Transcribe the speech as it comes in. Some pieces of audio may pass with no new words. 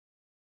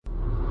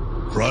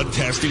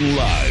Broadcasting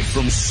live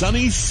from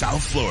sunny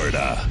South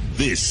Florida,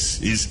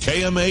 this is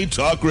KMA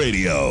Talk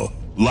Radio.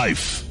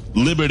 Life,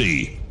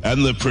 liberty,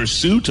 and the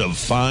pursuit of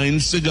fine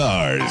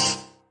cigars.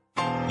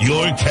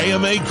 Your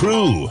KMA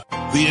crew,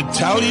 the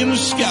Italian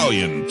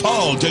Scallion,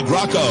 Paul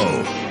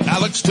DeGracco,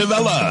 Alex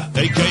Tavella,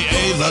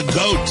 a.k.a. The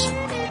Goat,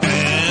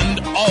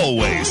 and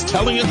always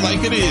telling it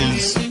like it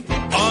is,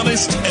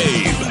 Honest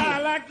Abe.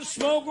 I like to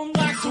smoke them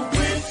like the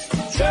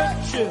Winston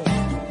Churchill,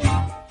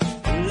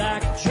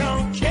 like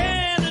John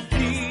Kennedy,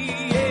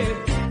 yeah.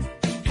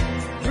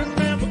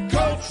 Remember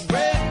Coach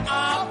Red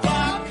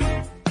Auerbach,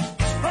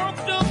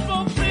 smoked up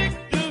for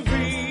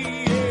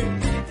victory, yeah.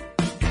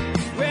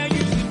 Well,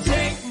 you can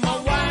take my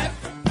wife,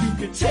 you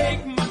can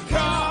take my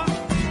car,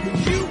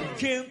 but you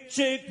can't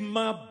take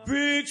my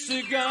big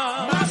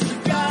cigar. My cigar.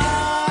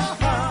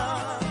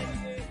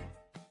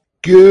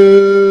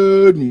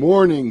 Good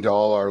morning to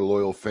all our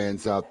loyal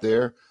fans out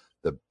there.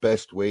 The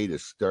best way to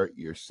start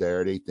your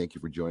Saturday. Thank you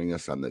for joining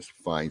us on this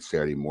fine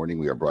Saturday morning.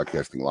 We are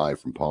broadcasting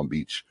live from Palm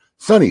Beach,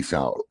 sunny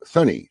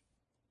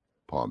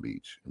Palm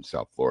Beach in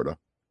South Florida.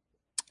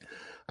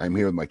 I'm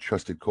here with my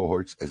trusted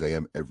cohorts, as I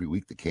am every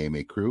week, the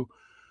KMA crew.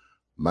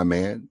 My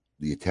man,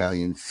 the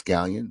Italian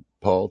Scallion,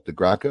 Paul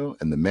DeGracco,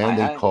 and the man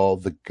they call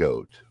the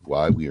GOAT.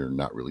 Why, we are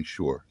not really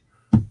sure.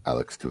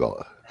 Alex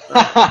Tavella.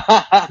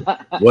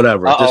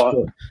 Whatever.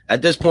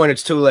 At this point,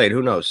 it's too late.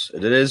 Who knows?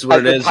 It is what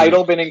it is. Has the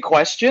title been in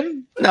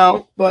question?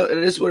 No, but it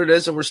is what it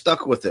is, and we're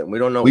stuck with it. We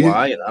don't know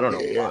why, and I don't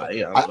know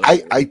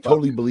why. I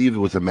totally believe it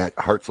was a Matt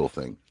Hartzell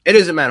thing. It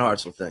is a Matt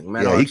Hartzell thing.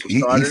 He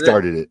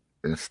started it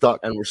and stuck,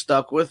 and we're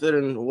stuck with it,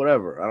 and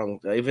whatever. I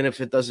don't, even if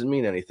it doesn't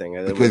mean anything,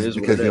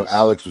 because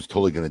Alex was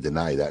totally going to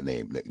deny that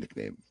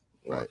nickname,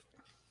 right?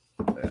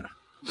 Yeah.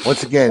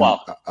 Once again,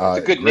 well, it's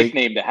a good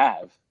nickname to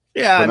have.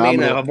 Yeah,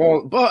 phenomenal. I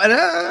mean, but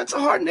it's a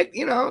hard nick,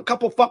 a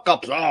couple fuck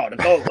ups. Oh, the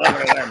GOAT,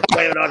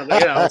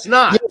 it's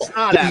not. It's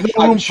not.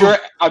 Actually.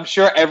 I'm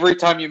sure every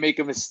time you make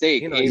a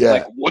mistake, he's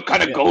like, "What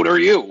kind of GOAT are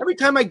you?" Every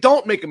time I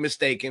don't make a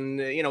mistake,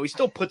 and he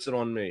still puts it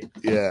on me.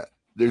 Yeah,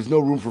 there's no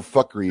room for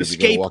fuckery if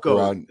you're gonna walk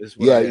around.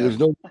 There's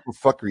no room for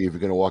fuckery if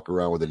you're gonna walk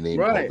around with a name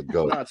called the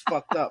GOAT. No, it's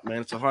fucked up,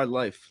 man. It's a hard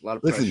life. A lot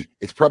of pressure.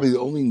 It's probably the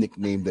only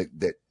nickname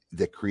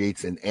that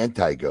creates an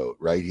anti-GOAT,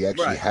 right? He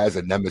actually has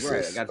a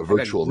nemesis, a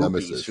virtual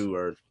nemesis. Who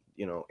are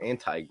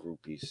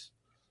anti-groupies.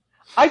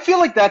 I feel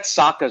like that's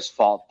Sokka's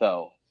fault,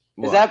 though.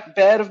 What? Is that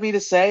bad of me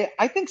to say?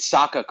 I think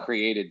Sokka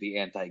created the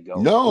anti-GOAT.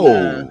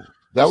 No,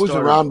 that was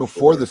around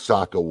before the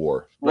Sokka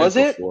War. Was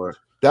it?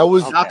 That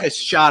was Sokka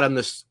shot him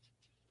this,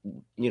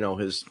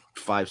 his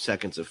 5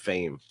 seconds of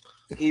fame.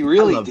 He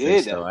really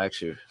did. Vince, though,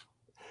 actually.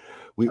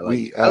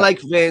 I like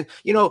Vince.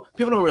 People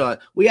don't realize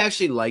we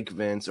actually like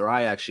Vince, or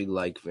I actually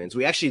like Vince.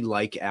 We actually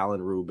like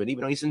Alan Rubin,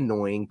 even though he's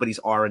annoying, but he's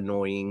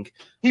annoying.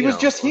 He was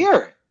just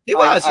here. He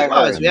was.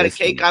 We had a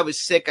cake. I was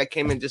sick. I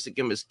came in just to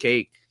give him his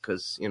cake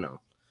because,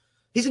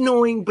 he's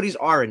annoying, but he's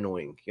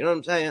annoying. You know what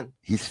I'm saying?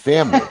 He's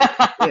family.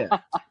 Yeah.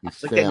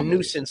 He's like a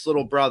nuisance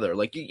little brother.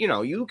 Like,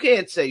 you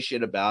can't say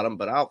shit about him,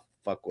 but I'll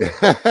fuck with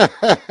him.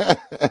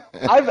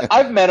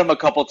 I've met him a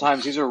couple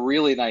times. He's a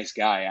really nice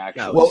guy,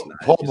 actually. Well,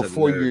 Paul,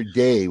 before your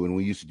day, when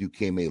we used to do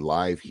KMA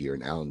Live here,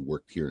 and Alan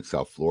worked here in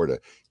South Florida,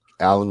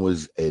 Alan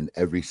was an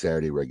every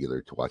Saturday regular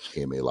to watch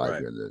KMA Live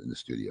here in the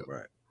studio.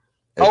 Right.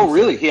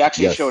 Really? He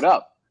actually showed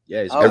up?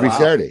 Yeah, every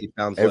Saturday.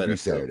 Every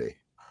Saturday.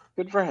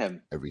 Good for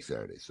him. Every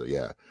Saturday. So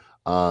yeah.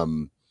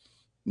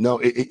 No,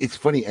 it's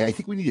funny. And I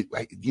think we need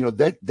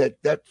to,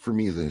 that for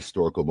me is a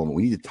historical moment.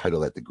 We need to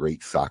title that the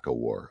Great Sokka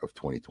War of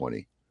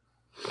 2020.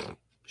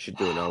 Should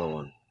do another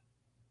one.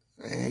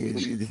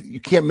 You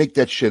can't make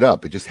that shit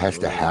up. It just has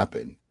to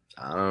happen.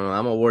 I don't know.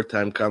 I'm a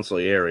wartime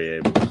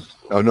consigliere.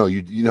 Oh no,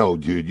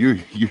 dude, you're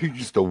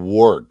just a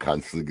war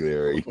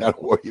consigliere, not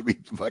a war. You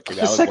mean fucking.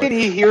 The second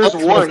he hears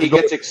war, he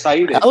gets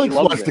excited. Alex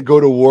wants to go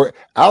to war.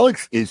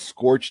 Alex is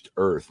scorched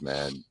earth,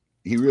 man.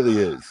 He really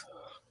is.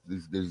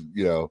 There's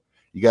you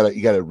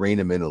gotta rein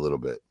him in a little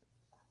bit.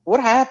 What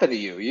happened to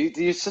you?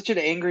 You're such an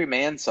angry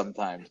man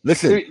sometimes.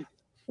 Listen,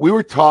 we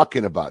were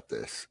talking about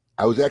this.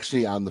 I was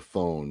actually on the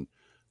phone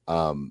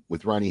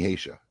with Ronnie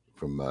Haysha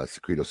from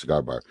Secreto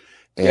Cigar Bar,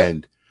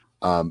 and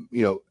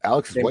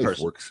Alex's wife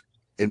works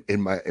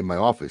in my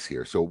office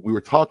here. So we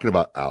were talking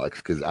about Alex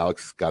because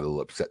Alex got a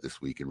little upset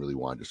this week and really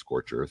wanted to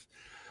scorch earth.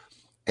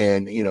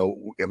 And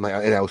and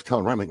I was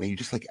telling Ryan, like, man, you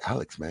just like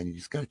Alex, man. You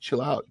just gotta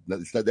chill out.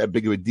 It's not that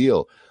big of a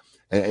deal.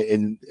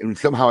 And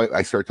somehow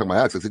I started talking about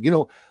Alex. I said,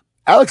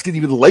 Alex didn't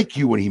even like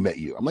you when he met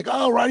you. I'm like,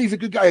 oh, Ronnie's a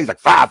good guy. He's like,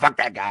 fuck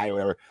that guy, or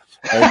whatever.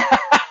 And,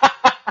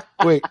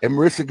 wait, and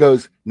Marissa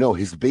goes, no,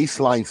 his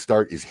baseline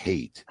start is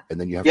hate, and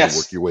then you have to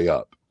work your way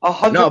up.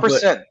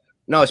 100%.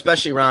 No,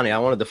 especially Ronnie. I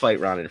wanted to fight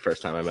Ronnie the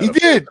first time I met him. He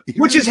did.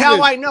 Which is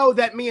how I know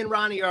that me and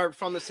Ronnie are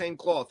from the same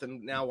cloth,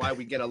 and now why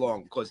we get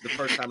along. Because the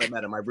first time I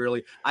met him,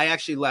 I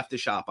actually left the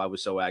shop. I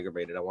was so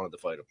aggravated. I wanted to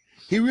fight him.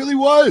 He really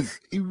was.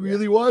 He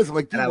really was. I'm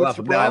like, dude, what's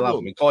the problem? I love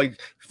him. He called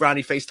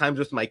Ronnie FaceTimes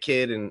with my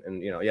kid, and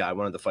I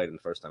wanted to fight him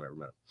the first time I ever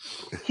met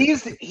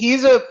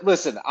him.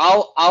 Listen,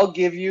 I'll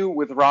give you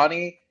with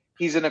Ronnie.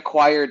 he's an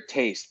acquired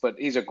taste, but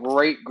he's a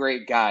great,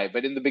 great guy.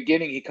 But in the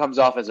beginning, he comes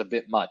off as a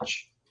bit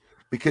much.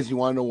 Because you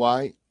want to know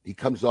why? He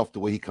comes off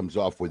the way he comes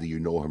off, whether you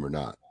know him or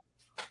not.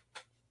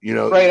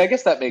 Right? I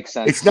guess that makes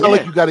sense. It's not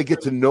like you got to get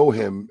to know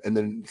him and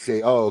then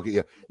say, "Oh, okay,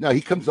 yeah." No,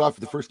 he comes off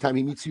the first time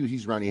he meets you.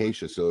 He's Ronnie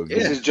Haysha. So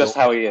this is just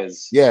how he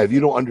is. Yeah, if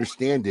you don't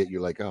understand it,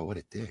 you're like, "Oh, what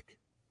a dick."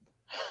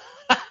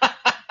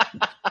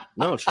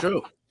 No, it's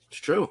true. It's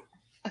true.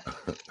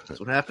 That's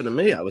what happened to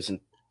me. I was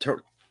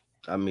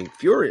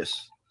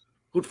furious.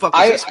 Who the fuck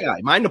is this guy?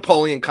 My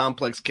Napoleon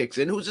complex kicks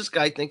in. Who's this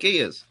guy think he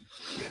is?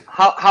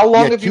 How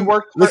long have you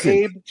worked for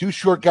Abe? Two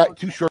short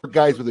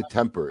guys with a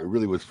temper. It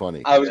really was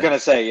funny. I was gonna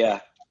say, yeah.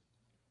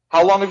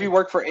 How long have you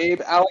worked for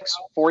Abe, Alex?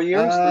 4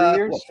 years? 3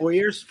 years? What, 4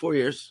 years? 4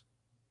 years.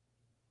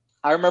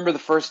 I remember the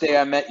first day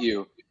I met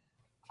you.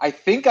 I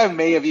think I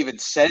may have even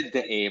said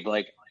to Abe,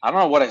 like, I don't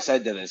know what I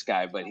said to this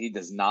guy, but he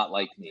does not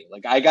like me.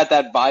 Like, I got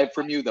that vibe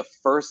from you the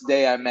first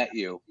day I met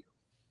you.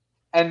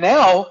 And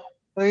now,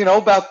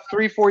 about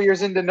 3-4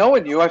 years into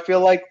knowing you, I feel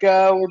like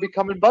we're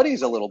becoming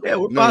buddies a little bit. Yeah,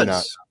 we're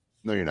buds.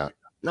 No, you're not.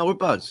 No, we're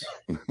buds.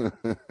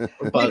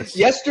 We're buds.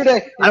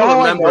 Yesterday, I don't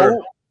remember.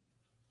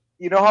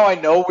 You know how I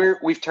know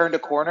we've turned a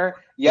corner?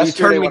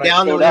 Yesterday, you turned me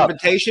down to an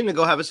invitation to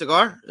go have a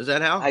cigar? Is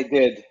that how? I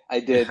did.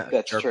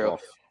 That's true.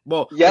 Off.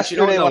 Well,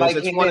 yesterday when I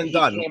came in,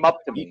 he came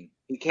up to me.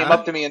 He came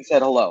up to me and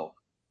said hello.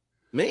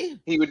 Me?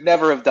 He would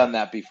never have done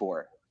that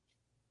before.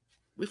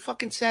 We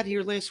fucking sat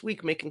here last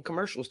week making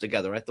commercials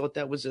together. I thought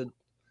that was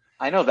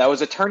I know, that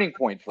was a turning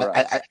point for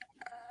us.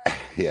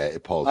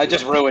 Paul's I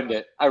just ruined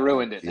it. I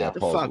ruined it. Yeah,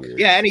 Paul's weird.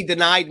 Yeah, and he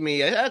denied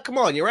me. Come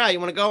on, you're right. You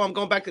want to go? I'm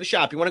going back to the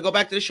shop. You want to go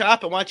back to the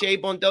shop and watch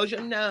Abe on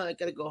Dojo? No, I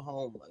got to go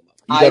home.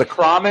 I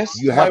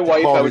promised my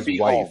wife I would be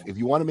home. If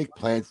you want to make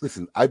plans,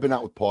 listen, I've been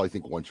out with Paul, I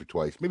think once or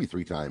twice, maybe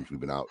 3 times we've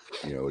been out,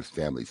 as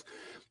families.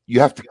 You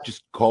have to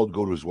just go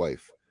to his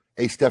wife.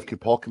 Hey, Steph, can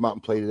Paul come out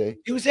and play today?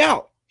 He was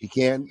out. He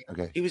can?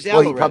 Okay. He was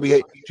out.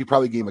 Well, she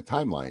probably gave him a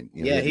timeline.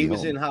 He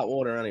was in hot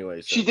water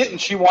anyway. So. She didn't.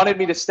 She wanted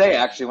me to stay,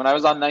 actually. When I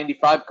was on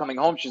 95 coming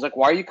home, she's like,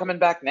 why are you coming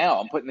back now?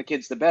 I'm putting the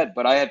kids to bed.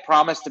 But I had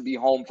promised to be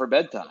home for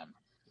bedtime.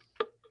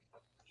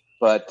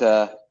 But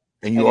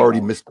and you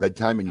already missed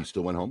bedtime and you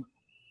still went home?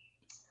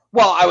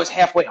 Well, I was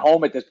halfway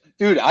home at this.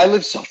 Dude, I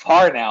live so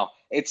far now.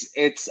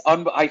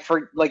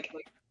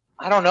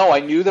 I don't know. I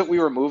knew that we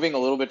were moving a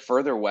little bit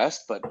further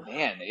west, but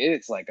man,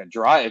 it's like a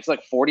drive. It's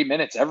like 40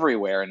 minutes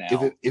everywhere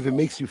now. If it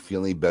makes you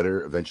feel any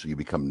better, eventually you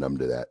become numb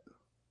to that.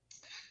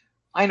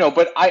 I know,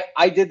 but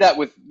I did that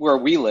with where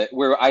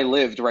I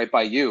lived right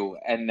by you,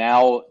 and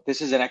now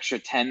this is an extra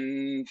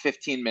 10,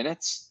 15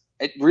 minutes.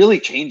 It really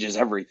changes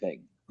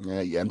everything.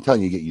 Yeah, I'm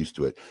telling you, get used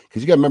to it.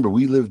 Because you got to remember,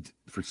 we lived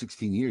for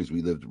 16 years.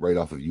 We lived right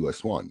off of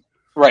US 1.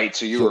 Right,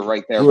 so you were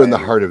right there. We were in the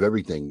heart of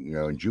everything,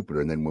 in Jupiter.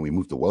 And then when we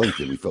moved to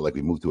Wellington, we felt like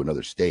we moved to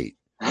another state.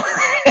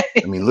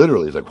 I mean,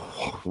 literally, it's like,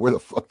 where the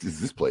fuck is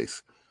this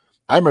place?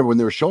 I remember when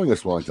they were showing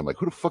us Wellington, I'm like,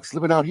 who the fuck's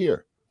living out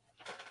here?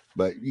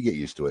 But you get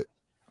used to it.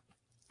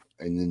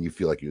 And then you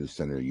feel like you're the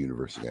center of the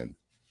universe again.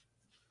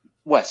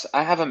 Wes,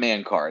 I have a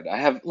man card. I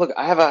have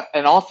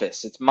an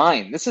office. It's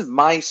mine. This is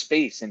my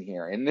space in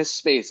here. In this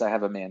space, I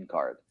have a man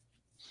card.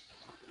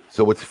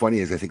 So what's funny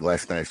is I think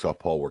last night I saw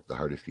Paul work the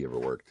hardest he ever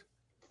worked.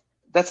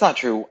 That's not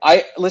true.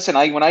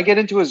 When I get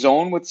into a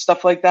zone with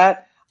stuff like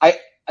that,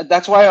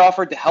 that's why I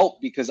offered to help,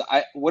 because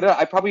I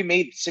probably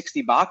made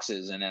 60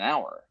 boxes in an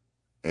hour.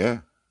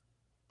 Yeah.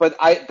 But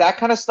that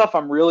kind of stuff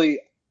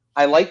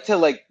I like to,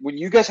 like, when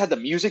you guys had the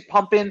music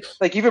pumping,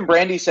 like even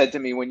Brandy said to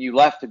me when you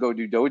left to go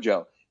do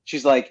dojo,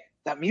 she's like,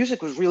 that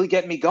music was really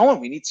getting me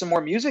going. We need some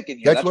more music in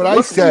here. That's what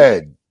I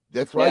said.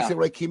 That's what I said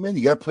when I came in.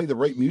 You got to play the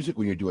right music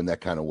when you're doing that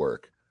kind of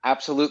work.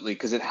 Absolutely,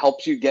 because it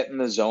helps you get in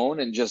the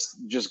zone and just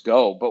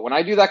go. But when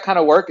I do that kind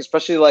of work,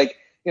 especially like,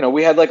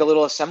 we had like a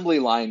little assembly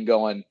line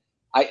going,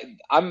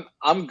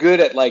 I'm good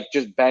at like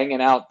just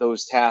banging out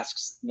those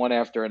tasks one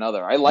after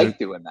another. I like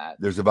doing that.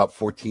 There's about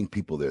 14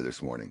 people there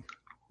this morning.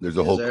 There's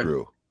a whole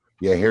crew.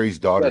 Yeah, Harry's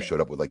daughter showed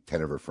up with like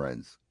 10 of her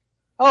friends.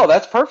 Oh,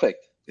 that's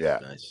perfect. Yeah.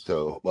 Nice.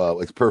 So,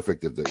 it's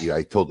perfect.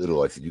 I told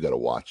Idol, I said, you got to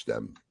watch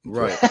them.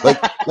 Right.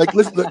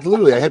 Listen,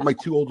 literally, I had my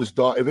 2 oldest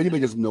daughters. If anybody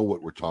doesn't know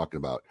what we're talking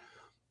about,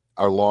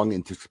 our long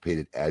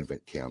anticipated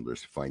advent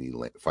calendars finally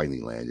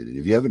landed. And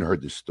if you haven't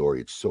heard this story,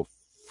 it's so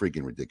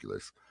freaking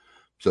ridiculous.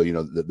 So,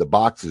 the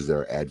boxes that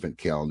are advent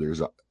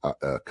calendars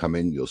come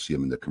in. You'll see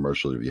them in the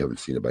commercial if you haven't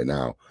seen it by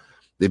now.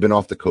 They've been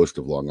off the coast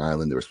of Long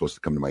Island. They were supposed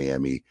to come to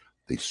Miami.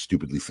 They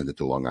stupidly sent it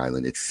to Long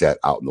Island. It sat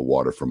out in the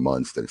water for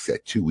months. Then it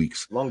sat 2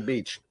 weeks. Long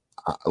Beach.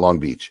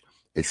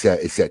 It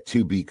sat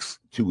 2 weeks.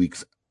 2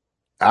 weeks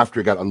after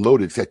it got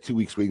unloaded. It sat 2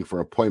 weeks waiting for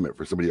an appointment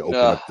for somebody to open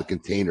up the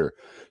container.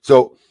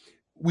 So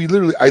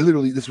I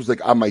literally, this was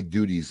like on my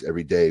duties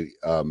every day.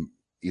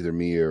 Either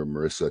me or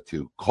Marissa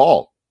to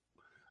call.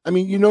 I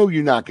mean, you're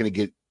not going to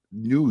get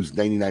news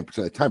 99%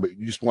 of the time, but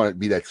you just want to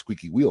be that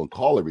squeaky wheel and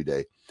call every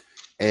day.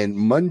 And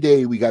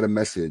Monday we got a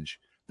message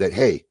that,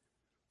 hey,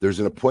 there's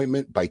an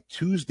appointment by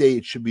Tuesday.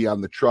 It should be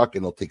on the truck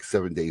and it'll take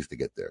 7 days to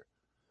get there.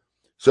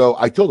 So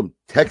I told him,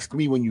 text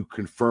me when you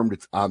confirmed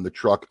it's on the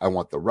truck. I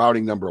want the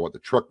routing number. I want the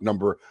truck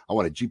number. I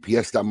want to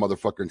GPS that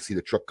motherfucker and see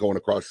the truck going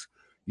across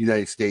the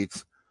United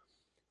States.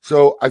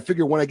 So I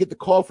figure when I get the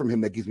call from him,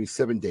 that gives me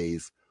 7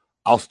 days.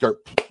 I'll start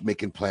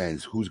making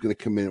plans. Who's going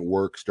to come in and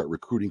work, start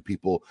recruiting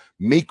people,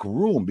 make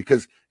room,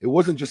 because it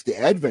wasn't just the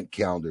advent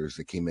calendars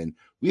that came in.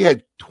 We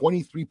had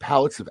 23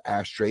 pallets of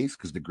ashtrays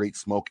because the Great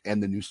Smoke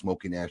and the new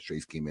smoking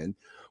ashtrays came in.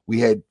 We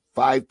had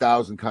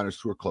 5,000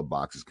 Connoisseur Club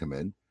boxes come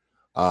in.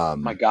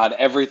 My God,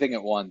 everything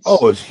at once. Oh,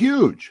 it was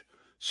huge.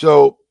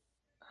 So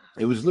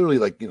it was literally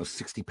like,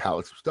 60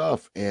 pallets of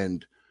stuff.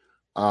 And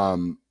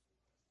so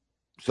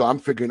I'm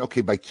figuring,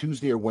 okay, by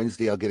Tuesday or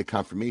Wednesday, I'll get a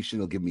confirmation.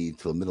 It'll give me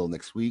until the middle of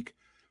next week.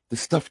 The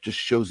stuff just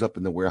shows up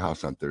in the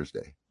warehouse on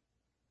Thursday,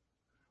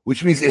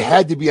 which means it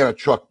had to be on a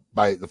truck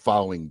by the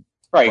following.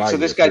 Right. Friday so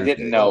this guy Thursday.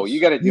 didn't know. You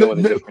got to deal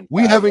with a different.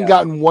 We haven't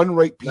gotten one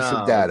right piece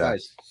of data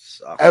guys,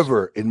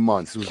 ever in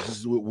months. It was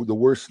just the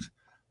worst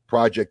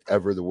project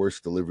ever, the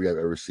worst delivery I've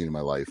ever seen in my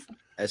life.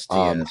 STS.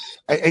 And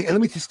let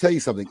me just tell you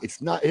something. It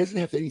doesn't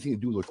have anything to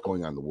do with what's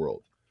going on in the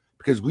world,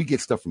 because we get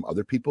stuff from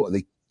other people and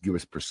they give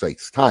us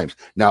precise times.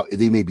 Now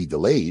they may be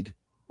delayed.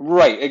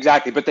 Right,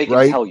 exactly. But they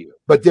can tell you.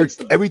 But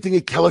everything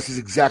they tell us is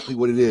exactly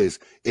what it is.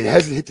 It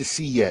hasn't hit the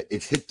sea yet.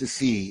 It's hit the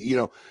sea.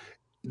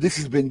 This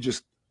has been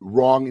just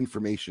wrong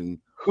information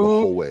the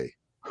whole way.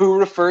 Who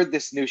referred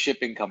this new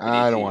shipping company?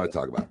 I don't want to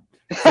talk about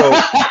it.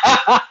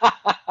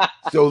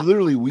 So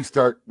literally we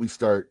start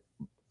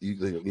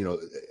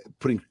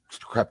putting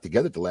crap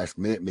together at the last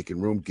minute,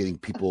 making room, getting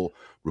people,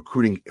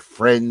 recruiting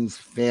friends,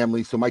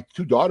 family. So my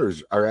 2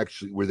 daughters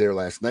were there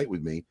last night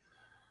with me.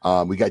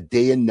 We got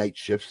day and night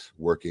shifts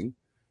working,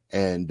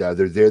 and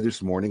they're there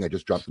this morning. I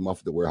just dropped them off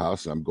at the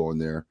warehouse, and I'm going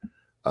there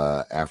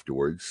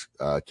afterwards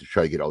to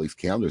try to get all these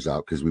calendars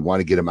out, because we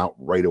want to get them out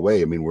right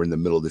away. I mean, we're in the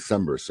middle of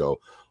December, so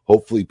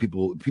hopefully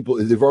people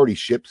they've already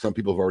shipped. Some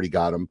people have already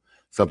got them.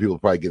 Some people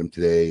probably get them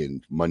today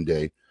and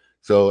Monday.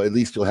 So at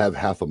least you'll have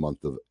half a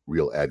month of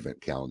real Advent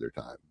calendar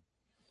time.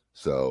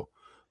 So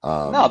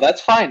no,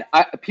 that's fine.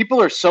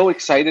 People are so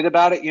excited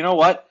about it. You know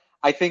what?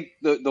 I think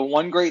the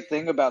one great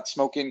thing about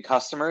Smoke-In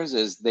customers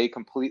is they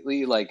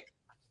completely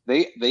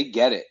they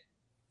get it.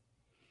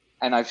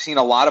 And I've seen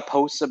a lot of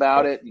posts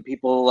about it and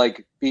people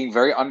being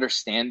very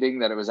understanding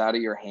that it was out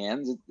of your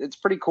hands. It's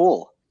pretty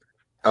cool.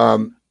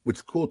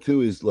 What's cool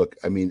too is, look,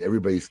 I mean,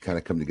 everybody's kind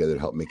of come together to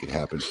help make it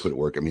happen, put it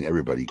work. I mean,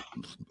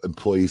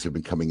 employees have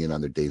been coming in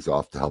on their days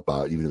off to help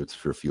out, even if it's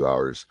for a few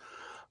hours.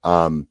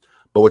 But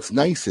what's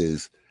nice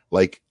is,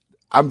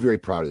 I'm very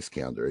proud of this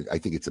calendar. I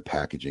think it's a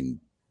packaging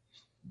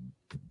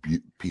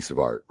piece of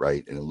art,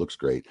 right? And it looks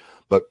great.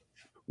 But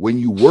when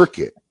you work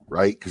it,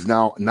 right? Because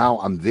now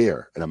I'm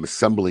there and I'm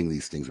assembling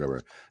these things,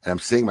 whatever, and I'm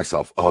saying to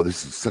myself, oh,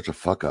 this is such a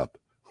fuck up.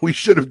 We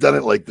should have done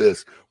it like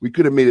this. We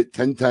could have made it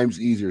 10 times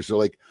easier.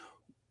 So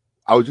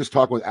I was just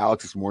talking with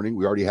Alex this morning.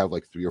 We already have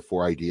 3 or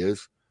 4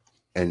 ideas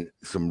and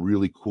some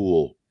really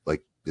cool,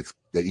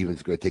 that even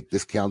is going to take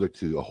this calendar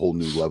to a whole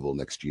new level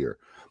next year.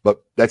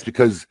 But that's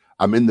because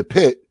I'm in the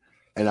pit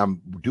and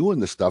I'm doing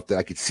the stuff that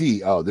I could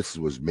see, oh, this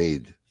was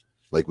made.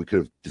 We could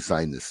have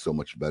designed this so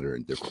much better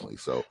and differently.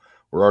 So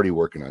we're already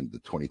working on the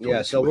 2022.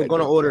 Yeah, so we're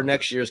going to order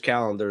next year's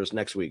calendars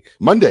next week.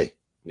 Monday.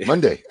 I got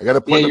an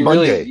appointment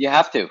Monday. You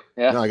have to.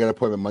 Yeah. No, I got an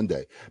appointment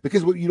Monday,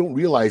 because what you don't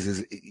realize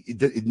is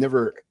it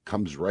never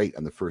comes right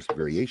on the first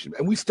variation.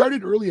 And we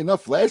started early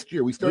enough last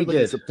year. We started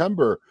in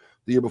September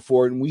the year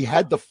before, and we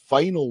had the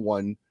final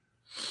one.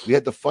 We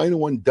had the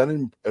final one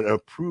done and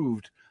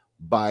approved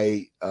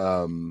by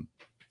end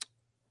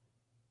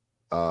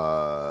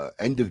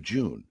of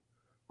June,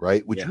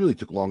 right? Which really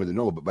took longer than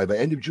normal, but by the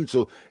end of June.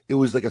 So it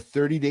was like a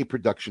 30-day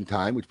production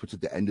time, which puts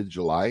it at the end of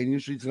July. And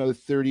usually it's another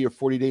 30 or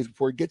 40 days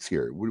before it gets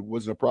here. It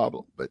wasn't a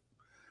problem, but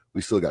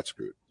we still got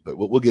screwed. But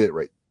we'll get it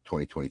right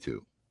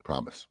 2022,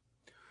 promise.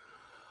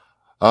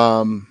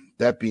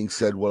 That being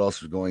said, what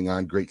else is going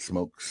on? Great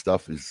Smoke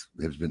stuff has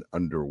been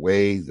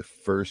underway. The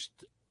first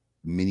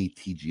mini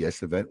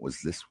TGS event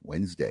was this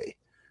Wednesday.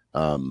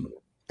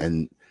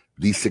 And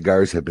these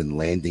cigars have been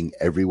landing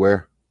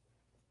everywhere.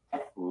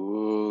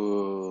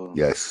 Ooh.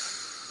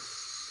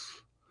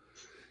 Yes.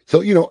 So,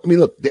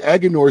 look, the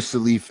Aganorsa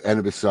Salif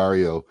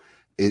Aniversario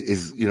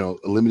is a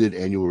limited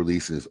annual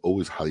release and is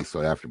always highly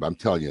sought after. But I'm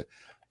telling you,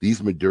 these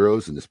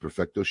Maduros in this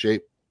Perfecto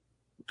shape,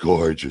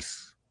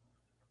 gorgeous.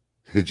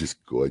 They're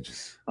just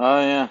gorgeous. Oh,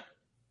 yeah.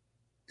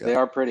 They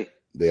are pretty.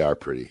 They are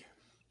pretty.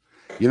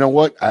 You know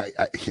what?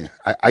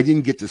 I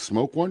didn't get to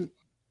smoke one.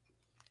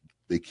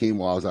 They came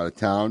while I was out of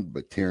town,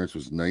 but Terrence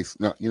was nice.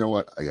 No, you know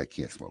what? I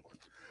can't smoke one.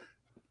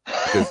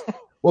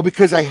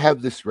 Because I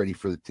have this ready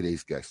for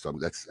today's guest. So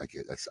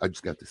I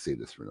just got to save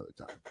this for another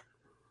time.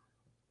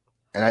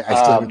 And I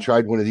still haven't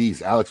tried one of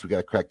these. Alex, we got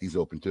to crack these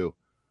open too.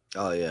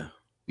 Oh, yeah.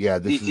 Yeah.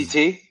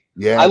 DTT?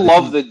 Yeah. I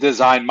love the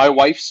design. My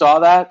wife saw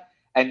that.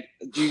 And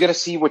you got to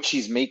see what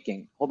she's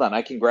making. Hold on,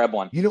 I can grab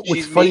one.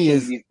 What's funny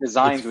is these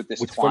designs with this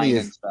twine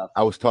and stuff.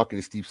 I was talking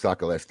to Steve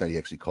Saka last night. He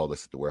actually called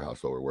us at the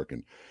warehouse while we were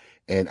working,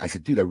 and I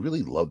said, "Dude, I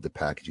really love the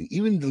packaging.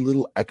 Even the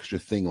little extra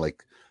thing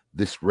like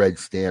this red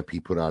stamp he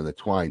put on the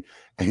twine,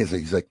 and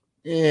he's like,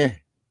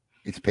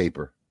 it's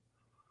paper.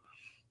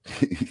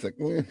 He's like,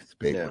 it's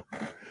paper.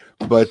 Yeah.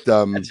 But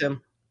that's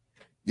him.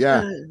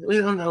 Yeah, we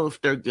don't know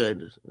if they're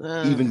good.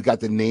 Even got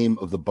the name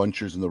of the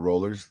bunchers and the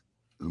rollers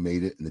who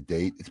made it and the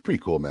date. It's pretty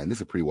cool, man. This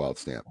is a pretty wild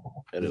stamp.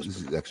 This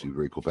is actually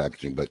very cool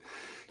packaging. But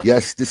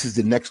yes, this is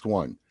the next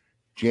one,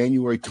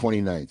 January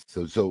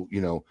 29th. So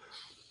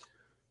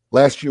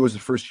last year was the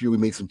first year we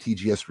made some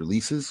TGS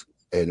releases,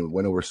 and it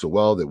went over so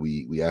well that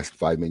we asked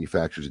 5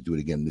 manufacturers to do it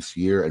again this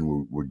year,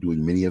 and we're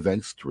doing mini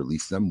events to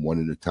release them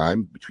one at a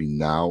time between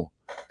now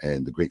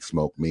and the Great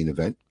Smoke main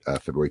event,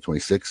 February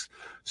 26th.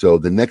 So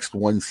the next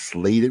one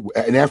slated,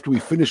 and after we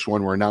finish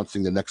one, we're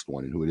announcing the next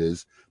one and who it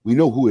is. We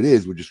know who it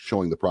is. We're just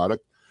showing the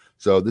product.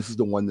 So this is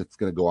the one that's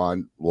going to go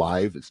on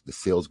live. The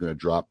sale's going to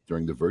drop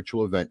during the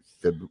virtual event,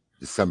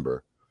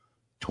 December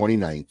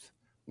 29th,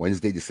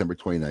 Wednesday, December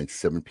 29th,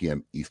 7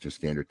 p.m. Eastern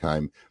Standard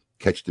Time.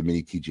 Catch the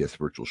mini TGS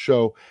virtual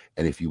show.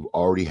 And if you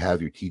already have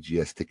your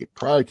TGS ticket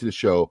prior to the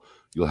show,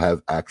 you'll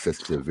have access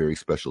to a very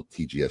special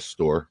TGS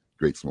store,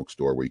 Great Smoke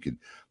store, where you can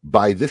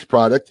buy this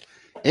product.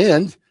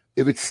 And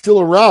if it's still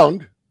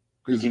around,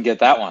 you can get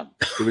that one.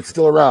 If it's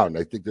still around,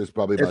 I think there's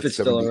probably about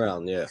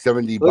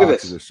 70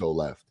 boxes or so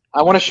left.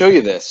 I want to show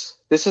you this.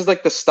 This is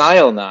like the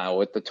style now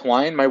with the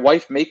twine. My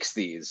wife makes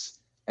these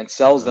and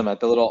sells them at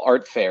the little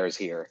art fairs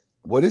here.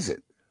 What is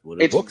it?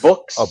 It's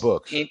books. Oh,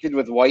 books painted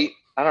with white.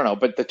 I don't know,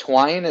 but the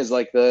twine is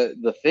like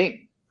the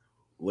thing.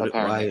 What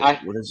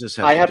does this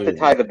have? I have to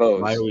tie the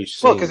bows. Why are we?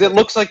 Well, because it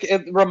looks like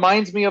it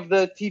reminds me of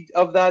that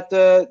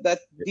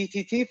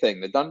DTT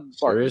thing, the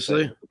Dunbar.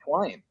 Seriously, thing, the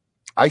twine.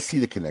 I see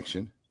the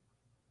connection.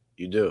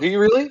 You do? Do you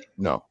really?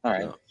 No. All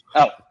right. No.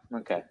 Oh,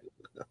 okay.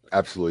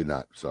 Absolutely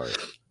not. Sorry.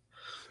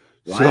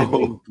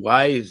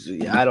 Why is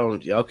I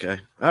don't? Okay.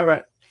 All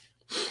right.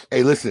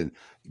 Hey, listen.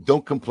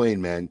 Don't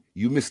complain, man.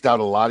 You missed out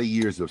a lot of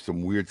years of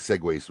some weird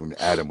segues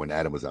when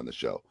Adam was on the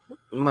show.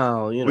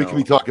 Well, we can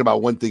be talking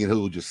about one thing and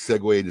he'll just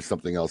segue into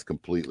something else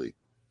completely.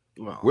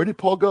 Well, where did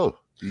Paul go?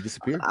 Did he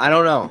disappear? I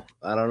don't know.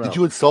 Did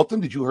you insult him?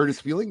 Did you hurt his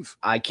feelings?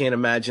 I can't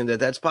imagine that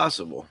that's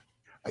possible.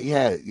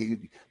 Yeah,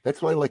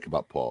 that's what I like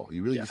about Paul.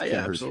 You really just can't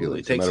hurt his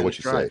feelings, no matter what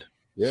you say.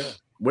 Yeah.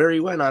 Where he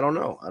went, I don't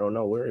know. I don't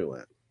know where he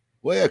went.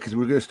 Well, yeah, because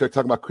we're going to start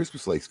talking about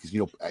Christmas lights. Because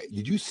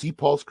did you see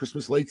Paul's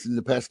Christmas lights in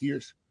the past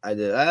years? I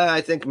did.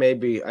 I think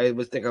maybe. I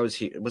was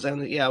here. Was I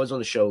on I was on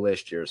the show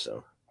last year or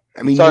so.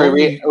 I mean,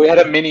 sorry, we had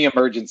a mini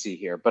emergency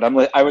here, but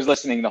I was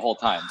listening the whole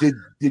time.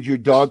 Did your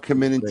dog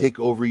come in and take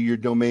over your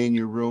domain,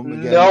 your room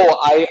again? No,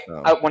 I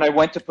when I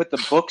went to put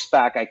the books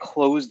back, I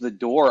closed the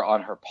door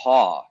on her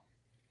paw.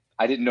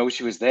 I didn't know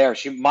she was there.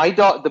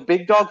 The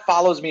big dog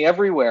follows me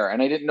everywhere,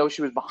 and I didn't know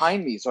she was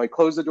behind me. So I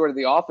closed the door to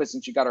the office,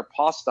 and she got her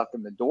paw stuck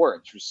in the door,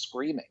 and she was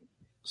screaming.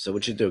 So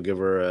what you do? Give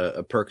her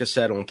a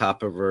Percocet on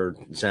top of her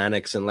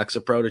Xanax and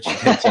Lexapro that she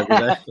takes every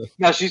day?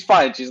 No, she's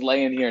fine. She's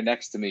laying here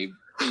next to me.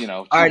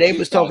 All right, Abe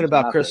was talking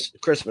about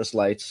Christmas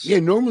lights. Yeah,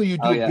 normally you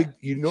do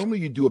normally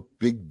you do a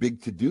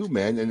big to do,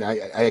 man, and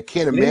I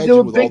can't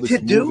imagine with all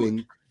this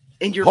moving.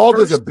 Paul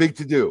does a big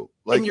to do.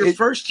 Like in your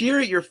first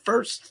year, at your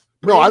first.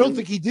 No, I don't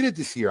think he did it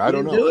this year. I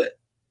don't know. Do it.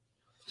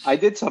 I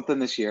did something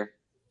this year.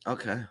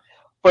 Okay.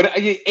 But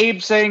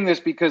Abe's saying this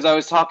because I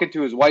was talking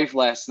to his wife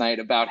last night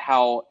about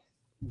how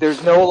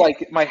there's no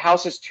my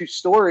house is 2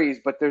 stories,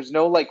 but there's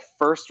no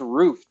first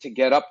roof to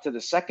get up to the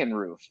second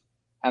roof.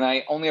 And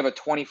I only have a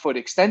 20-foot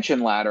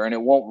extension ladder and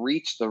it won't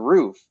reach the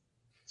roof.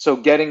 So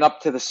getting up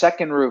to the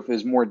second roof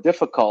is more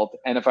difficult.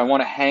 And if I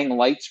want to hang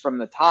lights from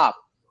the top,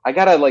 I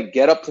got to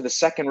get up to the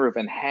second roof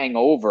and hang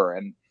over.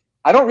 And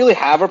I don't really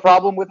have a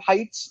problem with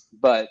heights,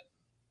 but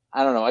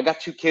I don't know. I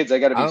got 2 kids. I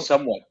got to be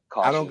somewhat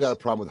cautious. I don't got a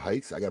problem with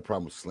heights. I got a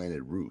problem with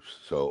slanted roofs.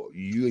 So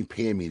you ain't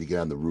paying me to get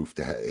on the roof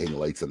to hang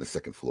lights on the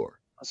second floor.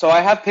 So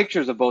I have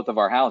pictures of both of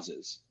our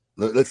houses.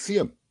 Let's see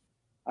them.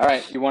 All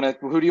right.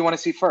 Who do you want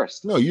to see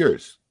first? No,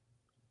 yours.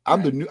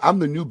 I'm the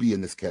newbie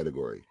in this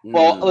category.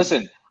 Well,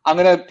 listen. I'm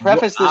going to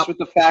preface this with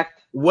the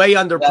fact way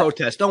under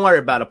protest. Don't worry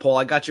about it, Paul.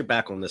 I got your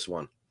back on this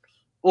one.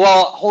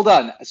 Well, hold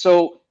on.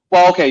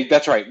 Okay,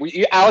 that's right.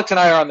 Alex and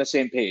I are on the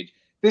same page.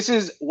 This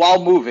is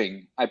while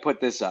moving. I put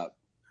this up.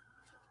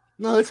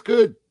 No, it's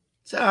good.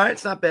 It's all right.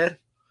 It's not bad.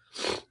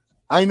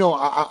 I know.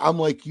 I'm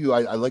like you.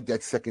 I like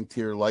that second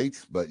tier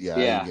lights, but I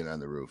didn't get on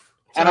the roof.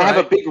 And I have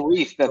a big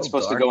wreath that's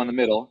supposed to go in the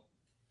middle.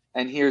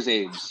 And here's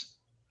Abe's.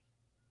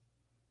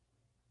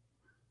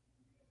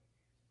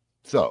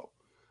 So,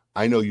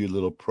 I know your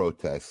little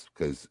protest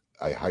because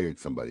I hired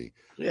somebody.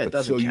 Yeah, it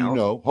doesn't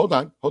count. Hold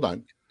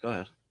on. Go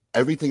ahead.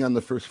 Everything on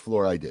the first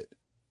floor I did.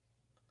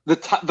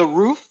 The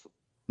roof?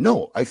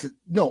 No, I said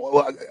no.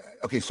 Well,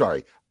 okay,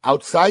 sorry.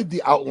 Outside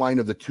the outline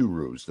of the 2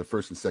 roofs, the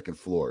first and second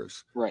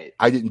floors. Right.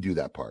 I didn't do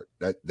that part.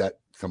 That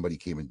somebody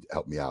came and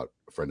helped me out,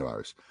 a friend of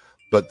ours.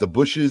 But the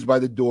bushes by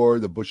the door,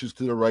 the bushes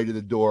to the right of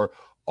the door,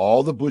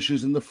 all the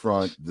bushes in the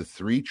front, the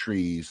 3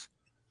 trees,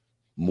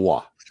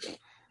 moi.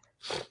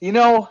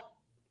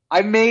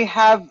 I may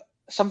have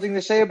something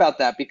to say about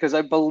that because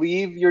I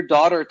believe your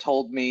daughter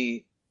told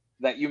me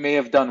that you may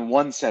have done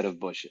 1 set of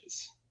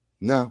bushes.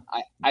 No.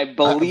 I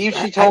believe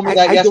she told me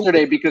that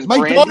yesterday because my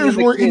Brandy daughters and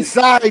the were kids,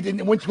 inside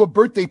and went to a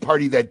birthday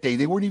party that day.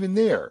 They weren't even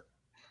there.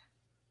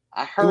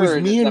 I It heard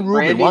was me and that Ruben.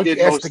 Brandy Why don't did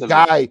you ask most the of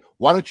guy? it.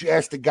 Why don't you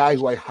ask the guy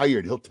who I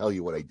hired? He'll tell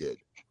you what I did.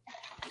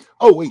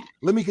 Oh, wait.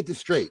 Let me get this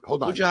straight.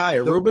 Hold on. Who'd you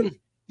hire, Ruben?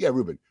 Yeah,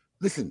 Ruben.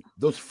 Listen,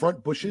 those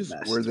front bushes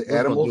where the We're gonna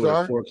animals do it at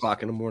are.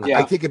 4:00 in the morning. Yeah.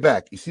 I take it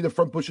back. You see the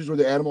front bushes where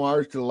the animal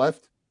are to the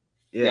left?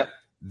 Yeah.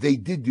 They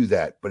did do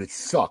that, but it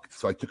sucked.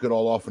 So I took it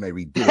all off and I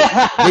redid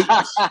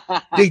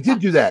it. They did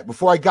do that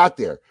before I got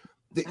there.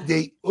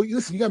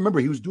 Listen, you gotta remember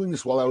he was doing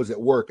this while I was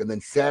at work, and then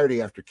Saturday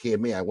after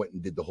KMA, I went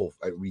and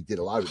I redid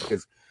a lot of it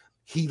because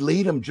he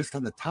laid them just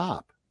on the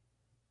top.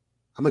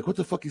 I'm like, what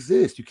the fuck is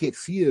this? You can't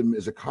see him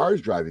as a car's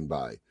driving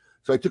by.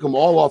 So I took them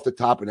all off the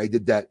top and I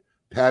did that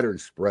pattern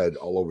spread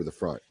all over the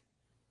front.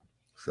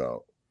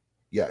 So,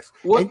 yes.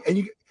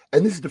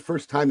 And this is the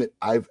first time that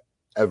I've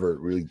ever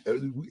really.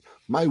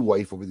 My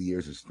wife over the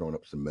years has thrown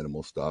up some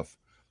minimal stuff,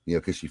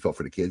 because she felt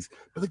for the kids.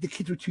 But like the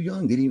kids were too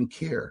young; they didn't even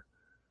care,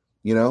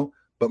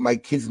 But my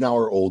kids now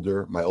are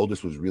older. My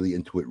oldest was really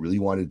into it; really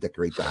wanted to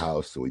decorate the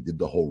house, so we did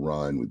the whole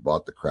run. We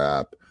bought the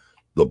crap,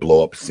 the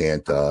blow up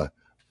Santa,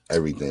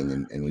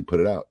 everything, and we put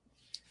it out.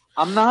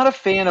 I'm not a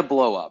fan of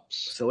blow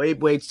ups. So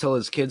Abe waits till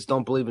his kids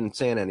don't believe in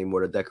Santa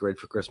anymore to decorate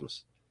for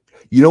Christmas.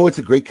 It's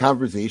a great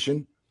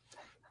conversation.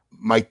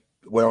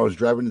 When I was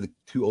driving the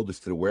two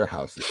oldest to the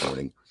warehouse this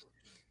morning,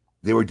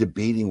 they were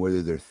debating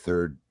whether their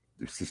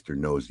sister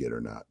knows yet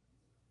or not.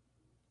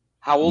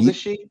 How old is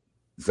she?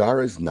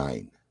 Zara's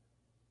 9.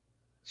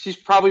 She's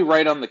probably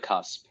right on the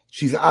cusp.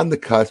 She's on the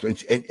cusp,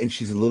 and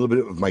she's a little bit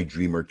of my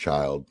dreamer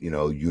child,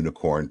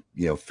 unicorn,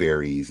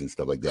 fairies and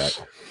stuff like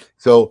that.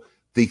 So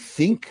they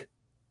think,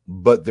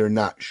 but they're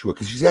not sure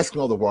because she's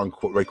asking all the right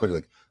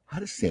questions, like, how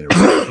does Santa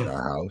work in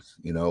our house,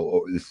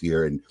 this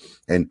year,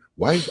 and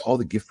why is all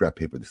the gift wrap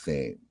paper the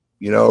same,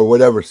 or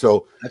whatever.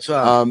 So that's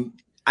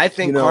I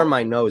think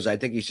Carmine knows. I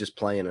think he's just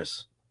playing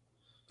us.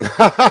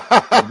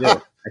 I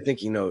think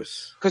he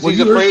knows because he's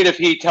afraid if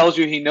he tells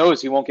you he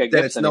knows, he won't get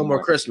gifts. It's no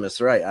more Christmas,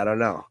 right? I don't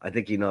know. I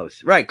think he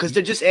knows, right? Because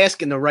they're just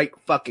asking the right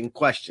fucking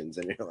questions,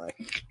 and you're like,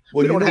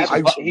 "Well,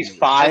 he's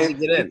 5.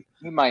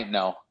 He might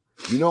know."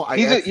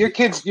 Your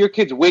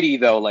kid's witty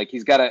though. Like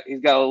he's got a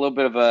little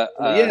bit of a.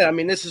 Yeah, I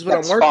mean, this is what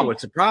I'm working with.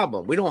 It's a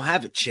problem. We don't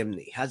have a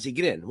chimney. How's he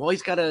get in? Well,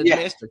 he's got a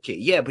master key.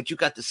 Yeah, but you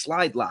got the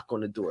slide lock on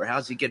the door.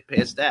 How's he get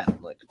past that?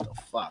 I'm like, what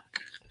the fuck?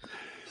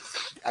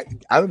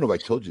 I don't know if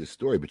I told you the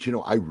story, but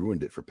I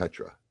ruined it for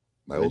Petra,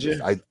 my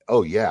oldest. I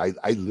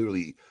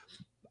literally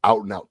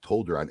out and out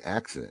told her on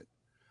accident.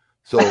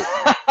 So,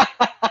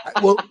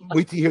 well,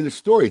 wait till you hear the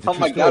story. It's a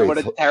true God, what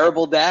a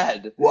terrible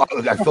dad. Well,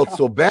 I felt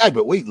so bad,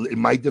 but wait, in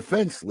my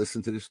defense,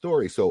 listen to the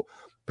story. So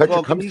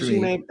Petra comes to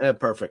me.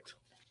 Perfect.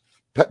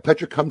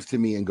 Petra comes to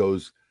me and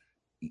goes,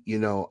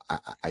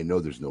 I know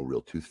there's no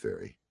real tooth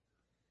fairy.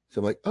 So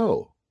I'm like,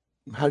 oh,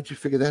 how did you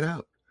figure that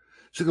out?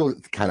 She goes,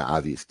 it's kind of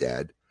obvious,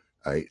 Dad.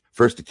 All right.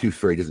 First, the tooth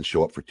fairy doesn't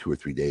show up for 2 or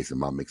 3 days, and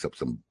Mom makes up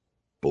some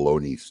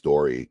baloney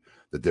story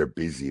that they're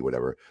busy,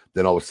 whatever.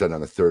 Then all of a sudden,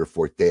 on the 3rd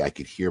or 4th day, I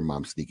could hear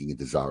Mom sneaking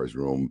into Zara's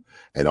room,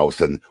 and all of a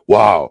sudden,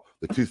 wow,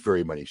 the tooth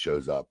fairy money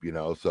shows up.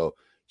 So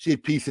she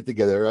had pieced it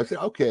together. I said,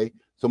 okay.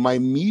 So my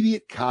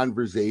immediate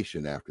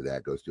conversation after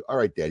that goes to, all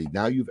right, Daddy,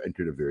 now you've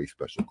entered a very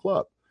special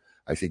club.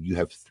 I said, you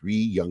have 3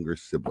 younger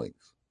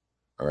siblings.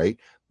 All right.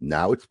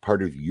 Now it's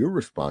part of your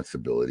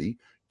responsibility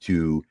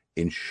to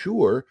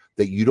ensure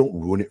that you don't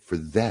ruin it for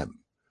them.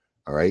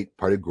 All right.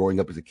 Part of growing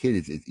up as a kid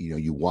is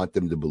you want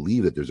them to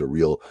believe that there's a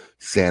real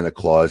Santa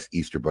Claus,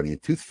 Easter Bunny,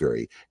 and Tooth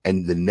Fairy.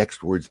 And the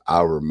next words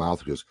out of her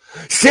mouth goes,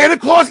 Santa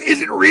Claus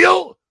isn't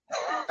real.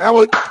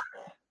 And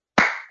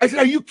I said,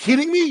 are you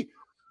kidding me?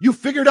 You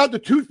figured out the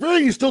Tooth Fairy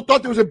and you still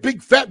thought there was a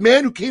big fat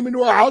man who came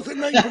into our house at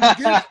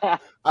night?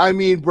 I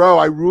mean, bro,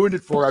 I ruined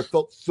it for her. I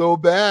felt so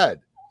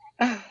bad.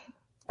 I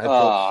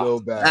felt so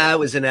bad. That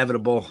was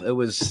inevitable.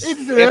 It's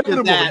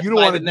inevitable. You don't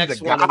want to be the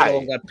guy. One, it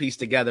all got pieced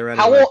together.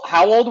 Anyway.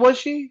 How old was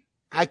she?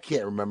 I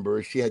can't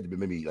remember. She had to be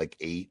maybe like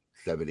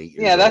 7, 8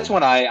 years Yeah, that's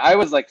old. when I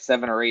was like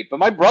 7 or 8. But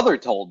my brother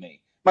told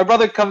me. My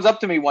brother comes up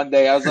to me one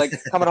day. I was like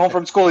coming home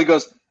from school. He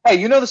goes, "Hey,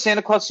 you know the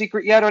Santa Claus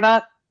secret yet or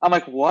not?" I'm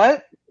like,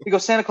 "What?" He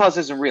goes, "Santa Claus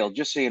isn't real.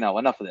 Just so you know.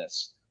 Enough of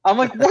this." I'm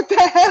like, "What the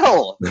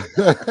hell?"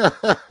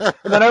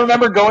 And then I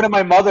remember going to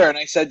my mother and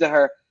I said to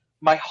her,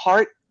 "My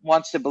heart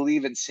wants to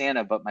believe in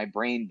Santa, but my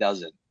brain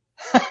doesn't."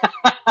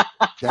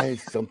 That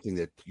is something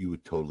that you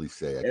would totally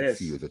say. I can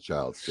see you as a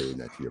child saying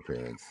that to your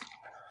parents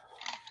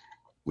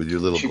with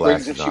your little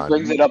glasses on.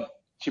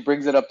 She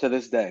brings it up to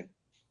this day.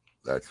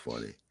 That's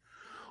funny.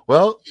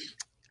 Well,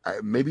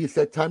 maybe it's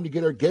that time to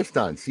get our guest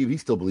on. See if he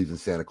still believes in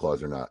Santa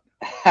Claus or not.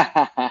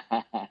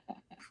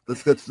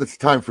 Let's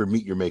time for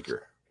Meet Your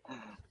Maker.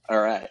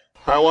 All right.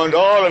 I want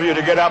all of you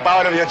to get up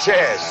out of your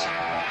chairs.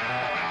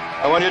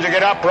 I want you to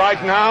get up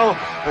right now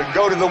and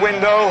go to the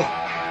window,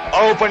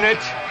 open it,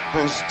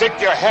 and stick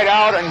your head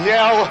out and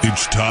yell.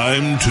 It's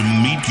time to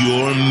meet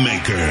your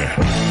maker.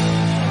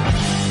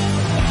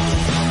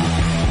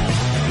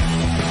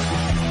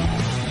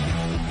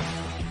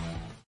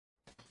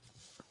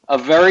 a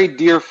very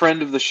dear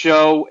friend of the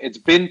show. It's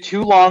been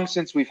too long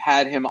since we've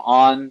had him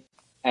on,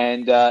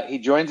 and he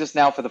joins us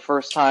now for the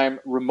first time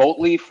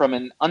remotely from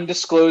an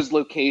undisclosed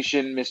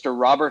location, Mr.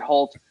 Robert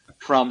Holt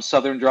from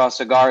Southern Draw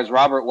Cigars.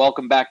 Robert,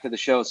 welcome back to the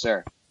show,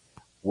 sir.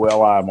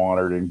 Well, I'm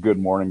honored, and good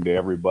morning to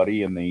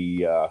everybody in the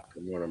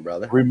good morning,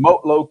 brother.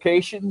 Remote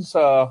locations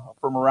from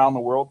around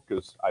the world,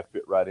 because I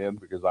fit right in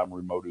because I'm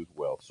remote as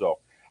well. So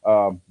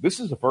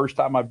this is the first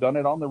time I've done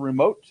it on the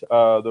remote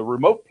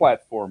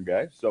platform,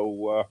 guys.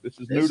 So this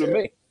is new to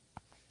me.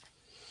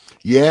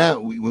 Yeah,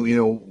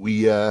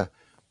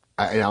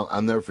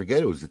 I'll never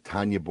forget. It was the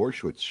Tanya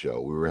Borschwitz show.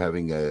 We were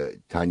having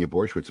Tanya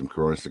Borschwitz from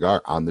Corona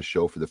Cigar on the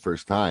show for the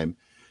first time.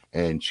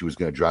 And she was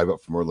going to drive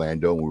up from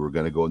Orlando, and we were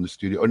going to go in the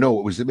studio. Oh no,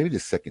 it was maybe the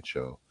second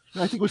show.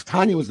 No, I think it was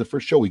Tanya was the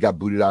first show. We got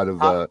booted out of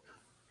the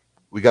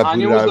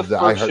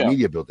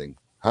iHeartMedia building,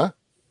 huh?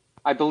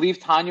 I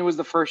believe Tanya was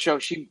the first show.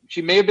 She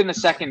may have been the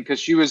second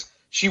because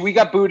we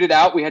got booted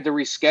out. We had to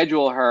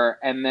reschedule her,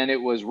 and then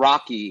it was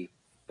Rocky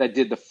that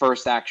did the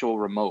first actual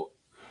remote.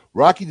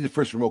 Rocky did the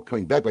first remote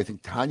coming back, but I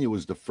think Tanya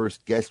was the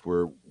first guest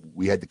where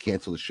we had to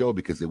cancel the show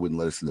because they wouldn't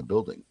let us in the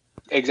building.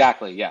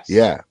 Exactly. Yes.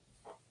 Yeah.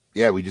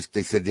 Yeah,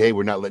 they said, hey,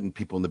 we're not letting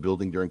people in the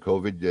building during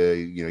COVID.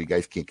 You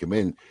guys can't come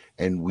in.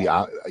 And we,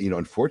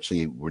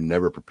 unfortunately, we're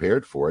never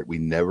prepared for it. We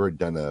never had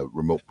done a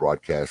remote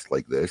broadcast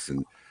like this,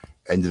 and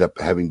ended up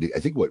having to, I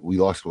think we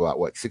lost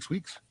about 6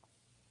 weeks?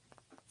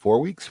 4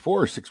 weeks?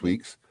 4 or 6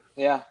 weeks.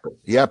 Yeah.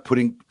 Yeah,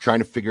 trying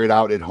to figure it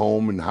out at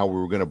home and how we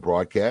were going to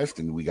broadcast,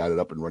 and we got it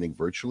up and running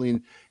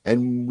virtually.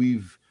 And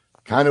we've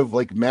kind of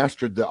like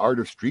mastered the art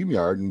of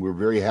StreamYard, and we're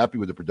very happy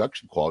with the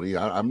production quality.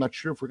 I'm not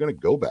sure if we're going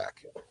to go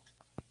back.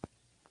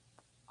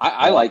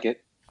 I like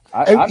it.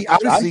 I'm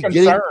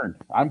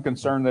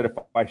concerned that if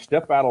I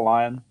step out of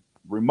line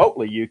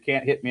remotely, you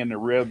can't hit me in the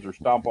ribs or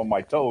stomp on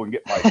my toe and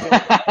get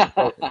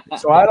my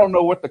so I don't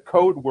know what the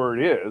code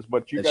word is,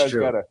 but you guys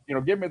got to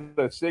give me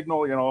the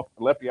signal.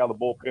 Left you out of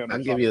the bullpen. I'll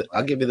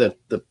give you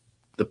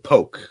the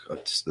poke.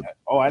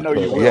 I know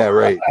you will. Yeah,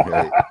 right.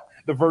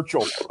 The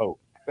virtual poke.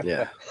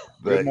 Yeah.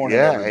 Good morning.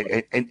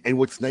 Yeah, and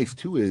what's nice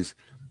too is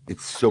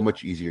it's so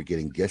much easier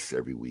getting guests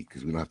every week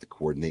because we don't have to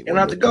coordinate. You don't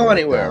have to go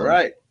anywhere,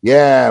 right?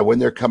 Yeah, when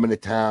they're coming to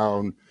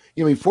town.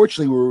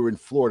 Fortunately, we were in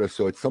Florida,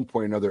 so at some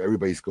point or another,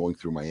 everybody's going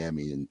through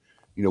Miami, and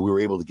we were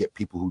able to get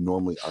people who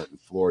normally aren't in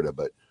Florida.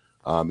 But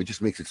it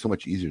just makes it so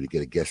much easier to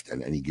get a guest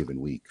on any given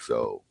week.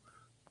 So,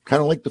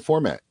 kind of like the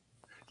format.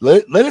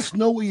 Let us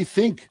know what you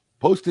think.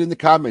 Post it in the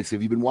comments.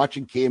 If you've been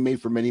watching KMA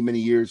for many, many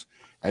years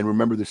and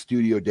remember the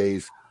studio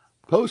days,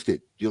 post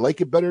it. Do you like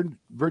it better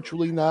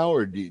virtually now,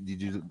 or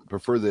did you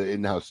prefer the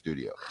in-house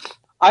studio?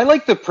 I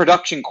like the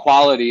production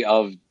quality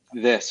of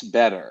this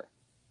better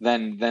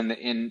than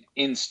the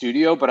in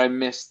studio, but I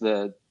miss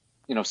the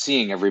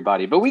seeing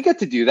everybody. But we get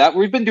to do that.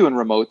 We've been doing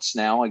remotes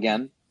now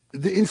again.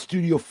 The in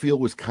studio feel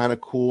was kind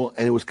of cool,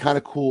 and it was kind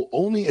of cool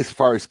only as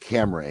far as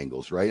camera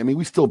angles, right? I mean,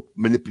 we still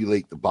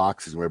manipulate the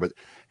boxes and whatever, but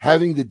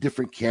having the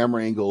different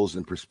camera angles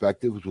and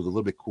perspectives was a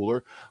little bit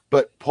cooler.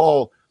 But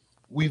Paul,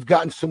 we've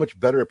gotten so much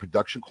better at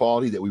production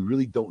quality that we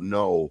really don't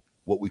know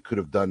what we could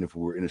have done if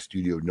we were in a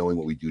studio, knowing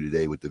what we do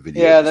today with the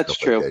video. Yeah, that's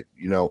true. Like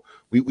that.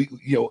 We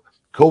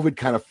COVID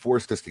kind of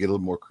forced us to get a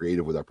little more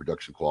creative with our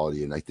production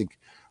quality, and I think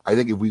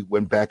if we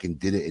went back and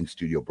did it in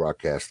studio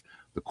broadcast,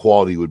 the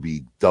quality would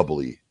be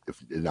doubly,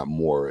 if not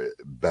more,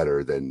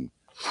 better than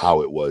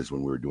how it was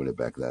when we were doing it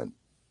back then.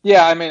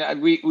 Yeah, I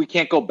mean, we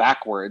can't go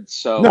backwards,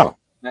 so no,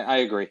 I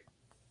agree.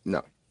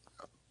 No.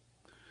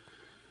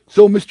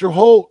 So, Mr.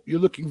 Holt,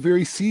 you're looking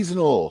very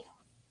seasonal.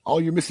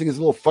 All you're missing is a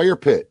little fire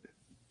pit.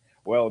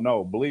 Well,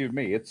 no, believe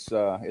me, it's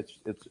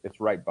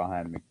right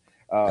behind me.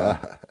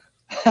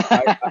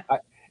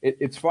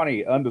 It's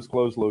funny,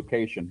 undisclosed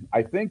location.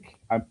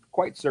 I'm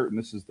quite certain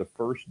this is the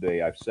first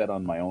day I've sat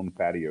on my own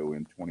patio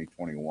in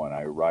 2021.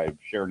 I arrived,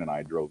 Sharon and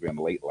I drove in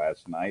late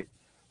last night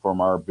from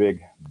our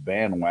big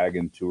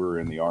bandwagon tour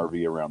in the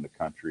RV around the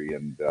country.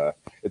 And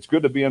it's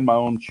good to be in my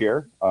own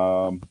chair.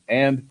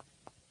 And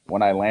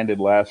when I landed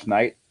last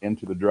night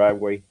into the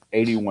driveway,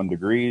 81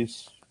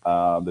 degrees.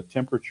 The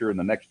temperature in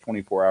the next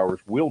 24 hours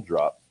will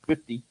drop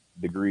 50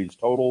 degrees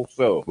total.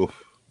 So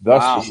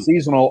thus the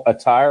seasonal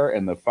attire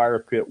and the fire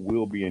pit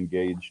will be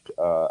engaged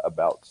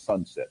about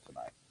sunset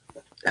tonight.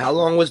 How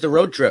long was the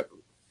road trip?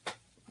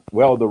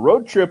 Well, the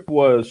road trip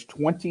was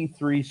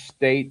 23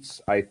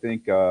 states, I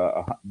think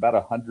about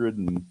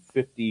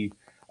 150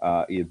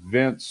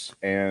 events,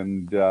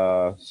 and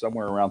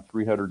somewhere around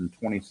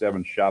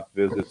 327 shop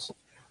visits,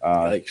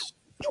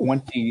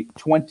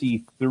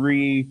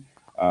 23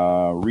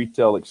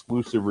 retail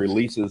exclusive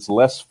releases,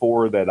 less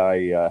 4 that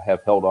I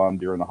have held on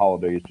during the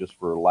holidays just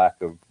for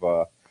lack of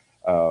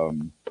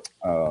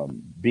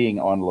being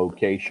on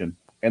location.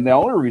 And the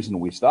only reason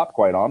we stopped,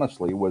 quite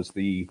honestly, was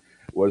the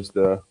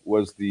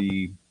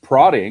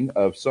prodding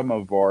of some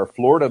of our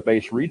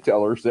Florida-based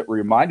retailers that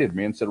reminded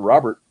me and said,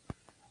 Robert,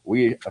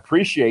 we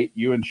appreciate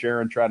you and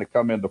Sharon trying to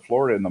come into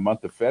Florida in the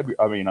month of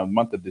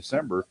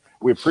December.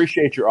 We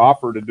appreciate your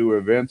offer to do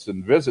events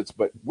and visits,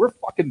 but we're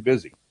fucking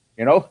busy.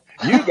 You know,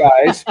 you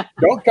guys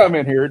don't come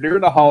in here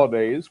during the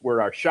holidays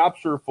where our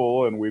shops are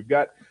full and we've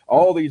got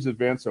all these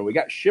events and we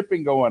got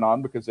shipping going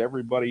on because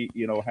everybody,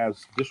 you know,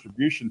 has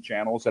distribution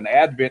channels and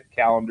advent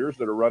calendars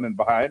that are running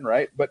behind,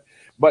 right?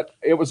 But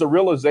it was a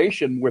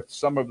realization with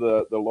some of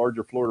the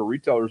larger Florida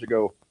retailers to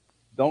go,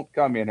 don't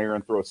come in here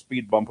and throw a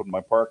speed bump in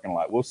my parking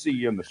lot. We'll see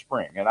you in the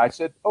spring. And I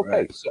said, okay,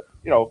 right. So,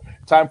 you know,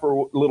 time for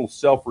a little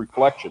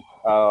self-reflection.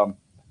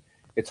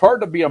 It's hard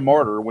to be a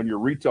martyr when your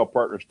retail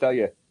partners tell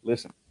you,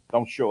 listen,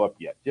 don't show up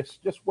yet.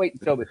 Just wait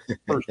until the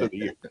first of the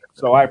year.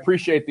 So I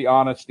appreciate the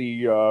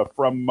honesty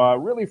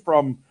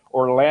from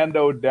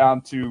Orlando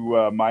down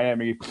to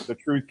Miami. The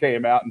truth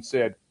came out and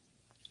said,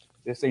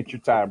 this ain't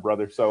your time,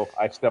 brother. So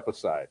I step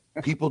aside.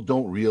 People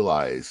don't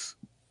realize,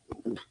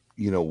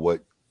 you know,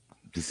 what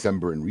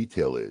December in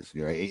retail is.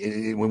 You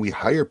know, when we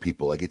hire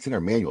people, like it's in our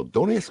manual,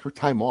 don't ask for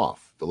time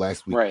off the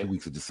last week, right. 2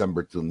 weeks of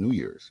December till New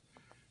Year's.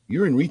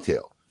 You're in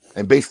retail.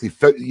 And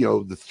basically, you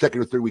know, the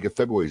second or third week of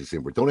February is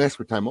December. Don't ask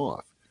for time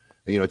off.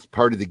 You know, it's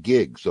part of the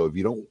gig. So if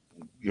you don't,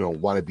 you know,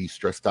 want to be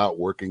stressed out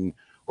working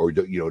or,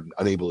 you know,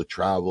 unable to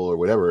travel or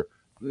whatever,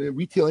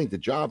 retail ain't the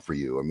job for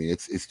you. I mean,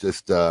 it's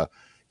just,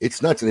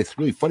 it's nuts. And it's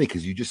really funny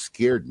because you just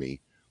scared me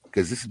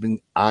because this has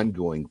been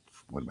ongoing,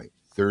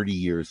 30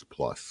 years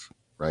plus,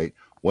 right?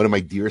 One of my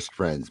dearest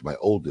friends, my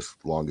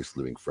oldest, longest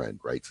living friend,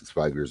 right? Since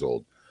 5 years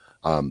old.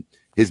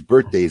 His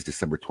birthday is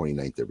December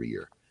 29th every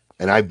year.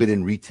 And I've been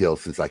in retail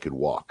since I could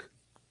walk,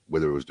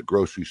 whether it was the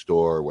grocery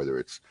store, whether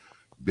it's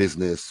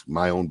business,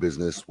 my own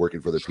business, working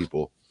for other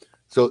people.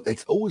 So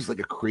it's always like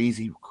a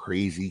crazy,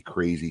 crazy,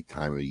 crazy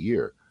time of the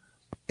year.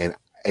 And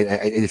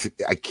it's,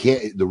 I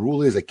can't, the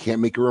rule is I can't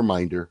make a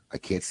reminder. I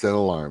can't set an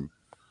alarm.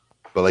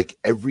 But like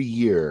every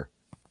year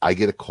I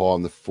get a call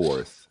on the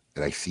 4th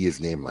and I see his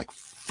name. I'm like,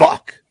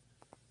 fuck.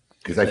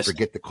 Because I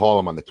forget to call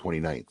him on the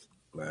 29th.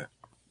 Right.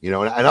 You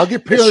know, and I'll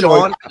get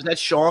paranoid. Is that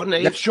Sean?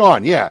 That's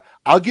Sean, yeah.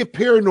 I'll get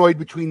paranoid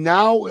between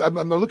now.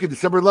 I'm looking at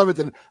December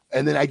 11th,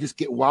 and then I just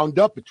get wound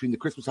up between the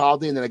Christmas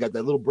holiday, and then I got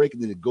that little break,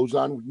 and then it goes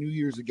on with New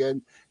Year's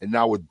again. And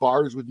now with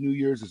bars with New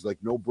Year's, it's like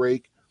no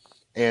break.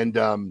 And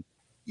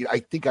you know, I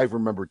think I've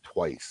remembered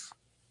twice.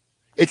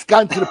 It's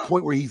gotten to the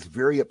point where he's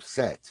very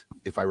upset,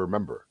 if I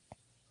remember.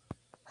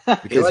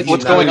 Because like,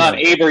 what's going on,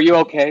 Abe? Are you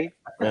okay?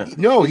 Yeah.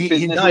 No,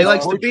 he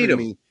likes to beat him.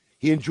 Me.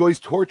 He enjoys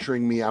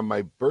torturing me on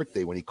my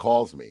birthday when he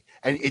calls me.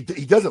 And he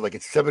does it like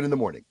it's 7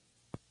 a.m.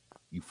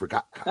 You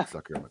forgot,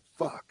 cocksucker. I'm like,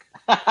 fuck.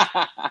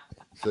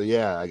 So,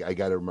 yeah, I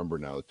got to remember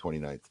now, the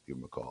 29th, give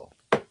him a call.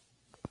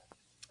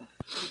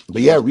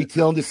 But, yeah,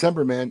 retail in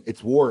December, man,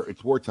 it's war.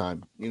 It's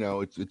wartime. You know,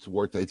 it's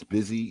wartime. It's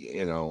busy,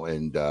 you know,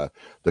 and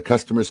the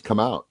customers come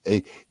out.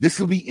 This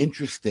will be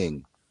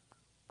interesting.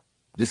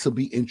 This will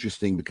be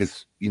interesting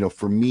because, you know,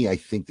 for me, I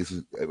think this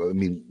is, I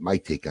mean, my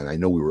take on it. I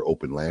know we were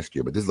open last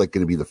year, but this is like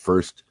going to be the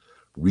first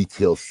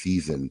retail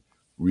season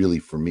really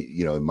for me,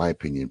 you know, in my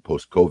opinion,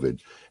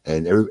 post-COVID.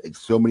 And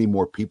so many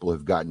more people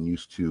have gotten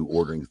used to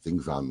ordering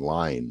things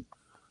online.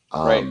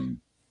 Right.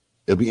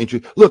 It'll be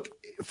interesting. Look,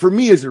 for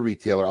me as a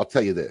retailer, I'll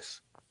tell you this.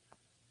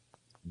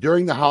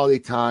 During the holiday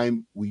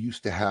time, we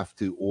used to have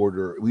to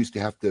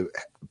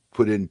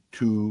put in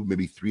 2,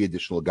 maybe 3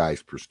 additional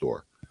guys per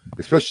store,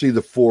 especially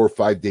the 4 or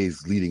 5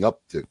 days leading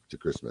up to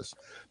Christmas,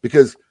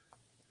 because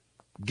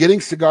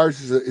getting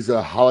cigars is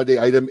a holiday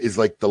item is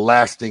like the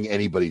last thing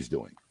anybody's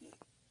doing.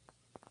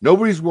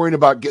 Nobody's worrying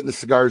about getting the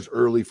cigars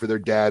early for their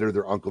dad or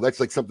their uncle.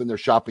 That's like something they're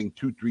shopping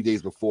 2-3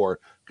 days before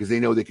because they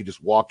know they could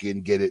just walk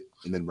in, get it,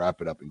 and then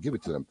wrap it up and give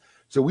it to them.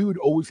 So we would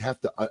always have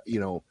to, you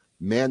know,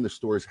 man the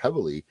stores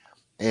heavily.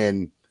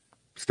 And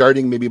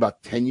starting maybe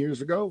about 10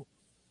 years ago,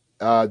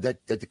 that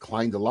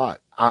declined a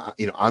lot.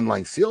 You know,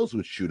 online sales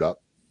would shoot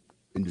up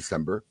in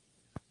December,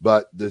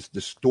 but the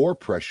store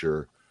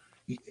pressure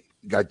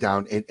got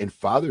down, and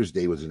Father's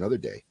Day was another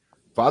day.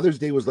 Father's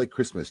Day was like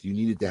Christmas. You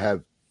needed to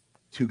have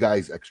 2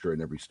 guys extra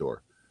in every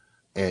store,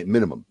 and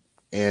minimum.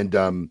 And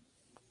do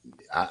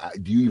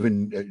you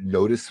even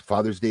notice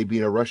Father's Day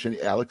being a rush,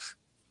 Alex?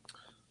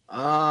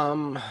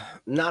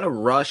 Not a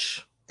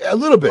rush. A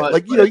little bit,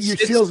 like, you know, your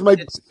sales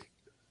might,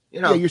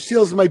 you know, your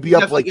sales might be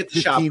up like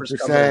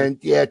 15%,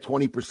 yeah,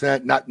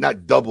 20%,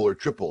 not double or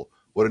triple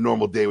what a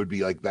normal day would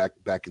be like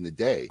back in the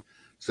day.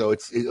 So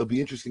it'll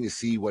be interesting to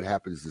see what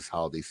happens this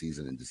holiday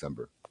season in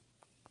December.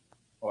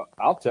 Well,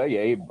 I'll tell you,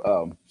 Abe,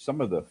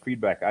 some of the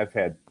feedback I've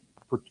had,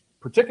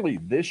 particularly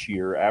this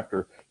year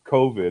after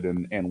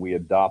COVID and we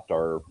adopt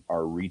our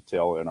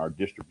retail and our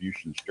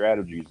distribution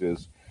strategies,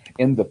 is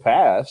in the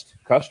past,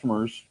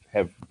 customers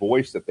have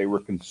voiced that they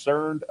were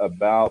concerned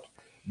about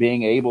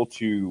being able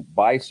to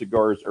buy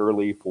cigars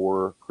early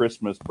for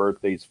Christmas,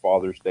 birthdays,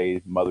 Father's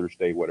Day, Mother's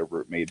Day, whatever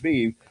it may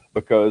be,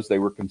 because they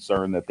were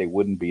concerned that they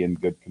wouldn't be in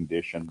good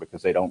condition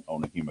because they don't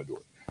own a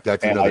humidor.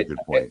 That's another good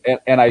point.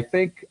 And I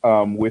think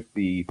with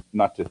the,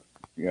 not to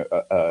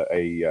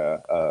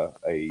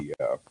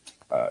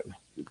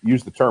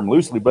use the term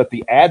loosely, but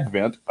the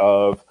advent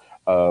of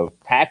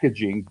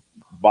packaging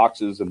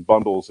boxes and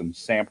bundles and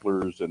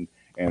samplers and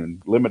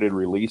and limited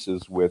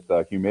releases with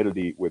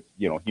humidity, with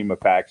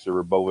Humipax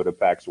or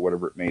Bovida-Pax or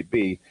whatever it may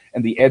be,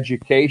 and the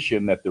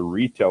education that the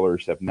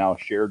retailers have now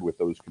shared with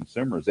those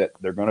consumers that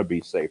they're going to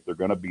be safe, they're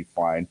going to be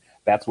fine.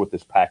 That's what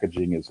this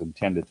packaging is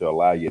intended to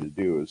allow you to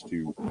do, is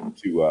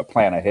to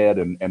plan ahead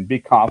and be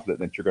confident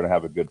that you're going to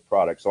have a good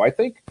product. So I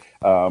think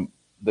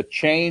the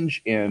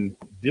change in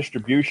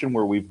distribution,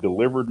 where we've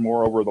delivered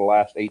more over the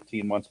last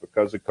 18 months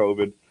because of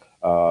COVID,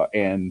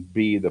 and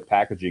B, the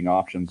packaging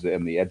options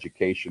and the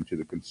education to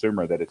the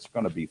consumer that it's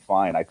going to be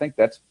fine. I think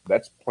that's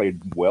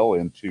played well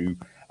into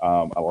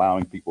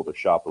allowing people to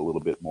shop a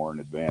little bit more in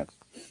advance.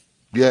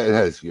 Yeah, it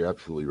has. You're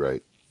absolutely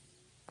right.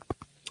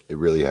 It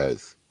really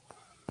has.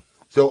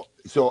 So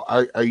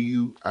are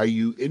you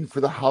in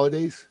for the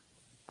holidays?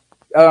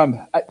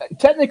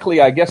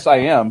 Technically, I guess I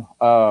am.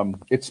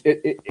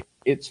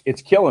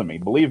 It's killing me.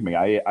 Believe me.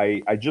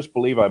 I just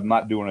believe I'm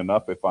not doing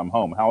enough if I'm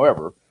home.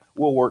 However,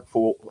 we'll work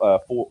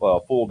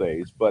full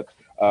days. But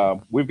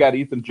we've got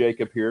Ethan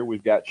Jacob here.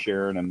 We've got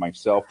Sharon and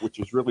myself, which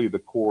is really the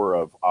core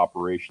of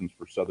operations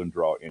for Southern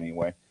Draw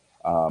anyway.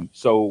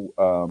 So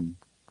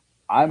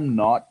I'm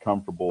not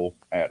comfortable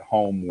at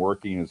home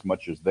working as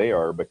much as they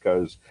are,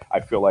 because I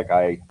feel like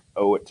I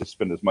owe it to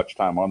spend as much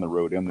time on the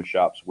road in the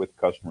shops with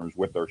customers,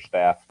 with our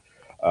staff.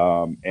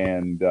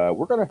 And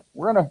we're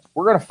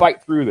gonna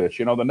fight through this.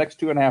 The next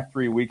 2.5,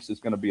 3 weeks is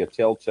going to be a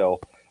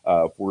telltale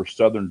for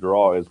Southern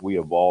Draw as we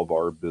evolve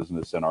our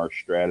business and our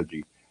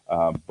strategy.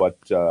 But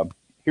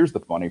here's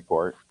the funny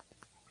part.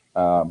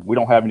 We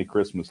don't have any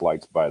Christmas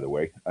lights, by the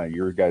way.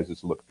 Your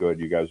guys look good.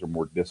 You guys are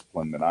more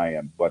disciplined than I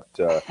am. But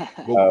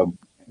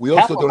we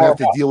also don't have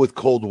to deal with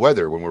cold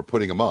weather when we're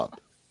putting them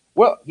up.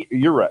 Well,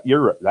 you're right.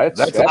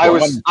 That's I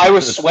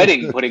was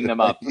sweating putting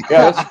them up.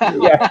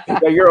 Yeah,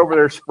 you're over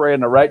there spraying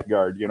the right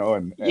guard,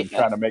 and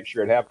trying to make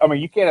sure it happens. I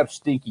mean, you can't have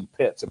stinky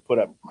pits and put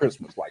up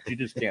Christmas lights. You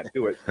just can't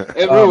do it.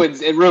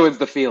 It ruins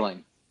the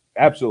feeling.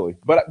 Absolutely.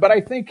 But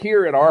I think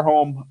here in our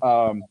home,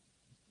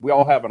 we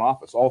all have an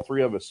office. All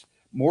three of us.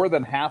 More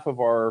than half of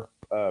our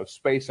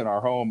space in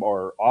our home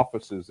are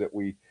offices that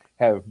we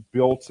have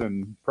built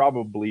and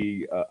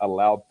probably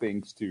allowed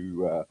things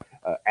to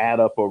add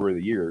up over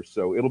the years.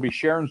 So it'll be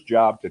Sharon's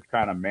job to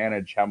kind of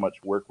manage how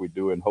much work we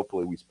do, and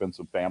hopefully we spend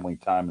some family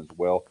time as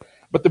well.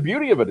 But the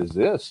beauty of it is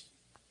this: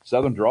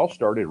 Southern Draw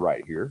started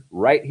right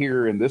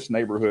here in this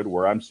neighborhood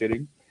where I'm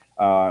sitting.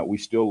 We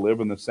still live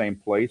in the same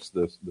place.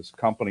 This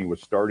company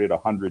was started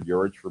 100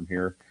 yards from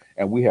here,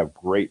 and we have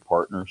great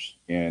partners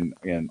in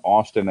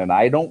Austin. And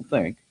I don't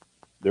think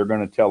they're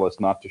going to tell us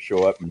not to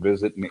show up and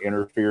visit and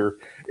interfere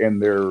in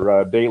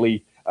their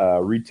daily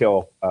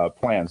retail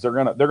plans. They're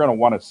gonna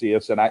want to see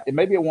us, and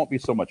maybe it won't be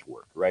so much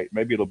work, right?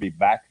 Maybe it'll be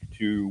back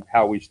to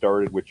how we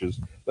started, which is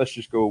let's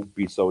just go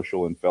be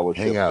social and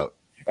fellowship,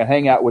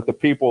 hang out with the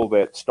people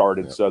that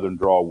started Southern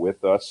Draw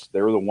with us.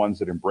 They were the ones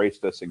that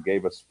embraced us and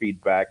gave us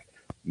feedback,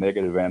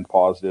 negative and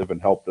positive, and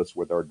helped us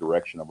with our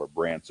direction of our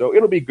brand. So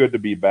it'll be good to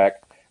be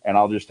back, and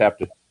I'll just have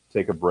to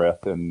take a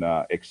breath and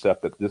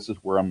accept that this is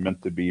where I'm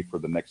meant to be for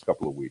the next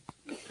couple of weeks.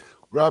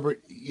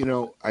 Robert,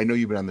 I know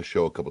you've been on the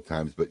show a couple of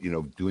times, but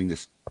doing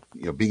this,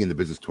 being in the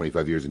business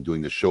 25 years and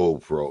doing the show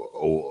for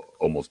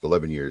almost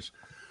 11 years,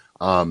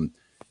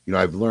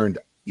 I've learned,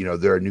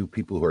 there are new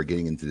people who are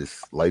getting into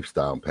this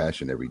lifestyle and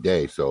passion every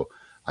day. So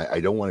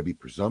I don't want to be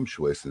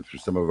presumptuous, and for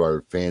some of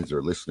our fans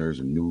or listeners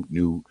and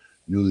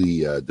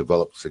newly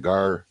developed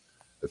cigar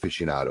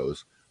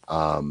aficionados,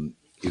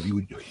 if you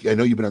would, I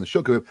know you've been on the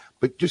show,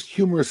 but just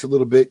humor us a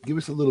little bit. Give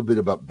us a little bit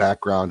about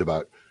background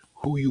about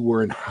who you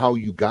were and how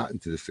you got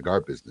into the cigar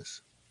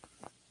business.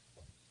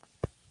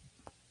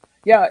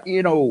 Yeah,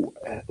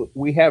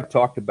 we have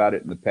talked about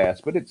it in the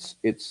past, but it's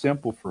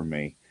simple for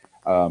me.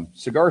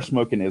 Cigar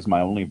smoking is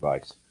my only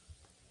vice.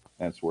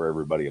 That's where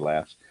everybody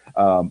laughs.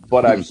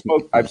 But I've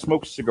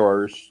smoked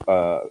cigars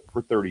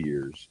for 30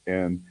 years,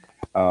 and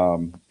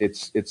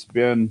it's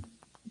been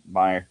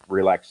my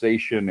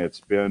relaxation.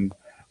 It's been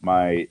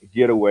my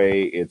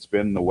getaway. It's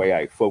been the way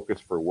I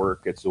focus for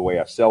work. It's the way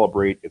I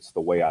celebrate. It's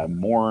the way I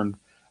mourn.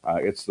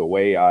 It's the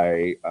way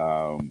I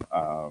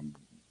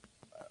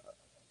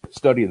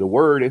study the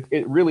word.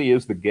 It really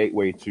is the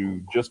gateway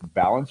to just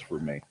balance for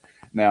me.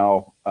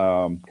 Now,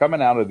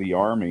 coming out of the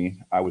Army,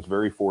 I was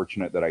very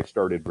fortunate that I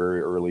started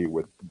very early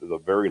with the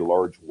very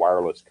large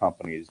wireless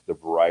companies, the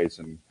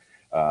Verizon,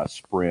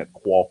 Sprint,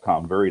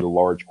 Qualcomm, very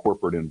large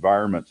corporate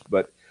environments.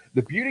 But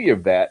the beauty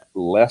of that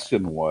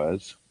lesson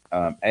was,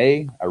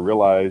 I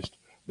realized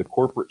the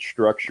corporate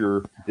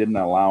structure didn't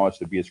allow us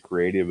to be as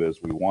creative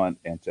as we want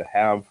and to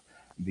have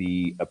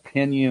the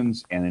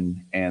opinions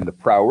and the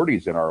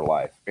priorities in our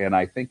life. And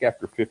I think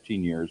after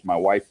 15 years, my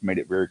wife made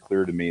it very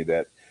clear to me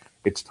that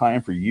it's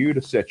time for you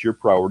to set your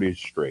priorities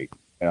straight.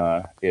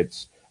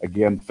 It's,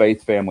 again,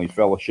 faith, family,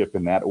 fellowship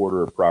in that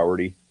order of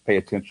priority. Pay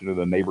attention to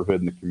the neighborhood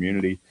and the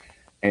community.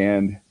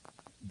 And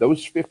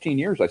those 15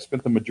 years, I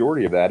spent the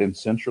majority of that in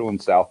Central and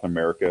South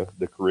America,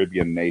 the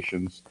Caribbean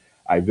nations.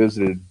 I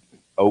visited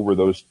over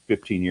those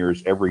 15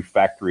 years every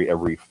factory,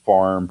 every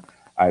farm.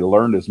 I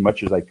learned as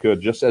much as I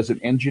could just as an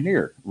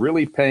engineer,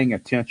 really paying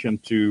attention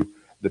to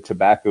the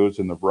tobaccos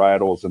and the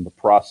varietals and the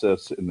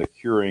process and the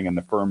curing and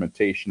the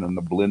fermentation and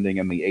the blending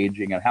and the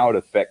aging and how it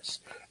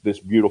affects this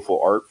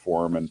beautiful art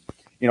form. And,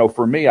 you know,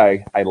 for me,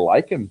 I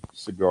liken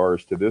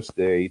cigars to this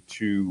day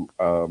to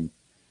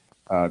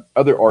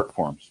other art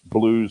forms,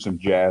 blues and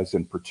jazz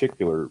in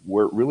particular,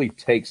 where it really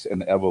takes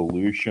an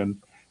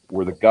evolution,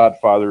 where the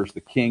godfathers,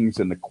 the kings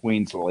and the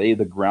queens lay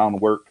the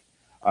groundwork,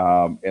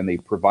 and they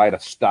provide a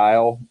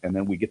style, and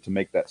then we get to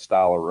make that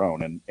style our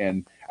own.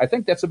 And I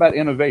think that's about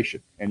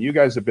innovation. And you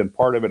guys have been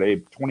part of it,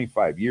 Abe,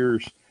 25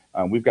 years.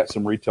 We've got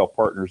some retail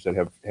partners that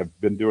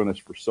have been doing this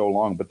for so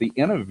long. But the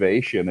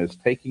innovation is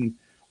taking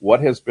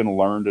what has been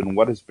learned and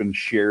what has been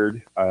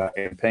shared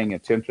and paying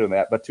attention to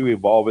that, but to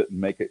evolve it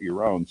and make it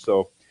your own.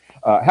 So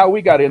how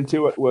we got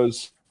into it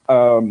was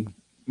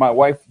my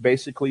wife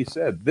basically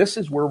said, this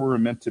is where we're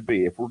meant to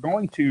be. If we're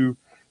going to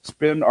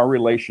spend our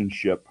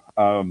relationship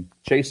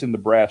chasing the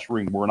brass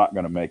ring, we're not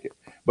going to make it.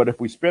 But if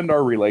we spend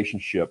our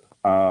relationship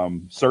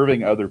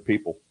serving other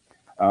people,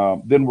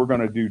 then we're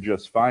going to do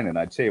just fine. And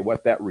I'd say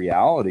what that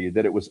reality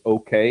that it was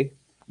okay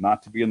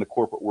not to be in the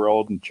corporate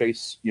world and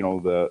chase, you know,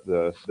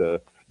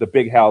 the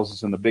big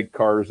houses and the big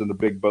cars and the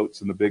big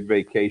boats and the big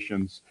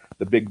vacations,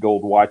 the big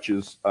gold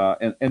watches,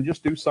 and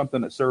just do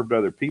something that served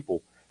other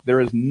people. There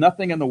is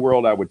nothing in the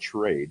world I would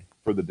trade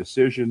for the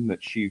decision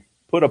that she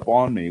put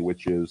upon me,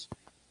 which is,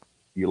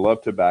 you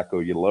love tobacco,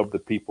 you love the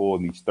people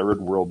in these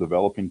third world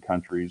developing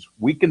countries.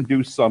 We can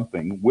do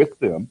something with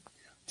them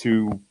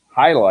to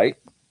highlight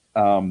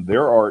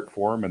their art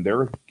form and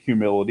their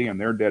humility and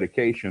their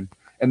dedication.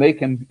 And they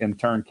can, in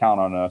turn, count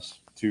on us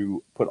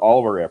to put all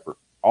of our effort,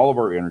 all of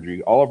our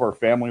energy, all of our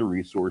family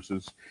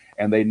resources.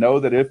 And they know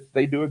that if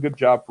they do a good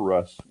job for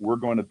us, we're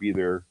going to be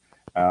there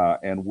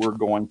and we're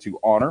going to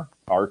honor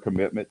our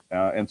commitment,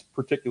 and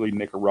particularly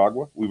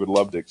Nicaragua. We would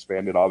love to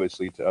expand it,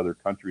 obviously, to other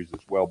countries as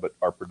well, but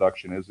our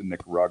production is in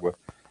Nicaragua.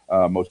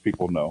 Most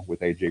people know with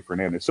AJ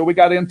Fernandez. So we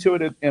got into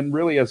it and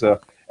really as a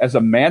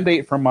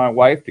mandate from my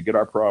wife to get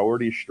our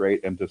priorities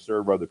straight and to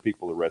serve other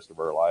people the rest of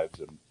our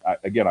lives. And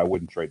I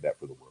wouldn't trade that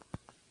for the world.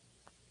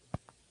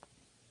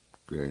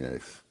 Very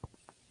nice.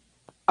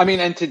 I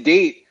mean, and to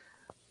date,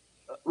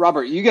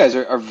 Robert, you guys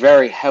are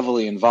very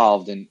heavily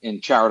involved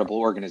in charitable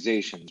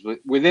organizations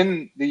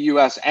within the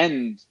U.S.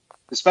 and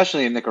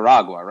especially in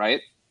Nicaragua,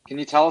 right? Can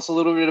you tell us a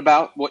little bit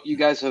about what you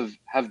guys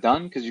have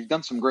done? Because you've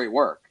done some great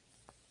work.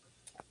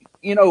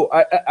 You know,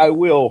 I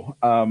will.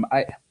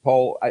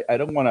 Paul, I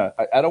don't want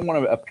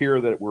to appear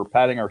that we're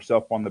patting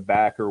ourselves on the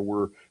back or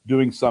we're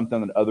doing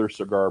something that other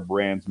cigar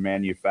brands,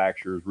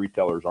 manufacturers,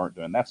 retailers aren't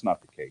doing. That's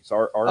not the case.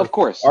 Of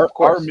course.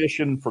 Our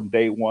mission from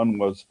day one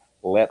was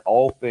let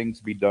all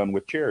things be done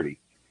with charity.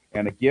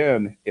 And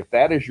again, if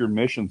that is your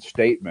mission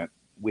statement,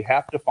 we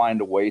have to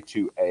find a way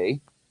to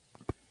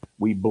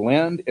we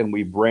blend and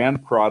we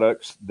brand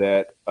products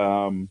that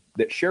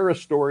share a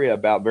story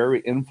about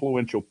very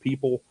influential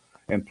people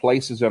and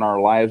places in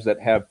our lives that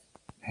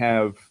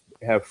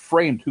have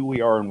framed who we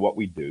are and what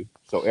we do.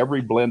 So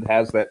every blend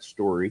has that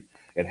story.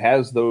 It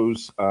has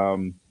those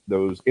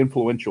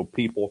influential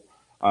people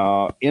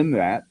in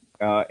that,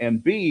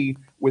 and B,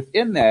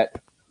 within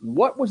that,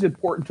 what was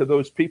important to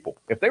those people?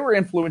 If they were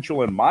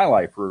influential in my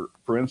life,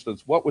 for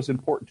instance, what was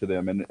important to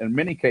them? And in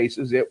many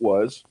cases, it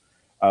was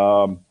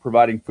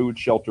providing food,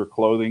 shelter,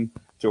 clothing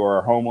to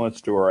our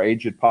homeless, to our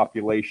aged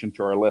population,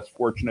 to our less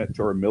fortunate,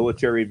 to our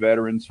military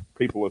veterans,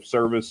 people of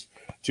service,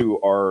 to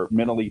our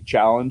mentally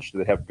challenged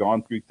that have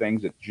gone through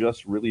things that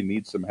just really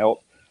need some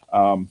help,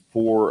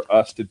 for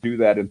us to do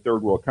that in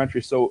third world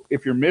countries. So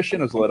if your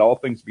mission is let all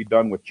things be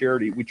done with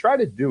charity, we try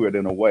to do it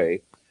in a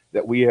way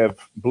that we have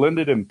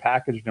blended and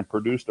packaged and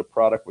produced a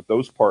product with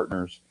those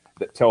partners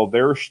that tell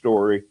their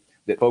story,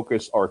 that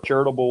focus our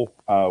charitable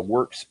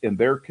works in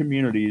their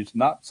communities,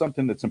 not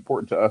something that's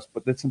important to us,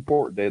 but that's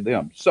important to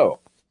them. So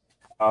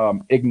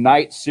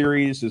Ignite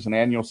series is an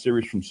annual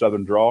series from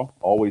Southern Draw,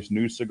 always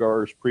new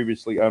cigars,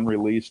 previously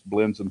unreleased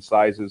blends and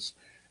sizes.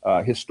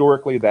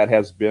 Historically, that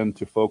has been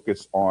to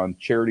focus on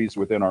charities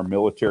within our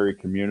military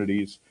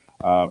communities,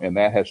 and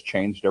that has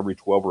changed every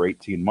 12 or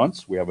 18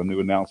 months. We have a new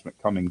announcement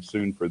coming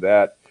soon for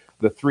that.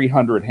 The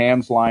 300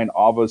 Hands line,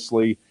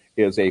 obviously,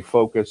 is a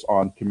focus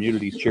on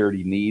community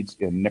charity needs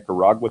in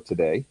Nicaragua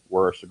today,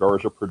 where our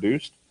cigars are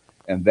produced.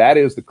 And that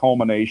is the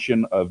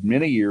culmination of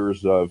many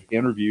years of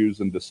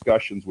interviews and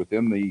discussions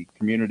within the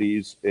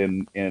communities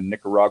in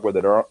Nicaragua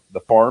that are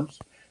the farms,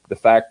 the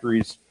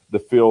factories, the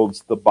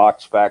fields, the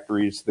box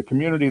factories, the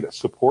community that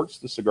supports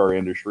the cigar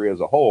industry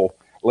as a whole,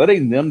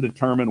 letting them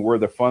determine where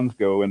the funds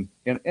go. And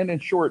in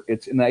short,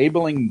 it's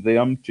enabling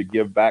them to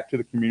give back to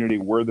the community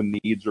where the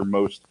needs are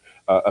most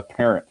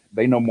apparent.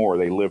 They know more.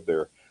 They live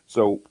there.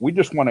 So we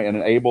just want to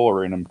enable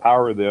or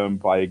empower them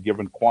by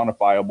giving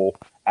quantifiable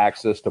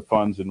access to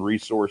funds and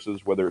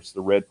resources, whether it's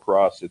the Red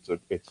Cross,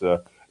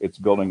 it's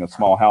building a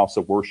small house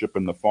of worship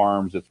in the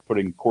farms, it's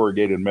putting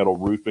corrugated metal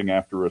roofing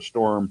after a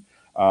storm,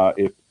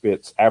 if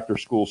it's after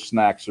school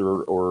snacks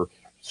or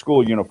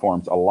school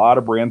uniforms. A lot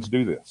of brands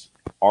do this.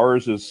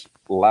 Ours is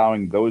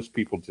allowing those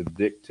people to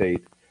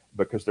dictate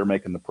because they're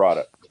making the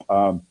product.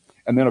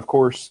 And And then, of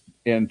course,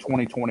 in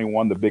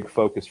 2021, the big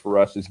focus for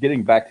us is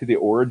getting back to the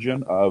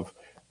origin of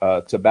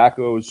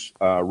tobaccos,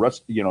 natural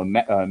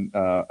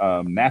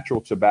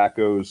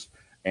tobaccos,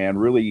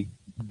 and really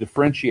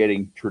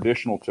differentiating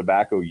traditional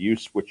tobacco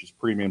use, which is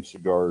premium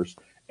cigars,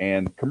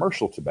 and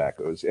commercial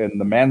tobaccos. And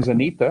the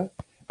Manzanita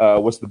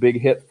was the big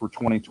hit for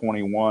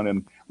 2021.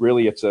 And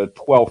really, it's a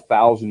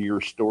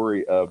 12,000-year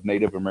story of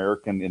Native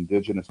American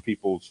indigenous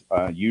peoples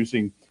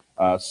using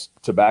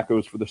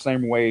tobaccos for the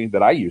same way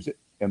that I use it,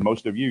 and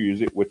most of you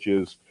use it, which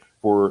is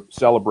for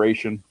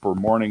celebration, for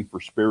mourning, for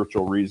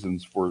spiritual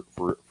reasons, for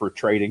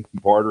trading,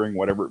 bartering,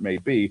 whatever it may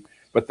be.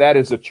 But that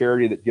is a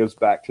charity that gives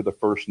back to the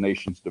First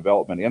Nations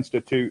Development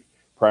Institute,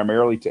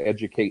 primarily to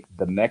educate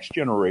the next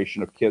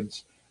generation of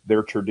kids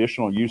their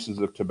traditional uses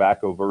of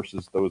tobacco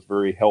versus those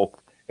very health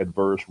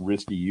adverse,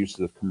 risky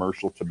uses of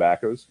commercial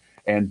tobaccos,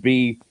 and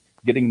B,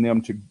 getting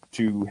them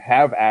to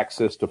have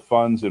access to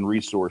funds and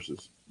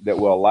resources that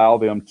will allow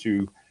them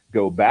to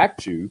go back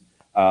to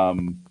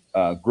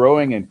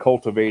growing and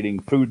cultivating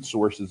food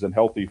sources and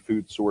healthy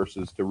food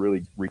sources to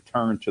really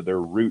return to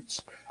their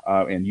roots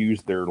and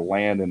use their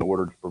land in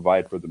order to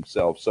provide for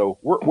themselves. So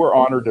we're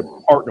honored to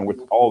partner with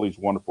all these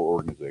wonderful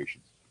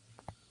organizations.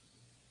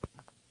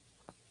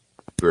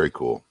 Very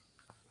cool.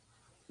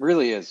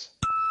 Really is.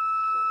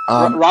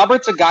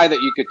 Robert's a guy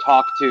that you could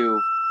talk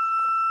to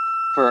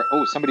for,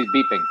 somebody's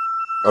beeping.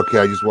 Okay,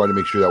 I just wanted to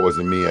make sure that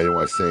wasn't me. I didn't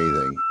want to say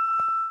anything.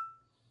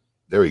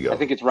 There we go. I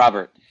think it's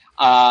Robert.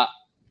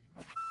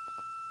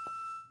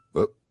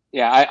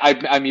 Yeah,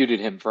 I muted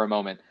him for a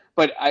moment.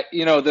 But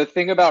the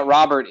thing about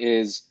Robert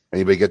is,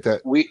 anybody get that?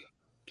 You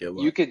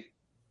could.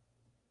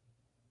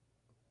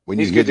 When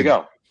he's good to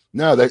go.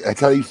 No,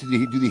 that's how they used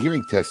to do the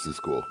hearing test in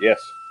school.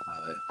 Yes.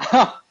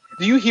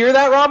 Do you hear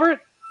that, Robert?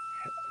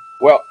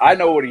 Well, I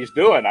know what he's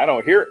doing. I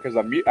don't hear it because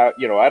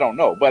I don't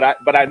know, but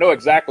I know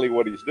exactly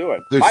what he's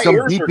doing. There's My some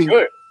ears beeping. Are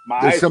good.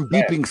 There's some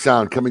beeping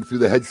sound coming through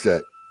the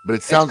headset, but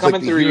it sounds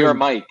coming through your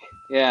mic.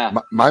 Yeah.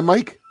 My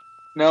mic?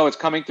 No, it's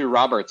coming through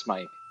Robert's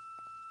mic.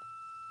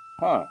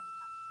 Huh.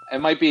 It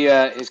might be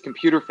his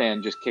computer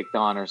fan just kicked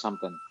on or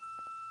something.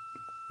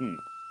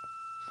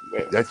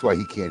 That's why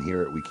he can't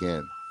hear it. We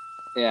can.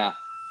 Yeah.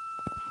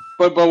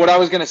 But what I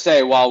was going to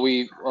say,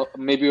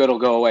 maybe it'll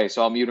go away,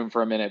 so I'll mute him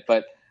for a minute.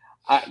 But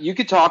you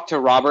could talk to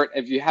Robert.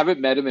 If you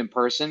haven't met him in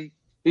person,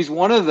 he's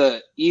one of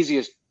the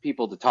easiest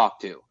people to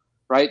talk to,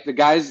 right? The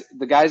guy's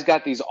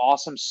got these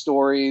awesome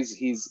stories.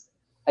 He's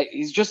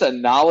just a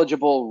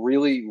knowledgeable,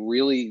 really,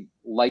 really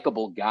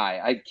likable guy.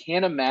 I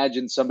can't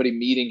imagine somebody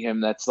meeting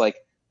him that's like,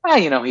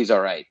 he's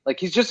all right. Like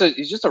he's just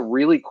a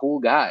really cool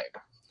guy.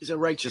 He's a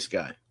righteous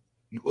guy.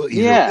 Well,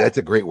 that's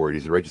a great word.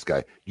 He's a righteous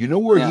guy. You know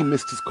where he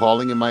missed his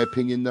calling, in my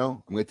opinion,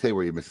 though? I'm going to tell you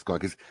where he missed his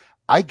calling, because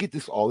I get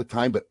this all the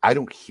time, but I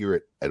don't hear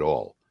it at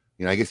all.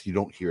 I guess you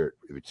don't hear it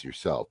if it's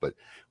yourself, but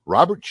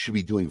Robert should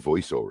be doing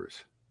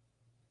voiceovers.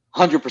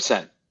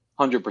 100%.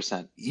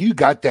 100%. You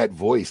got that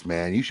voice,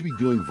 man. You should be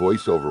doing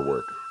voiceover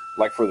work.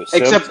 Like for the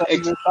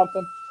Simpsons or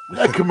something?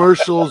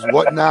 Commercials,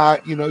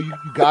 whatnot. You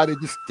got a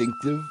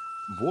distinctive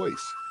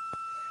voice.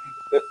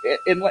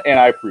 And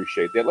I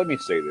appreciate that. Let me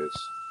say this.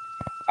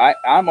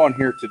 I'm on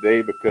here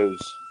today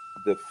because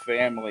the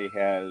family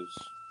has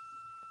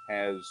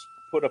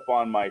put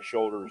upon my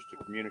shoulders to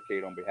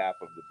communicate on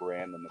behalf of the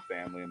brand and the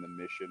family and the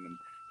mission and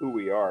who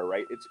we are,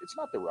 right? It's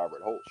not the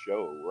Robert Holt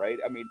show, right?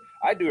 I mean,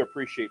 I do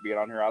appreciate being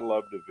on here. I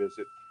love to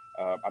visit.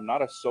 I'm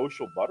not a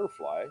social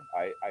butterfly.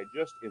 I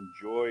just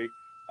enjoy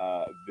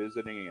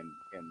visiting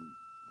and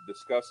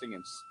discussing.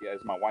 And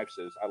as my wife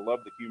says, I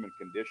love the human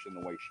condition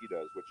the way she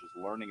does, which is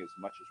learning as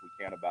much as we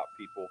can about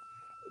people,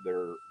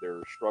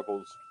 their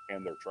struggles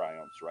and their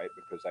triumphs, right?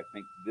 Because I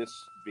think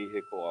this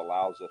vehicle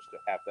allows us to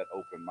have that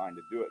open mind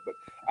to do it. But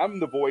I'm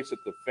the voice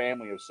at the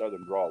family of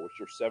Southern Drawl, which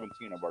are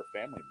 17 of our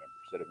family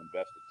members that have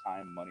invested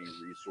time, money,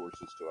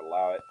 resources to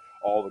allow it,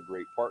 all the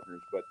great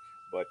partners. But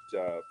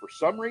for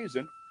some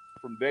reason,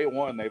 from day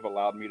one, they've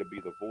allowed me to be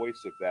the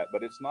voice of that.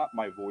 But it's not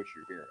my voice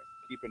you're hearing.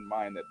 Keep in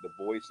mind that the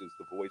voice is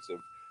the voice of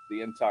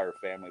the entire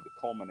family, the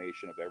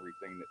culmination of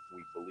everything that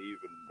we believe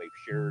and they've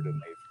shared and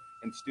they've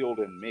instilled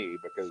in me,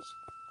 because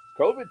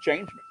COVID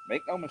changed me.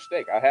 Make no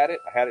mistake. I had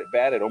it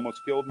bad. It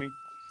almost killed me.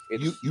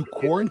 You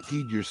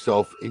quarantined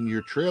yourself in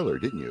your trailer,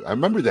 didn't you? I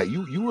remember that.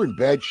 You were in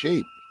bad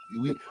shape.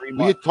 We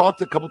had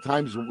talked a couple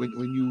times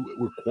when you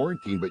were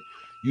quarantined, but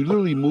you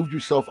literally moved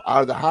yourself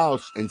out of the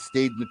house and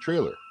stayed in the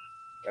trailer.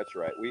 That's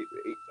right.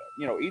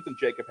 Ethan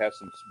Jacob has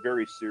some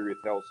very serious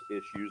health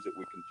issues that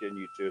we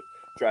continue to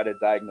try to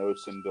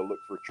diagnose and to look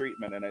for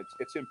treatment. And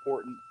it's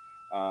important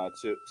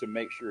to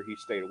make sure he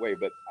stayed away.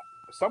 But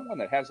someone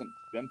that hasn't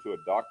been to a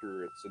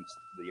doctor since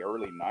the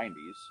early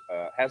 90s,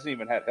 hasn't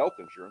even had health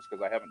insurance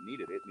because I haven't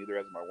needed it. Neither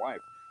has my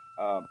wife.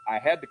 I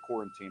had to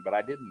quarantine, but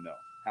I didn't know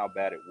how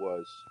bad it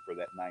was for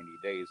that 90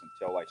 days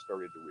until I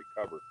started to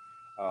recover.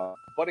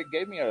 But it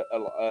gave me, I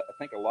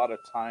think, a lot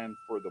of time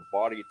for the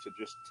body to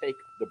just take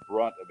the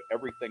brunt of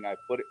everything I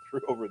put it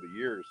through over the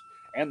years,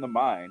 and the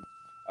mind,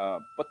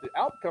 But the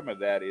outcome of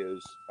that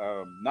is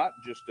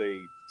not just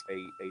a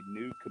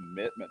new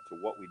commitment to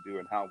what we do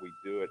and how we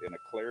do it and a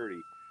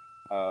clarity,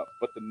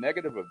 but the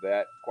negative of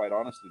that, quite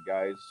honestly,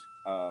 guys,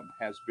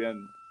 has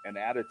been an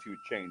attitude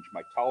change.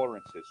 My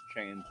tolerance has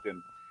changed,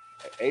 and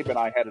Abe and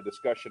I had a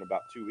discussion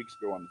about 2 weeks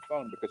ago on the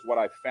phone, because what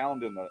I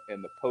found in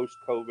the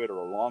post-COVID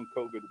or long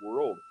COVID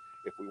world,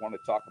 if we want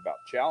to talk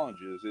about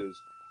challenges,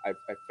 is I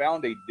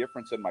found a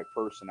difference in my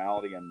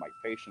personality and my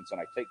patience,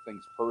 and I take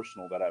things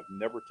personal that I've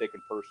never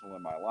taken personal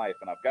in my life,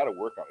 and I've got to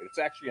work on it. It's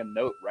actually a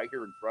note right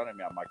here in front of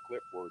me on my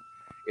clipboard.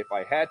 If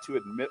I had to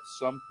admit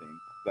something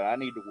that I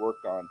need to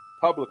work on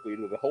publicly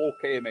to the whole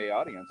KMA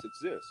audience, it's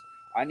this.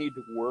 I need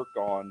to work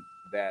on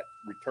that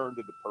return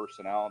to the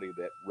personality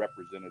that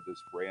represented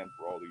this brand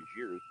for all these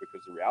years,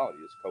 because the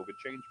reality is COVID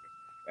changed me.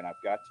 And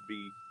I've got to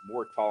be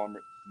more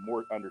tolerant,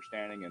 more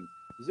understanding, and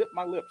zip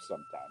my lips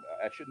sometimes.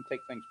 I shouldn't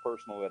take things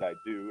personal that I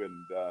do,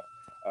 and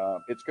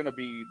it's going to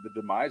be the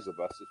demise of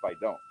us if I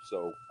don't.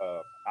 So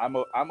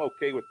I'm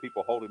okay with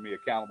people holding me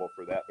accountable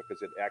for that,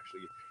 because it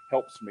actually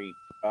helps me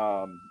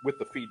with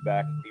the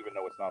feedback, even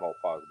though it's not all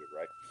positive,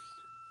 right?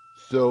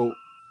 So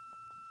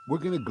we're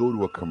going to go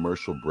to a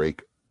commercial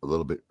break a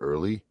little bit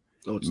early.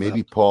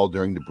 Maybe, Paul,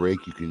 during the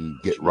break, you can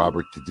get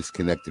Robert to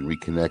disconnect and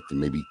reconnect and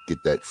maybe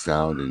get that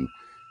sound and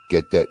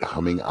get that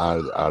humming out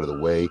of the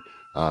way,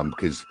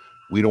 because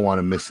we don't want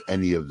to miss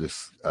any of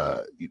this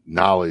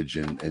knowledge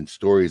and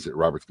stories that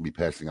Robert's going to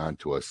be passing on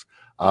to us.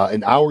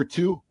 In hour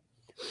two,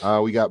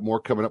 we got more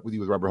coming up with you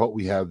with Robert Holt.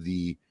 We have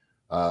the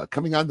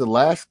coming on the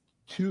last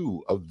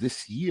two of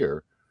this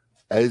year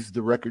as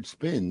the record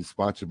spins,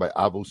 sponsored by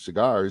Avo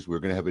Cigars. We're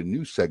going to have a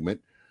new segment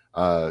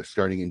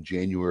starting in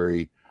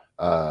January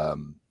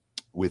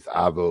with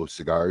Avo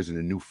Cigars in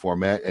a new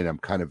format, and I'm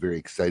kind of very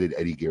excited.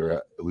 Eddie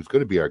Guerra, who's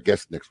going to be our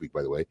guest next week,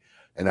 by the way,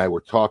 and I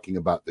were talking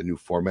about the new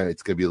format.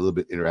 It's going to be a little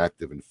bit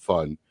interactive and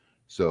fun,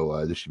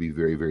 so this should be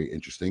very, very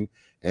interesting.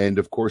 And,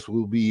 of course,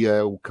 we'll be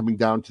coming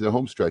down to the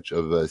home stretch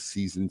of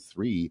Season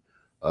 3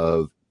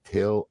 of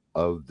Tale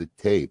of the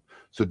Tape.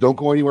 So don't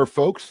go anywhere,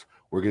 folks.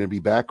 We're going to be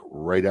back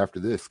right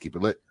after this. Keep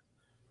it lit.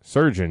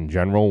 Surgeon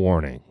General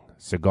warning.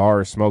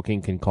 Cigar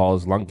smoking can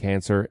cause lung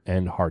cancer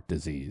and heart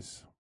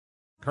disease.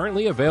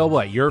 Currently available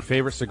at your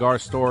favorite cigar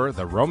store,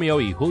 the Romeo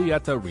y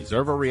Julieta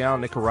Reserva Real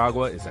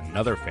Nicaragua is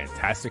another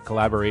fantastic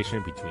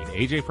collaboration between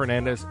AJ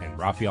Fernandez and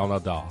Rafael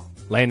Nadal.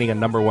 Landing a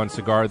 #1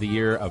 cigar of the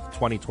year of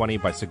 2020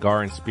 by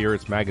Cigar and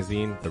Spirits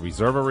magazine, the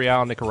Reserva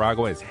Real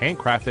Nicaragua is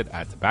handcrafted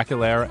at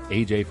Tabacalera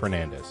AJ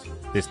Fernandez.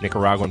 This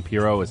Nicaraguan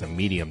Puro is a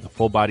medium to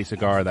full-body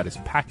cigar that is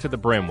packed to the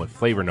brim with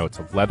flavor notes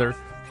of leather,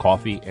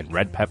 coffee, and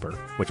red pepper,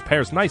 which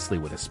pairs nicely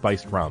with a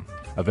spiced rum.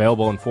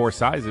 Available in 4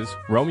 sizes,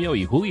 Romeo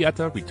y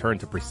Julieta returned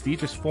to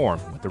prestigious form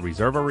with the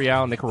Reserva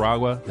Real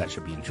Nicaragua that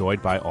should be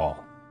enjoyed by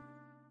all.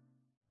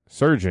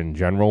 Surgeon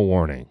General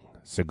warning.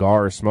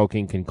 Cigar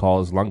smoking can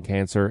cause lung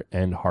cancer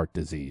and heart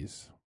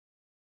disease.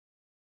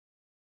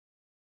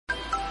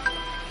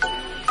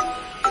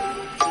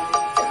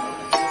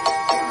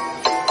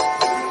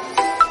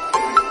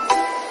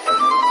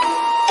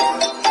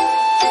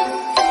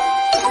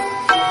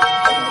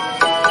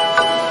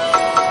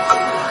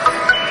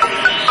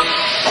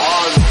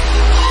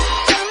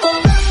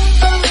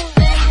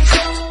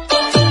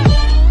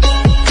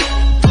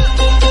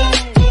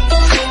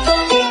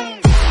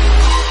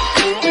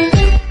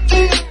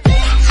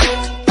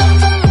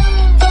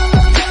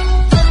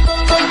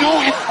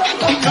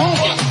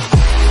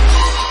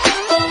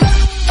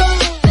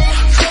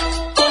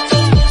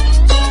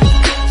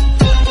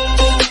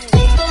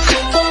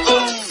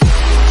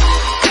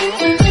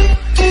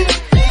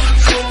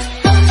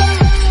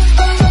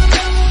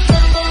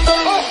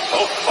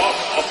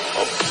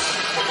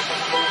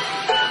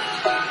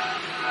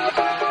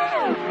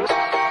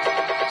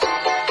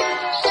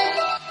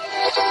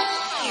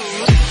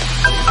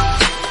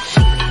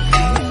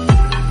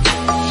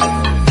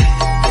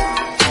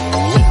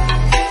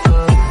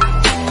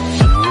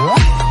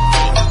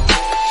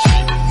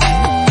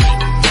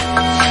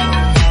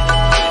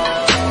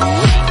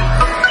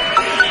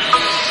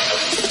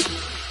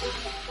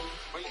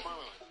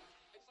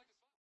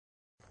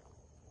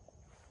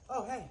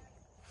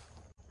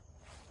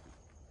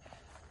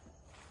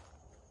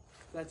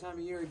 That time of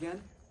year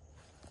again.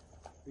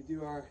 We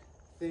do our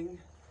thing,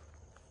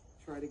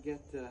 try to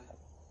get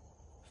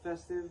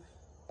festive,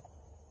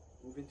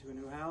 move into a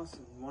new house,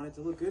 and want it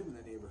to look good in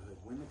the neighborhood,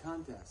 win the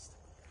contest.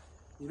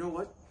 You know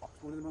what?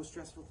 It's one of the most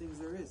stressful things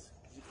there is,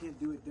 because you can't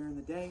do it during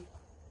the day.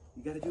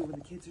 You got to do it when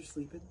the kids are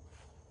sleeping.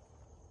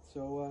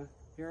 So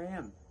here I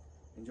am,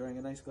 enjoying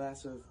a nice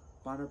glass of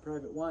Bonner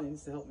Private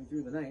Wines to help me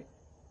through the night.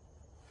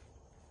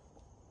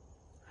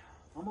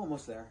 I'm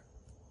almost there.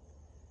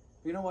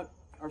 You know what?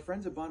 Our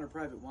friends at Bonner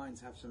Private Wines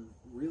have some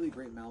really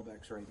great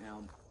Malbecs right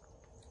now.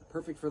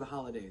 Perfect for the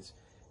holidays.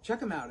 Check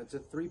them out. It's a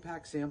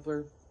 3-pack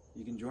sampler.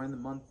 You can join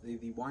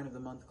the Wine of the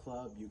Month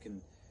Club. You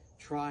can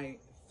try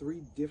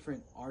 3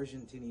 different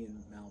Argentinian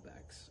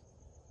Malbecs.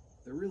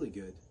 They're really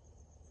good.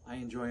 I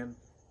enjoy them.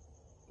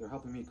 They're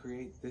helping me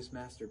create this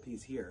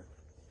masterpiece here.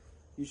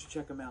 You should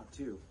check them out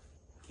too.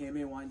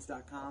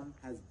 KMAWines.com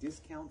has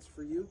discounts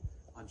for you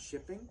on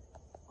shipping,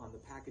 on the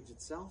package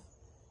itself,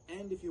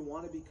 and if you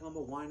want to become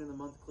a Wine in the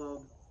Month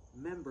Club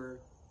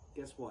member,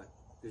 guess what?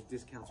 There's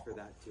discounts for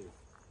that too.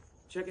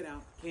 Check it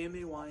out,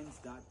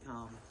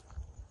 KMAWines.com.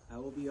 I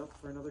will be up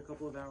for another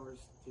couple of hours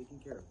taking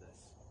care of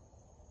this.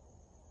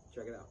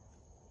 Check it out.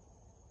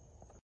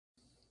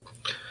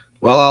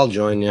 Well, I'll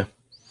join you.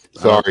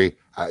 Sorry,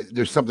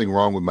 there's something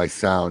wrong with my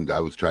sound. I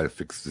was trying to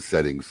fix the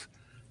settings.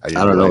 I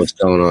don't know what's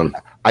going on.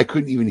 I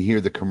couldn't even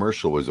hear the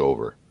commercial was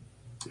over.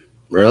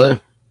 Really?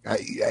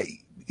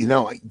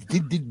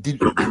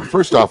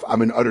 First off,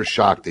 I'm in utter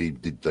shock that he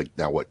did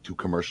two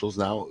commercials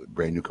now,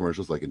 brand new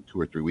commercials, like in 2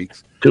 or 3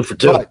 weeks. 2 for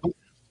 2. But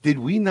did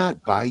we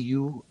not buy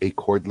you a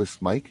cordless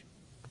mic?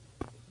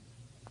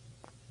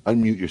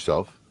 Unmute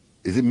yourself.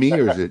 Is it me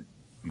or is it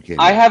you can't?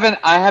 I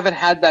haven't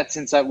had that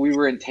since we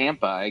were in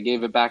Tampa. I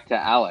gave it back to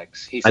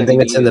Alex. I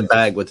think it's in the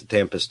bag with the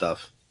Tampa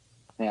stuff.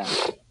 Yeah.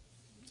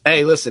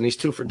 Hey, listen, he's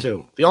 2 for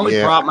 2. The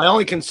only problem, my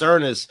only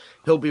concern is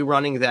he'll be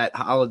running that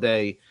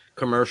holiday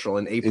commercial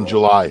in April. In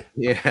July.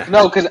 Yeah.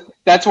 No, because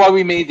that's why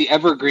we made the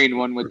evergreen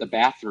one with the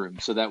bathroom,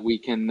 so that we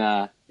can.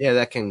 So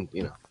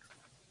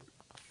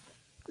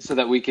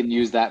that we can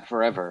use that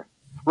forever.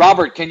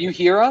 Robert, can you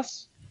hear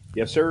us?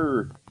 Yes,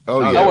 sir.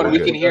 Oh yeah. We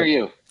can hear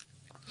you.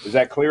 Is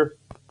that clear?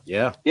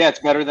 Yeah. Yeah, it's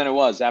better than it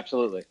was.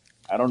 Absolutely.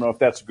 I don't know if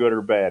that's good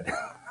or bad.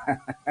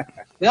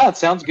 Yeah, it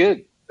sounds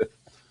good.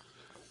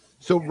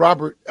 So,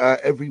 Robert,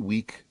 every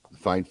week,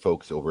 fine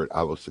folks over at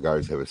Avo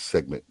Cigars have a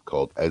segment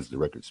called As the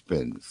Record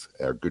Spins.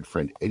 Our good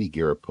friend Eddie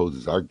Guerra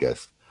poses our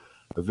guest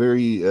a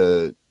very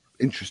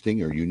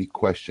interesting or unique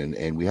question,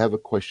 and we have a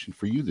question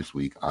for you this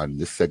week on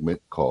this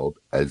segment called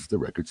As the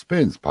Record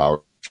Spins.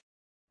 Power.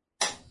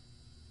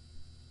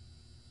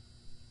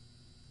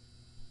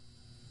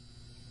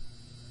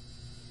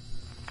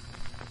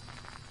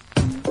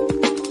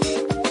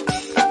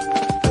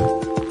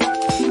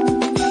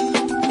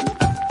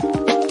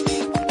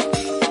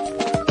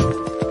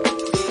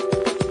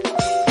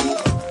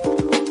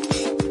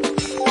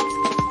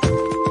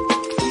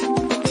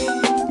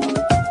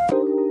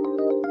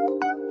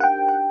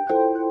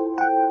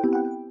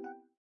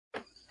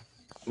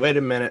 Wait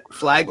a minute.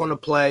 Flag on the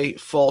play,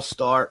 false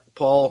start.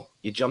 Paul,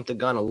 you jumped the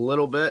gun a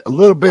little bit. A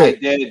little bit.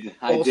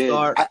 I did.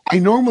 Start. I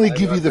normally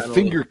give you the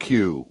finger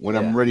cue when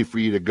I'm ready for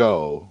you to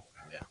go.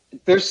 Yeah.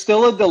 There's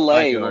still a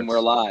delay when we're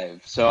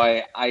live, so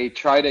I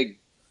try to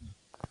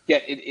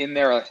get it in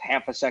there a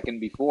half a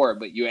second before,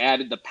 but you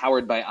added the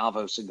powered by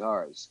Avo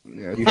cigars.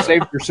 Yeah, you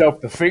saved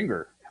yourself the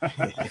finger.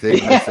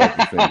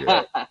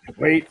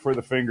 Wait for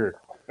the finger.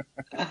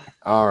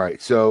 All right.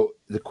 So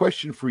the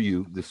question for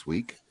you this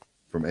week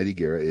from Eddie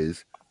Guerra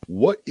is,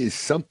 what is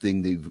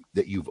something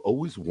that you've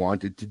always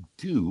wanted to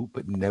do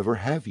but never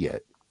have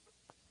yet?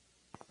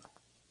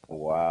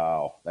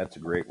 Wow, that's a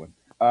great one.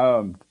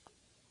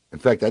 In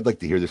fact, I'd like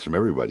to hear this from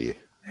everybody.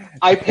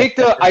 I picked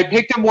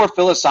a more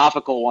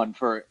philosophical one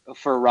for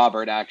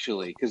Robert,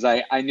 actually, because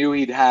I knew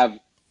he'd have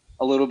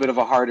a little bit of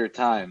a harder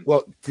time.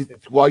 Well,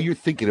 while you're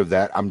thinking of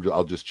that,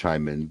 I'll just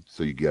chime in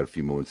so you got a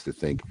few moments to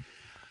think.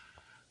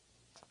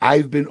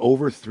 I've been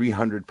over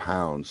 300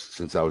 pounds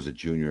since I was a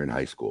junior in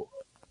high school.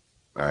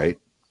 All right.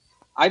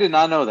 I did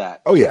not know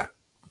that. Oh yeah,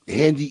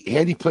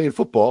 handy playing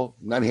football,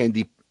 not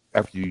handy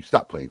after you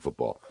stop playing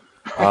football.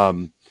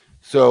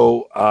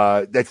 So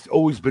that's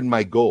always been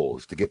my goal,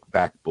 is to get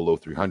back below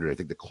 300. I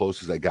think the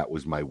closest I got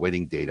was my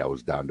wedding date. I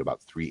was down to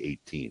about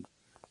 318.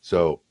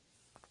 So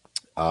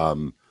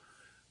skydiving,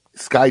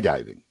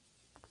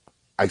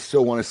 I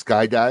still want to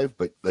skydive,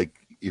 but like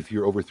if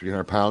you're over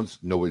 300 pounds,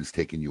 nobody's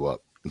taking you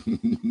up.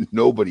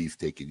 Nobody's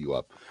taking you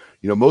up.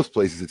 You know, most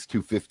places it's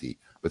 250,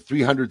 but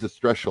 300 is the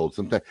threshold.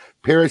 Sometimes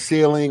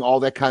parasailing, all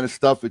that kind of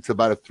stuff, it's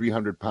about a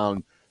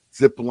 300-pound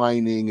zip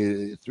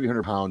lining.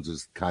 300 pounds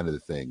is kind of the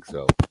thing.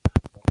 So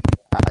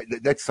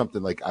that's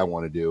something like I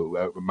want to do.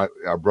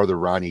 Our brother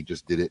Ronnie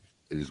just did it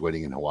at his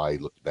wedding in Hawaii.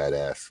 Looked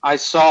badass. I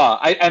saw.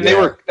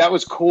 That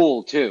was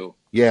cool too.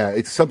 Yeah,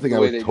 it's something I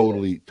would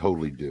totally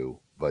do.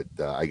 But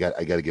I got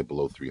to get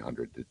below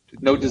 300 to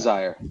no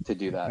desire to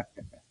do that.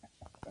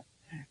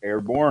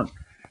 Airborne.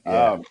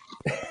 Yeah.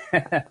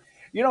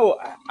 You know,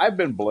 I've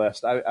been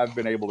blessed. I've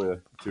been able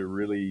to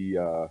really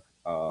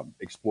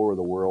explore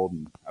the world,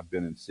 and I've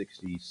been in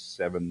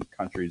 67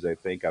 countries. I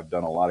think I've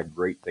done a lot of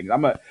great things.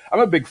 I'm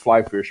a big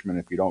fly fisherman.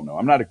 If you don't know,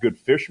 I'm not a good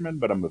fisherman,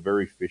 but I'm a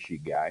very fishy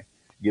guy.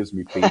 Gives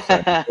me peace.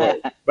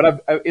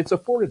 But it's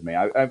afforded me.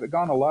 I've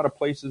gone a lot of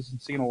places and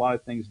seen a lot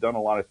of things, done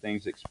a lot of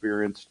things,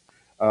 experienced.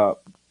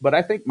 But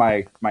I think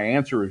my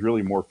answer is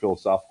really more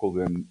philosophical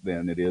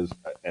than it is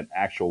an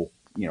actual,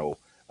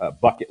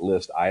 bucket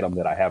list item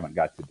that I haven't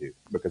got to do,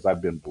 because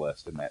I've been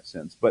blessed in that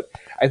sense. But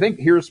I think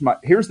here's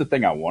the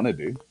thing I want to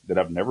do that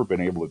I've never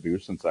been able to do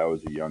since I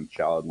was a young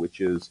child,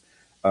 which is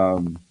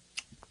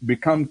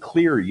become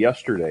clear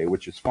yesterday,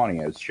 which is funny,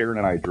 as Sharon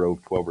and I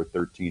drove 12 or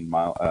 13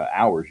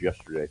 hours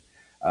yesterday.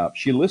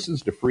 She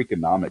listens to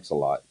Freakonomics a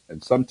lot,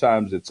 and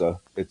sometimes it's a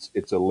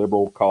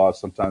liberal cause,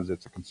 sometimes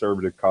it's a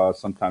conservative cause,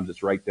 sometimes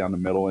it's right down the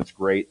middle. And it's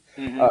great,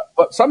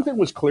 but something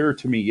was clear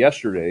to me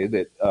yesterday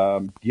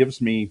that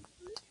gives me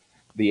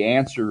the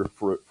answer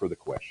for the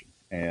question,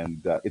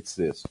 and it's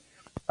this: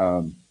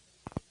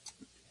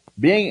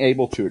 being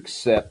able to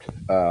accept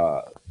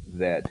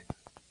that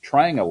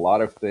trying a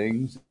lot of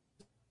things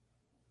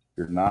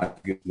you're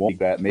not good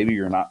that maybe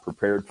you're not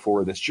prepared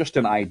for. That's just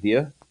an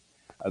idea.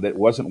 That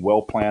wasn't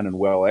well planned and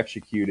well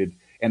executed,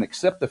 and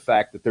accept the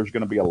fact that there's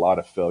going to be a lot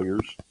of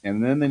failures.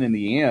 And then in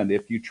the end,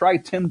 if you try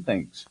 10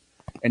 things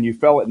and you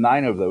fail at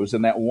 9 of those,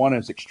 and that one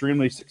is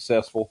extremely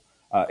successful,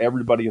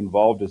 everybody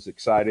involved is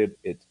excited.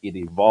 It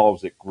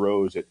evolves, it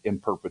grows, in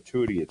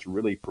perpetuity. It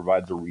really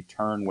provides a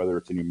return, whether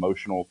it's an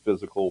emotional,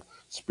 physical,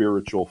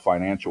 spiritual,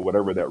 financial,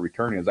 whatever that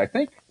return is. I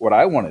think what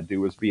I want to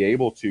do is be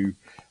able to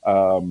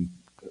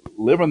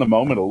live in the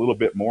moment a little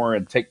bit more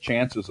and take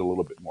chances a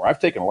little bit more. I've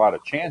taken a lot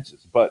of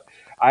chances, but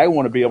I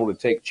want to be able to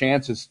take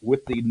chances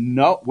with the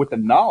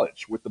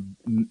knowledge, with the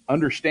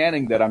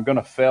understanding that I'm going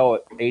to fail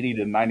at 80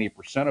 to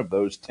 90% of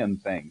those 10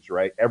 things,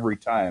 right, every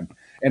time,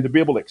 and to be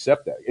able to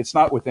accept that. It's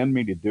not within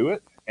me to do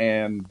it,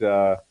 and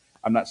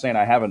I'm not saying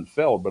I haven't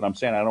failed, but I'm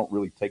saying I don't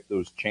really take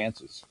those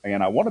chances,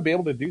 and I want to be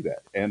able to do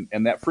that. And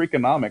that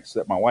Freakonomics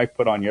that my wife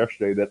put on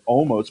yesterday that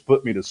almost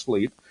put me to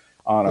sleep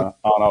on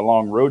a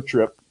long road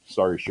trip.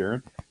 Sorry,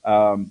 Sharon.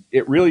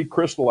 It really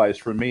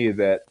crystallized for me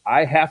that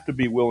I have to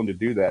be willing to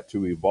do that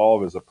to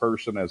evolve as a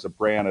person, as a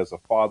brand, as a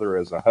father,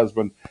 as a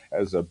husband,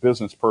 as a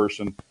business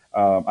person.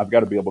 I've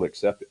got to be able to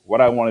accept it.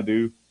 What I want to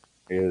do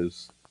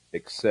is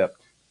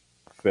accept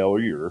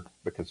failure,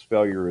 because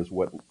failure is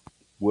what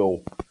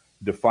will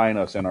define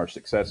us in our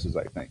successes,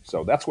 I think.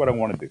 So that's what I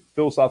want to do.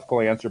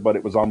 Philosophical answer, but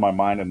it was on my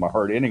mind and my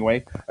heart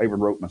anyway. I even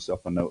wrote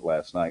myself a note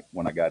last night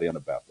when I got in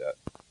about that.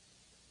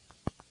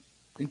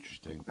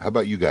 Interesting. How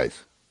about you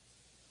guys?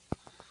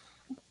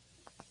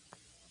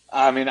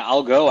 I mean,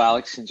 I'll go,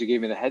 Alex, since you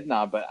gave me the head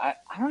nod, but I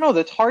don't know.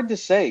 That's hard to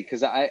say,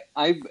 because I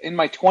in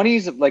my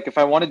 20s, like, if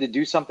I wanted to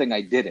do something,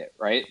 I did it,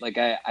 right? Like,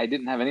 I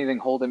didn't have anything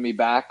holding me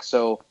back.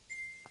 So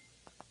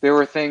there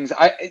were things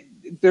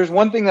there's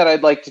one thing that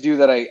I'd like to do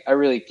that I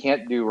really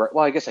can't do. Right.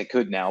 Well, I guess I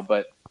could now,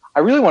 but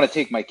I really want to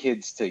take my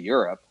kids to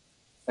Europe.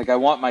 Like, I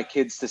want my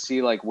kids to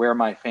see, like, where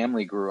my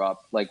family grew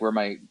up, like where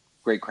my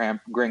great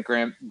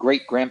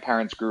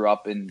grandparents grew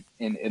up in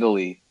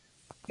Italy,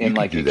 in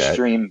like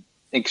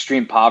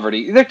extreme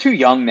poverty. They're too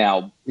young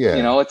now. Yeah.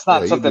 You know, it's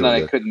not something that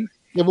I couldn't.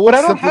 Yeah, but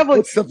I don't have like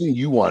what's something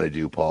you want to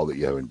do, Paul, that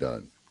you haven't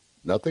done?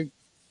 Nothing?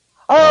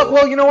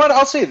 Well, you know what?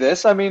 I'll say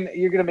this. I mean,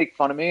 you're going to make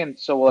fun of me, and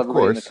so will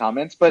everybody in the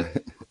comments.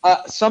 But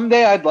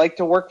someday I'd like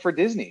to work for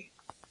Disney.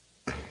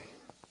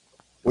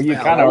 Well, you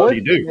kind of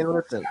already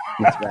do.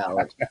 It's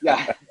valid.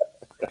 Yeah.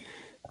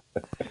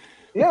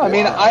 Yeah. I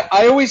mean,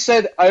 I always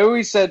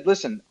said,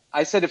 listen,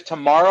 I said, if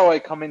tomorrow I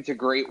come into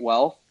great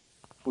wealth,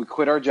 we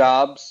quit our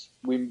jobs,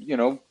 we,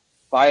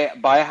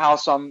 buy a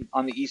house on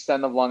the east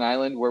end of Long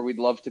Island where we'd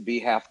love to be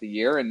half the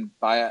year, and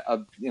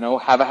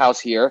have a house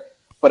here.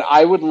 But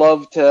I would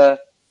love to,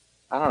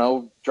 I don't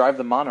know, drive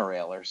the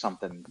monorail or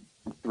something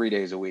 3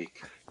 days a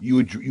week. You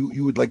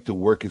would like to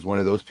work as one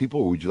of those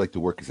people, or would you like to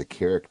work as a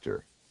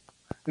character?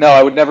 No,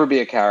 I would never be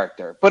a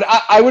character. But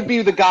I would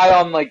be the guy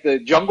on, like, the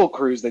Jungle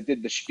Cruise that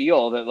did the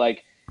spiel that,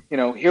 like,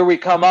 here we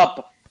come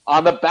up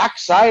on the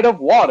backside of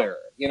water.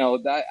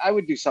 That I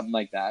would do something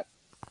like that.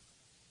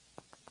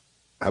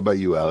 How about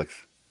you, Alex?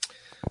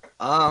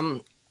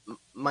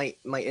 My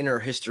inner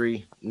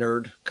history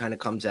nerd kind of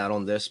comes out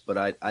on this,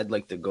 but I'd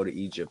like to go to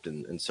Egypt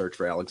and search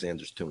for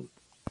Alexander's tomb,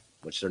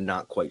 which they're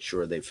not quite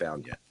sure they've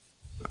found yet.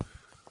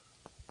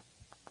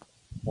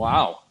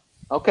 Wow.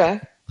 Okay.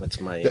 That's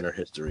my inner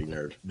history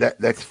nerd.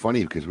 That's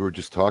funny, because we were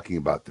just talking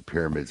about the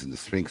pyramids and the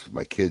Sphinx with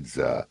my kids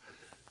on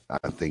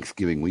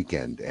Thanksgiving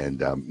weekend, and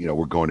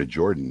we're going to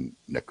Jordan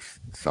next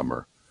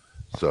summer,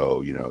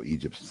 so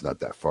Egypt's not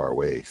that far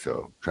away.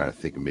 So trying to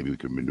think of maybe we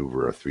could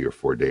maneuver a 3 or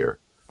 4 dayer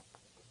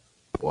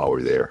while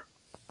we're there.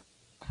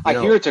 I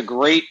hear it's a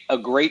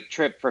great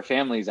trip for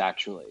families,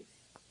 actually.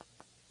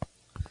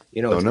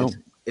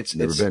 It's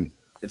never been.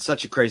 It's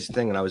such a crazy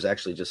thing, and I was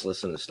actually just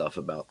listening to stuff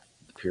about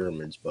the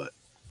pyramids, but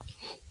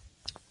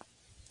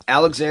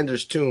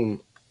Alexander's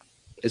tomb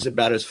is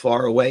about as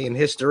far away in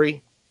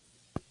history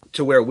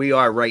to where we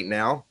are right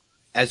now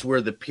as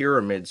where the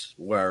pyramids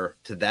were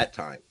to that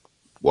time.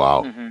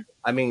 Wow. Mm-hmm.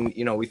 I mean,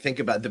 we think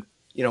about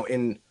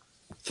in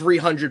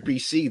 300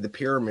 BC, the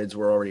pyramids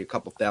were already a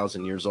couple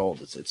thousand years old.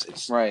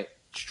 It's right.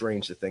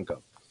 Strange to think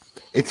of.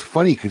 It's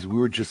funny, because we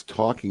were just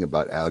talking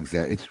about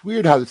Alexander. It's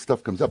weird how this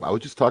stuff comes up. I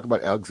was just talking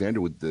about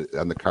Alexander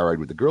on the car ride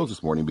with the girls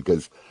this morning,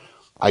 because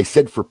I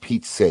said, for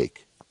Pete's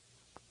sake.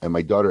 And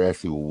my daughter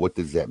asked me, well, what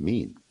does that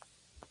mean?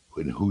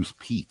 And who's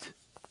Pete?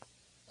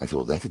 I said,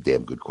 well, that's a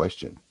damn good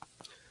question.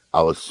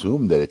 I'll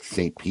assume that it's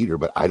St. Peter,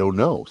 but I don't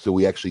know. So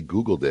we actually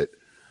Googled it.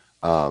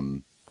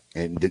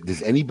 And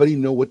does anybody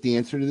know what the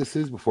answer to this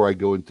is before I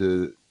go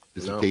into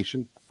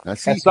dissertation? No. It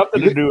has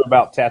something to do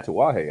about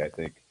Tatuaje, I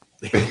think.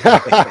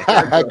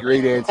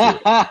 Great answer.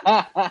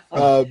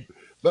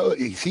 Well,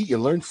 you see, you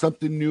learn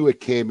something new at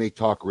KMA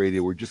Talk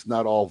Radio. We're just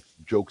not all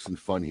jokes and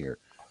fun here.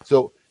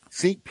 So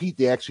St. Pete,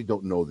 they actually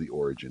don't know the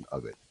origin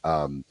of it.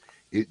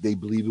 They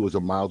believe it was a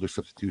milder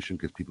substitution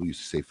because people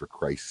used to say for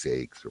Christ's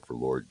sakes or for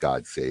Lord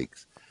God's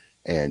sakes.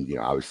 And,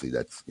 obviously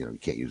that's, you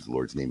can't use the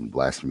Lord's name in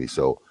blasphemy.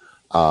 So,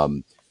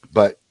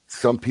 but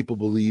some people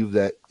believe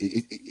that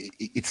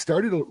it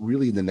started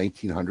really in the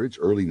 1900s,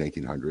 early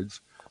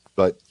 1900s,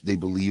 but they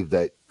believe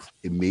that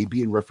it may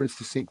be in reference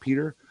to St.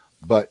 Peter.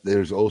 But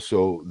there's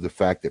also the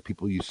fact that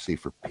people used to say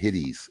for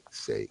pity's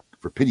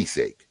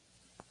sake.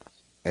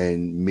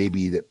 And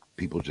maybe that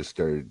people just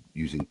started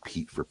using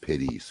Pete for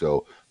pity.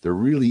 So there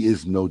really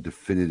is no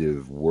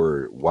definitive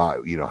word, why,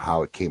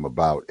 how it came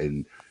about.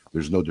 And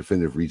there's no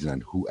definitive reason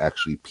on who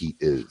actually Pete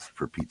is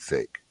for Pete's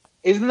sake.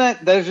 Isn't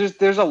that,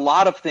 there's a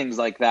lot of things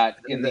like that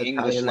in the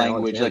English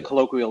language, like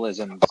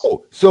colloquialisms.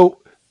 Oh,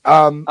 so,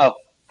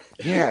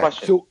 yeah.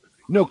 So,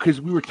 no, because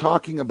we were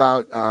talking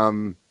about,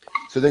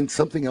 so then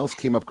something else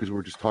came up because we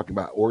were just talking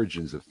about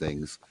origins of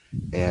things.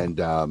 And,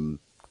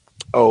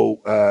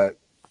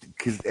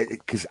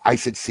 because I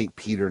said St.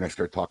 Peter and I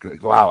started talking,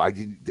 wow,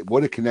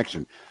 what a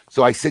connection.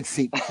 So I said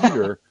St.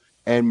 Peter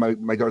and my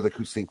daughter's like,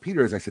 who's St.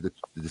 Peter? And I said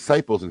the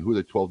disciples and who are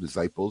the 12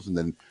 disciples? And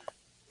then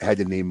had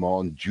to name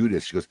all, and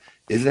Judas. She goes,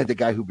 isn't that the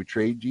guy who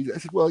betrayed Jesus? I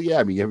said, well, yeah,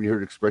 I mean, you haven't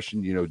heard the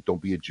expression,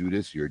 don't be a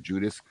Judas, you're a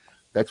Judas.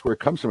 That's where it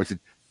comes from. I said,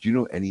 do you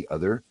know any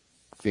other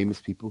famous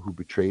people who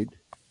betrayed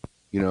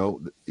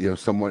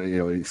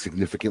someone,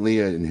 significantly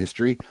in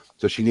history?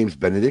 So she names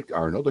Benedict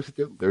Arnold. I said,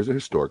 there's a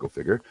historical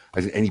figure. I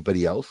said,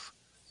 anybody else?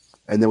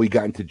 And then we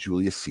got into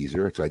Julius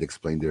Caesar. So I'd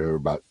explained to her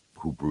about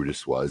who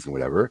Brutus was and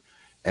whatever.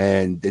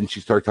 And then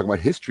she started talking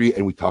about history,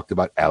 and we talked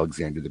about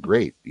Alexander the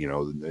Great,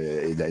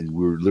 and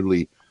we were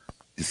literally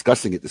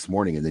discussing it this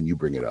morning, and then you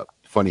bring it up.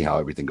 Funny how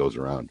everything goes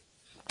around.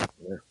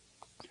 Yeah.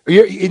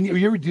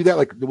 You ever do that?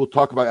 Like, we'll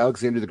talk about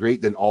Alexander the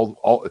Great, then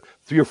all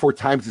 3 or 4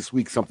 times this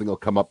week something will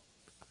come up.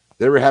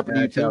 That ever happen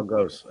to you too? That's how it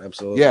goes.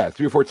 Absolutely. Yeah,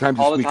 3 or 4 times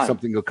this week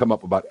something will come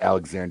up about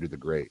Alexander the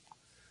Great.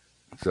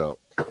 So,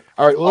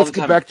 all right, well, let's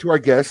get back to our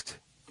guest,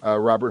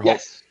 Robert Holt.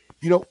 Yes.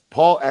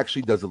 Paul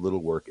actually does a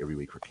little work every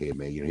week for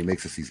KMA. He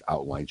makes us these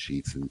outline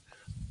sheets, and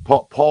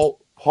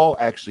Paul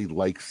actually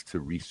likes to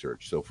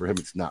research. So for him,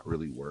 it's not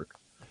really work,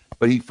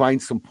 but he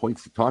finds some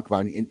points to talk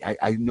about. And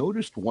I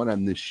noticed one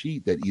on this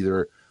sheet that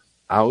either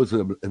I was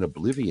in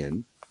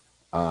oblivion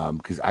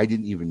because I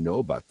didn't even know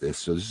about this.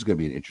 So this is going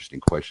to be an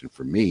interesting question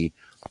for me.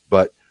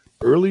 But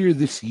earlier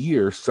this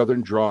year,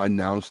 Southern Draw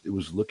announced it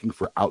was looking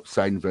for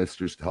outside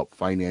investors to help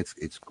finance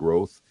its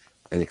growth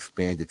and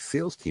expand its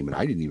sales team. And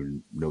I didn't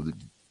even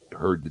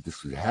heard that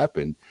this would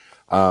happen.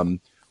 How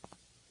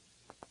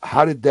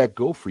did that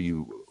go for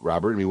you,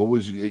 Robert? I mean, what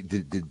was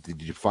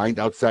did you find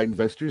outside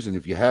investors? And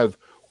if you have,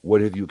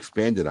 what have you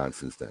expanded on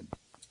since then?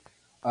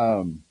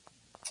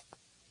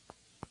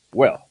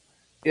 Well,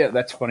 yeah,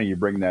 that's funny you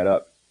bring that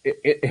up.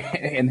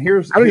 And I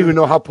don't even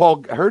know how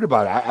Paul heard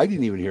about it. I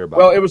didn't even hear about it.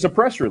 Well, it was a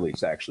press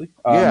release, actually.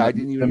 I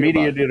didn't even. The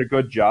media did a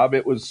good job.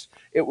 It was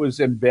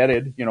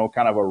embedded,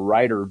 kind of a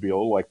rider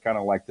bill, kind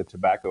of like the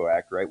Tobacco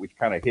Act, right? We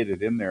kind of hid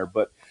it in there,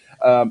 but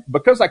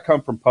because I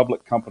come from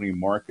public company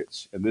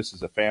markets, and this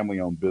is a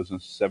family-owned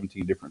business,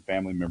 17 different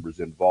family members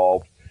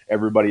involved.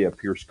 Everybody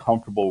appears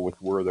comfortable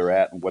with where they're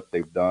at and what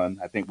they've done.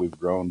 I think we've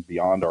grown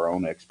beyond our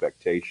own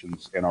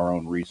expectations and our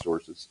own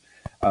resources.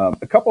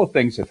 A couple of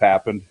things have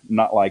happened,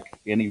 not like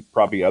any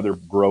probably other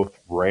growth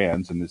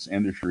brands in this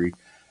industry.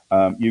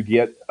 You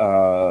get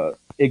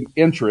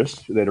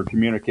interest that are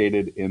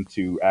communicated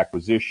into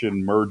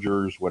acquisition,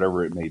 mergers,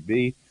 whatever it may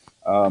be.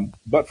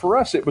 But for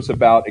us, it was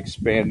about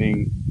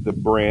expanding the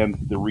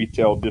brand, the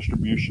retail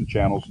distribution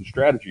channels and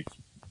strategies.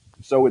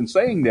 So in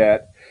saying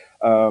that,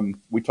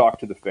 we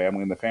talked to the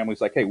family, and the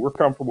family's like, hey, we're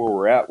comfortable where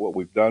we're at, what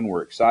we've done.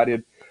 We're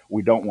excited.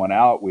 We don't want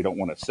out. We don't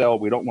want to sell.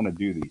 We don't want to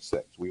do these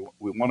things. We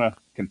want to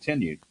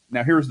continue.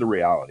 Now, here's the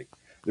reality.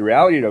 The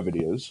reality of it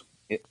is,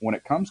 when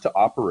it comes to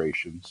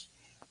operations,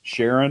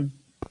 Sharon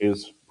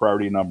is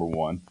priority number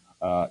 1.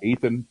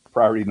 Ethan,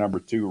 priority number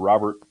 2.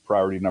 Robert,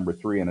 priority number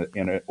 3,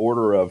 in an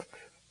order of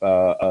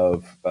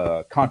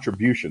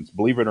contributions.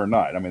 Believe it or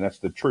not. I mean, that's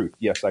the truth.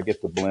 Yes, I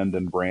get to blend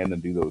and brand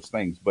and do those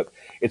things, but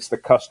it's the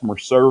customer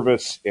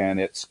service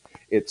and it's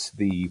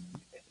the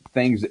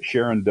things that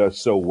Sharon does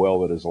so well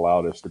that has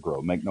allowed us to grow.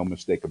 Make no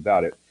mistake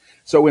about it.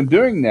 So in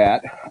doing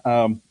that,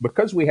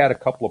 because we had a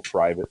couple of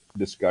private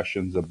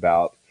discussions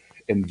about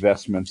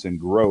investments and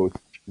growth,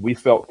 we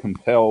felt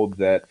compelled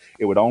that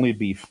it would only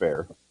be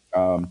fair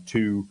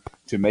to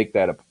make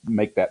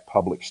that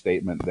public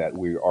statement that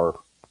we are,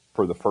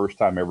 for the first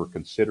time ever,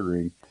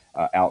 considering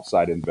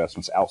outside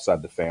investments,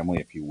 outside the family,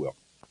 if you will.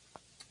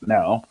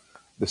 Now,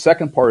 the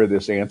second part of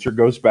this answer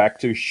goes back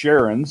to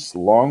Sharon's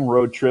long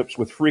road trips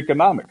with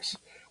Freakonomics,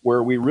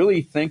 where we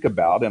really think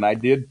about, and I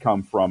did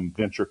come from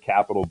venture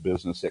capital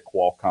business at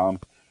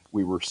Qualcomm.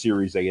 We were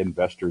Series A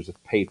investors at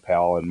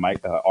PayPal and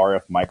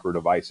RF Micro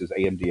Devices,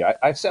 AMD.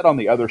 I sat on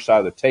the other side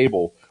of the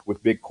table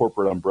with big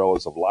corporate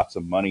umbrellas of lots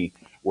of money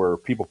where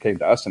people came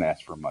to us and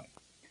asked for money.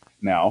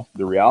 Now,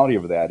 the reality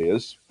of that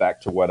is,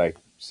 back to what I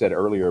said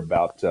earlier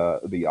about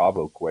the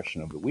Avo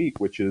question of the week,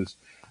 which is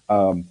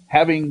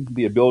having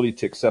the ability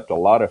to accept a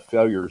lot of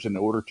failures in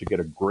order to get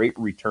a great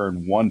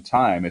return one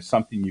time is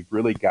something you've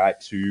really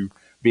got to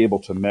be able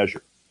to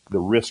measure, the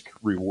risk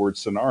reward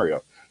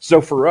scenario.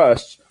 So for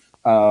us,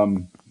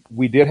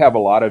 we did have a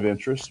lot of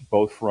interest,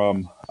 both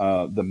from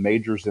the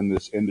majors in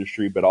this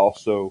industry, but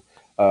also,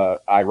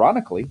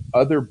 ironically,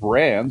 other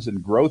brands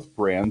and growth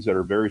brands that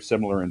are very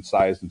similar in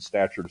size and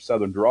stature to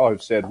Southern Draw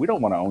have said, we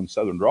don't want to own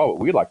Southern Draw, but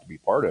we'd like to be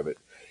part of it.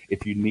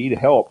 If you need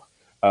help,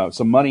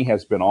 some money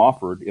has been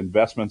offered.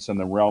 Investments in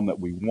the realm that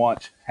we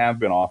want have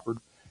been offered.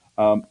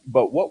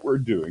 But what we're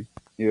doing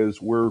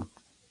is we're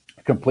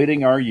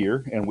completing our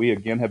year, and we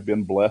again have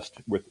been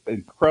blessed with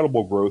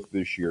incredible growth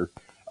this year.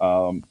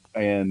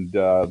 And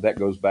that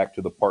goes back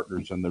to the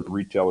partners and the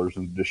retailers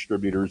and the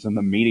distributors and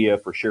the media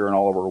for sharing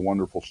all of our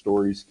wonderful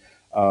stories.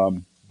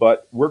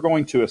 But we're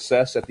going to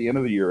assess at the end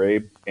of the year,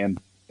 Abe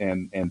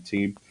and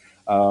team,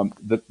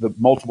 the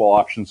multiple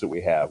options that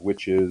we have,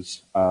 which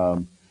is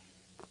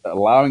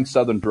allowing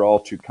Southern Draw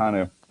to kind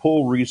of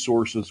pull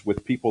resources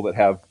with people that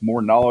have more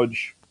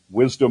knowledge,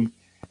 wisdom,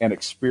 and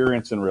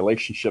experience and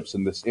relationships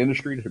in this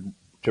industry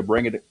to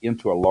bring it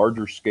into a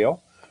larger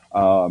scale.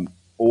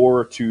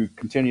 Or to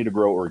continue to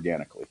grow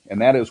organically.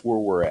 And that is where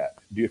we're at.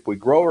 If we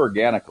grow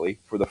organically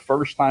for the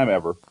first time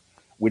ever,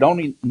 we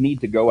don't need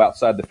to go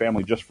outside the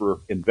family just for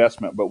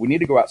investment, but we need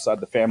to go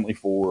outside the family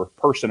for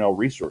personnel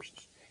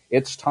resources.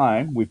 It's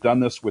time. We've done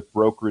this with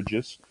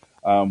brokerages.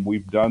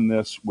 We've done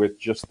this with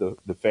just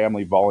the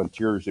family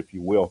volunteers, if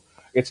you will.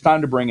 It's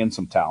time to bring in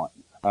some talent.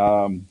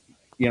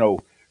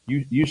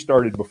 You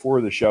started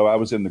before the show. I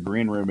was in the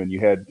green room, and you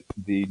had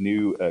the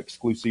new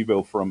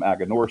Exclusivo from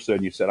Aganorsa,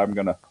 and you said, I'm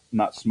going to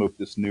not smoke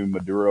this new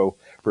Maduro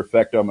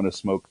Perfecto. I'm going to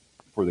smoke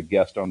for the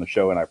guest on the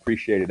show, and I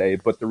appreciate it,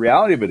 Abe. But the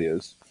reality of it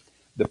is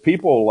the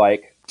people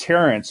like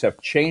Terrence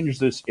have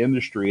changed this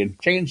industry and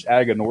changed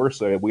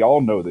Aganorsa. We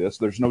all know this.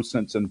 There's no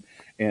sense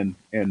in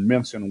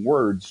mincing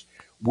words.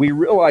 We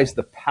realize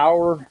the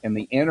power and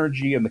the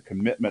energy and the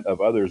commitment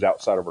of others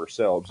outside of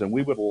ourselves, and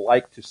we would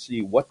like to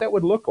see what that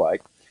would look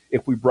like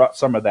if we brought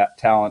some of that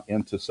talent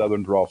into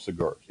Southern Draw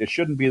Cigars. It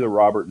shouldn't be the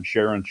Robert and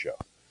Sharon show.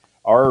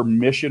 Our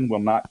mission will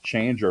not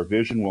change. Our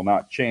vision will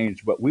not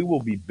change, but we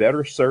will be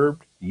better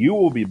served. You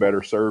will be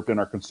better served, and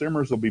our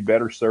consumers will be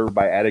better served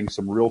by adding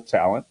some real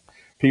talent,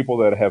 people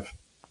that have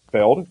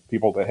failed,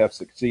 people that have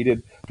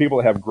succeeded, people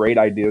that have great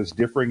ideas,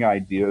 differing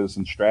ideas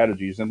and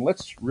strategies. And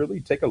let's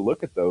really take a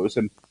look at those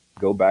and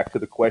go back to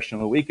the question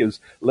of the week is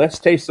let's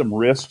take some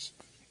risks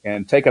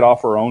and take it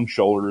off our own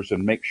shoulders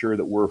and make sure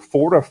that we're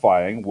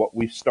fortifying what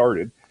we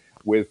started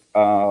with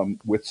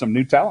some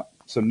new talent,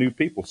 some new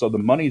people. So the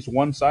money's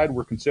one side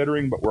we're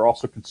considering, but we're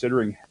also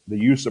considering the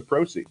use of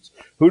proceeds.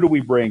 Who do we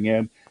bring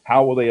in?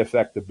 How will they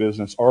affect the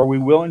business? Are we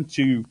willing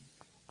to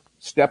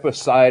step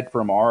aside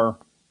from our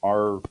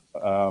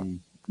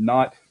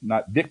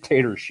not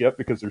dictatorship,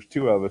 because there's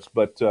two of us,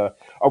 but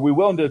are we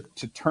willing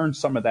to turn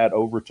some of that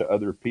over to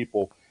other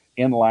people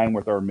in line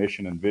with our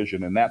mission and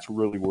vision? And that's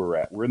really where we're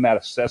at. We're in that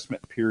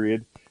assessment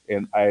period,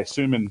 and I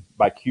assume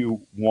by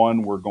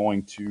Q1 we're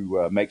going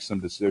to make some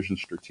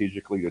decisions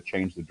strategically to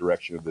change the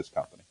direction of this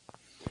company.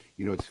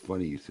 You know, it's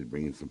funny you said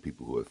bring in some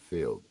people who have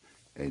failed,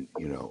 and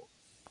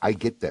I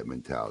get that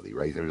mentality,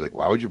 right? They're like,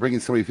 why would you bring in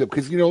somebody who failed?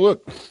 Because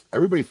look,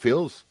 everybody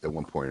fails at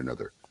one point or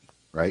another,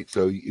 right?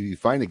 So you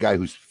find a guy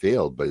who's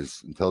failed but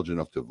is intelligent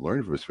enough to have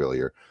learned from his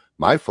failure.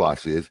 My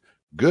philosophy is,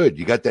 good,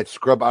 you got that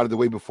scrub out of the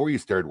way before you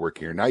started work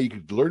here. Now you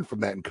could learn from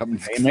that and come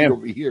and succeed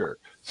over here.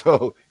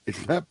 So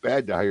it's not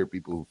bad to hire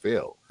people who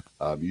fail.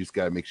 You just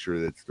got to make sure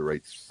that it's the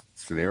right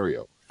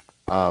scenario.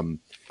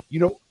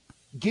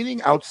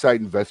 Getting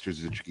outside investors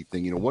is a tricky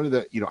thing. One of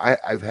the,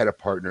 I've had a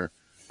partner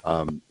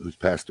who's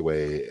passed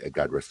away,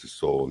 God rest his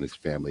soul, and his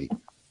family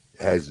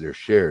has their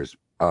shares.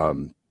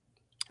 And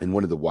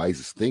one of the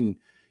wisest thing,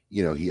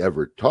 he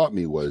ever taught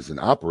me was an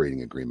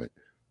operating agreement,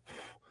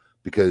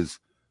 because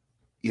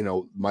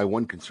my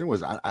one concern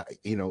was,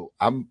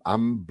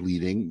 I'm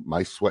bleeding,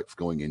 my sweat's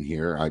going in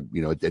here. At the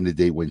end of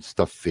the day, when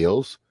stuff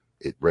fails,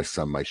 it rests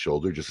on my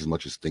shoulder just as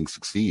much as things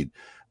succeed.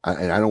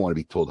 And I don't want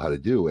to be told how to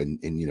do. And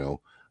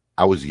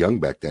I was young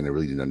back then. I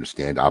really didn't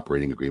understand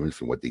operating agreements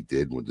and what they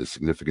did and the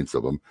significance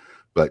of them.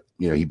 But,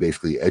 he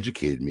basically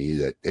educated me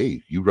that,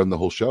 hey, you run the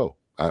whole show.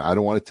 I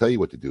don't want to tell you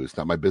what to do. It's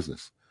not my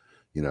business,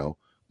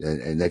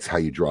 and that's how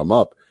you draw them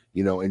up.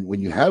 And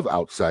when you have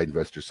outside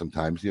investors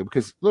sometimes,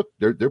 because look,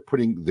 they're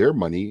putting their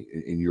money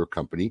in your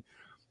company.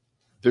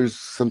 There's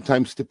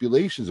sometimes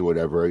stipulations or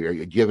whatever.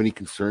 Do you have any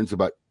concerns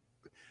about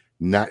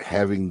not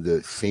having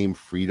the same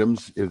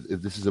freedoms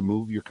if this is a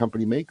move your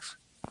company makes?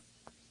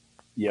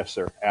 Yes,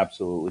 sir.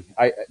 Absolutely.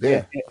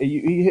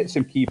 You hit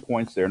some key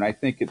points there. And I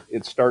think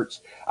it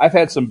starts, I've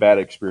had some bad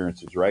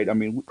experiences, right? I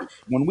mean,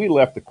 when we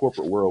left the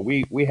corporate world,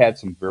 we had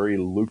some very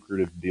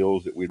lucrative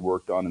deals that we'd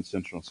worked on in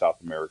Central and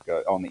South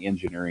America on the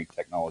engineering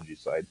technology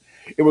side.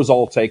 It was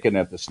all taken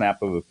at the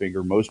snap of a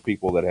finger. Most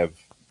people that have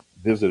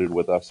visited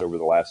with us over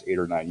the last 8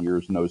 or 9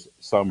 years knows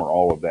some or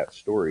all of that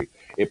story.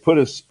 It put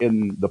us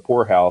in the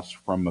poorhouse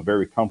from a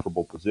very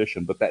comfortable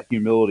position, but that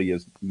humility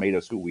has made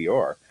us who we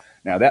are.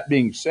 Now, that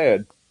being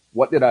said,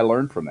 what did I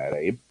learn from that,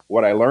 Abe?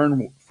 What I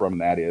learned from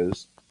that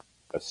is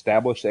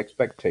establish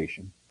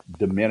expectation,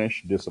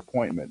 diminish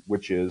disappointment,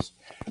 which is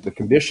the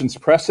conditions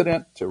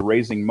precedent to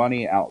raising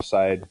money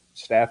outside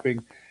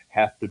staffing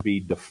have to be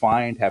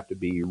defined, have to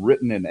be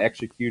written and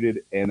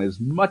executed, and as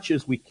much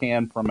as we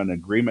can from an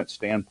agreement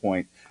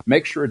standpoint,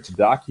 make sure it's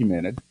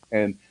documented.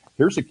 And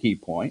here's a key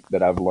point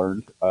that I've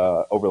learned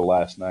over the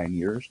last 9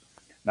 years.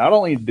 Not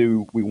only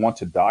do we want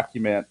to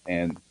document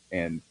and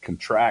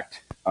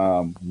contract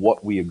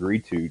what we agree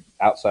to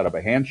outside of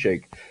a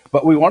handshake,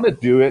 but we want to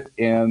do it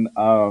in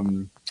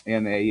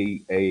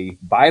a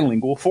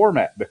bilingual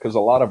format, because a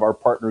lot of our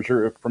partners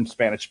are from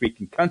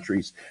Spanish-speaking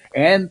countries,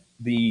 and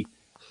the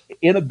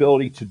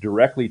inability to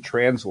directly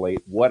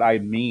translate what I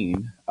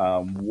mean,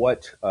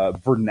 what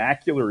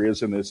vernacular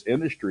is in this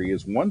industry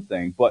is one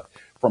thing, but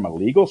from a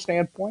legal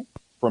standpoint,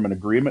 from an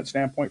agreement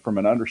standpoint, from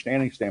an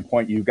understanding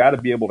standpoint, you've got to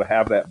be able to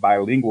have that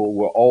bilingual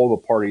where all the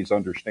parties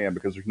understand,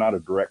 because there's not a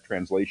direct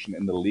translation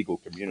in the legal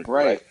community.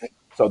 Right.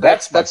 So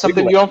that's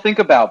something you don't think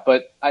about,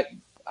 but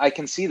I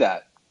can see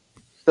that.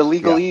 The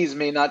legalese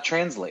may not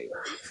translate.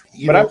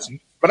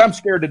 But I'm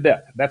scared to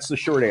death. That's the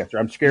short answer.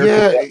 I'm scared to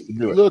death to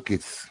do it. Look,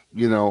 it's,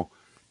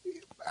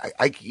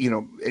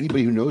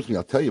 anybody who knows me,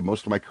 I'll tell you,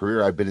 most of my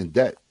career I've been in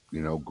debt.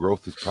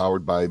 Growth is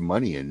powered by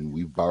money, and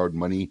we've borrowed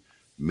money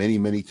many,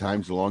 many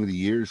times along the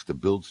years to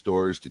build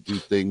stores, to do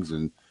things.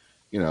 And,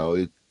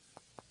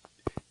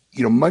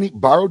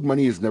 borrowed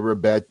money is never a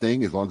bad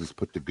thing as long as it's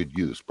put to good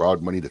use.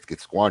 Borrowed money that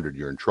gets squandered,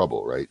 you're in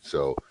trouble, right?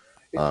 So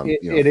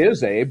it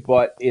is, Abe,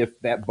 but if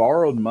that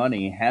borrowed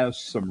money has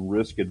some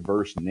risk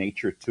adverse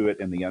nature to it,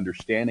 and the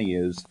understanding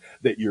is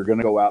that you're going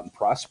to go out and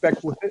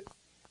prospect with it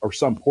or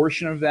some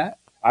portion of that,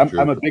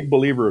 I'm a big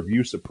believer of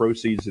use of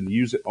proceeds and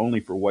use it only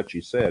for what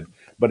you said.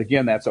 But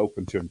again, that's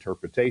open to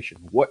interpretation.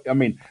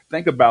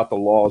 Think about the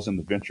laws in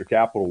the venture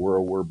capital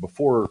world, where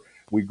before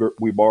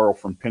we borrow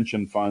from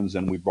pension funds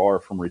and we borrow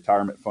from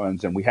retirement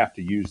funds, and we have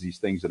to use these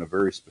things in a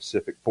very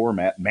specific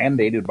format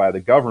mandated by the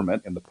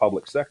government and the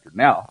public sector.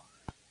 Now,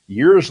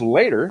 years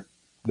later,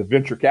 the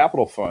venture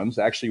capital funds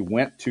actually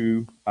went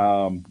to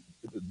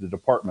the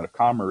Department of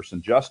Commerce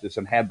and Justice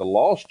and had the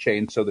laws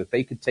changed so that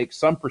they could take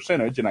some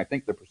percentage, and I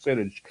think the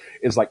percentage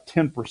is like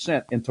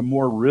 10%, into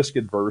more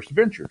risk-adverse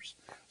ventures.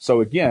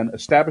 So again,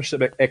 established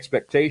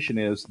expectation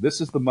is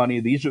this is the money,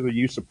 these are the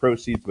use of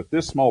proceeds, but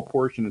this small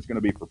portion is going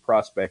to be for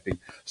prospecting.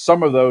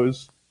 Some of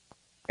those,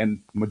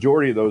 and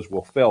majority of those,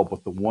 will fail,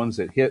 but the ones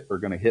that hit are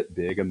going to hit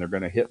big, and they're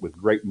going to hit with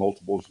great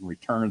multiples and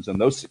returns,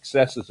 and those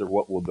successes are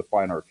what will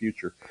define our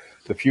future.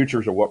 The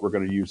futures are what we're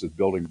going to use as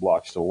building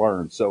blocks to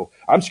learn. So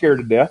I'm scared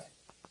to death.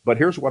 But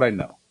here's what I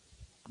know.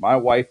 My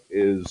wife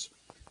is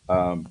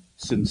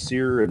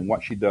sincere in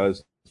what she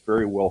does. It's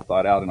very well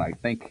thought out. And I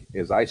think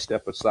as I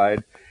step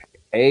aside,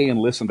 and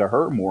listen to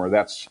her more,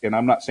 and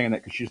I'm not saying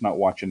that because she's not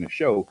watching the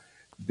show.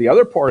 The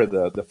other part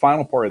of the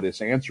final part of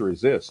this answer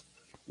is this.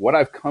 What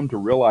I've come to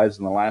realize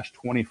in the last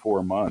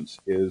 24 months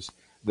is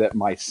that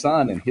my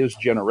son and his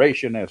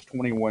generation, as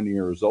 21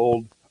 years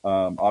old,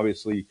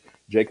 obviously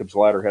Jacob's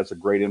Ladder has a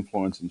great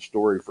influence and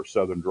story for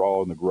Southern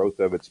Draw, and the growth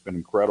of it's been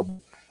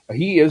incredible.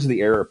 He is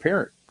the heir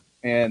apparent.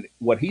 And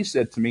what he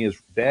said to me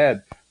is,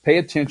 Dad, pay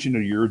attention to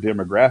your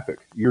demographic.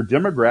 Your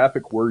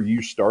demographic where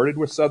you started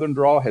with Southern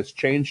Draw has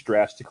changed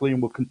drastically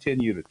and will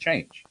continue to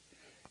change.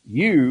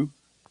 You,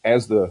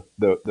 as the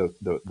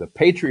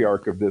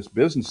patriarch of this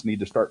business, need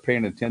to start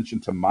paying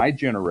attention to my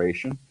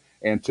generation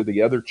and to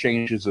the other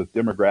changes of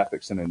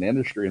demographics in an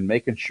industry, and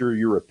making sure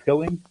you're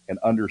appealing and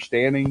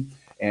understanding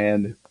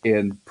and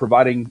in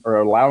providing or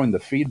allowing the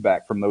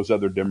feedback from those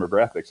other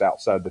demographics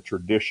outside the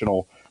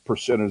traditional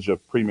percentage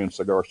of premium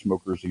cigar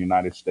smokers in the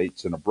United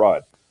States and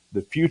abroad.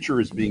 The future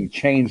is being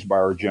changed by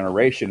our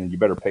generation, and you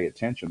better pay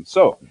attention.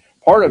 So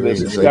part of this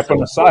is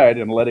stepping aside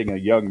and letting a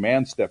young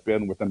man step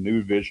in with a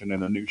new vision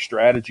and a new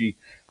strategy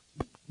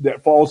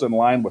that falls in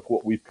line with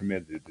what we've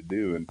committed to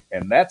do.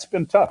 And that's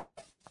been tough,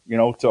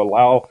 to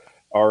allow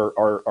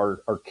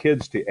our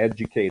kids to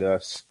educate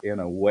us in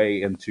a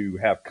way and to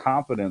have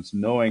confidence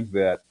knowing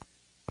that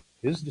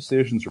his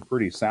decisions are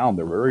pretty sound.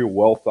 They're very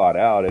well thought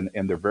out,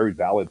 and they're very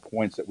valid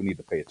points that we need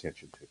to pay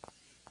attention to.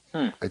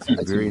 That's a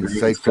very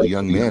insightful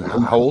young man.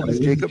 How old is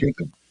Jacob?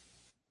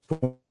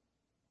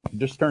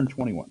 Just turned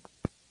 21.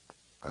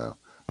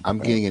 I'm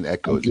getting an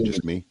echo. Is it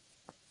just me?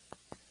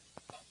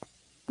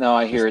 No,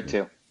 I hear it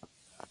too.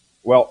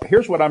 Well,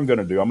 here's what I'm going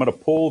to do. I'm going to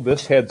pull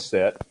this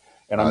headset,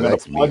 and I'm going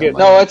to plug it.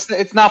 No,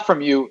 it's not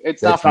from you.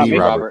 It's not from me,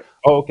 Robert.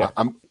 Oh, okay.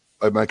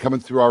 Am I coming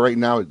through all right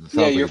now?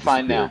 Yeah, you're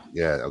fine now.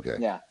 Yeah, okay.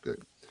 Yeah.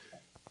 Good.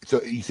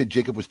 So you said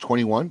Jacob was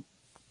 21?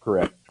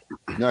 Correct.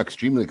 No,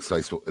 extremely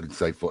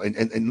insightful.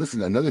 And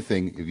listen, another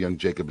thing, if young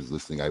Jacob is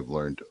listening, I've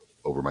learned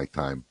over my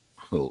time,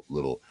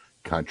 little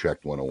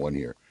contract 101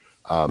 here.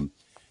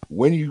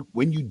 When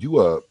you do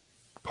a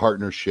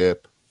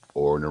partnership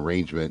or an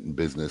arrangement in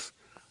business,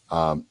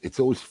 it's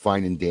always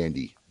fine and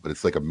dandy. but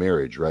it's like a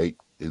marriage, right?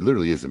 It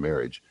literally is a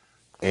marriage.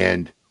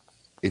 And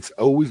it's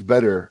always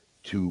better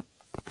to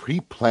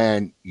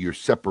pre-plan your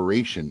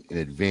separation in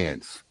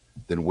advance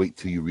than wait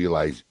till you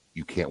realize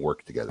you can't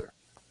work together,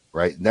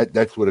 right? And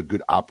that's what a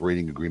good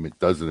operating agreement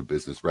does in a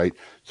business, right?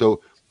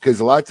 So, because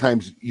a lot of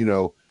times, you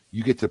know,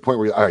 you get to the point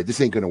where, all right,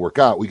 this ain't going to work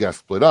out. We got to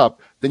split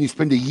up. Then you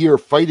spend a year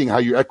fighting how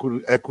you're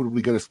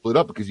equitably going to split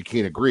up because you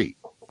can't agree.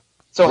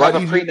 So have a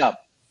prenup.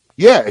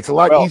 Yeah, it's a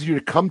lot easier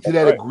to come to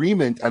that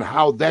agreement on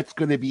how that's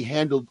going to be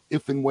handled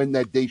if and when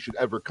that day should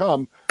ever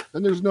come.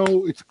 Then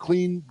it's a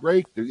clean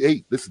break.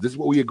 Hey, this is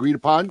what we agreed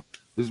upon.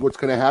 This is what's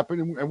going to happen,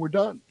 and we're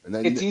done. And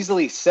then it's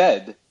easily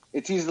said.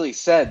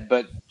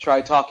 But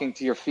try talking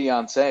to your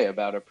fiance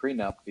about a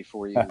prenup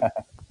before you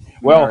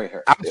marry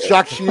her. I'm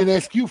shocked she didn't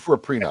ask you for a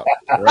prenup.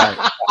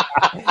 Right.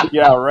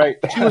 Yeah, right.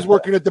 She was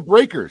working at the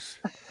Breakers.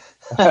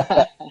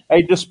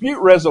 A dispute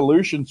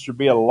resolution should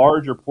be a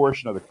larger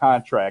portion of the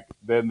contract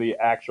than the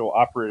actual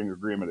operating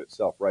agreement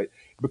itself, right?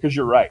 Because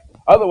you're right.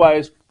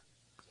 Otherwise,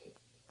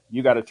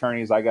 you got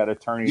attorneys, I got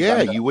attorneys.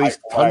 Yeah, you waste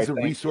tons of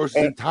resources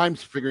and time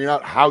figuring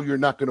out how you're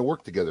not going to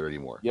work together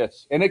anymore.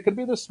 Yes, and it could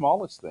be the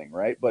smallest thing,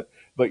 right? But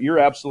you're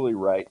absolutely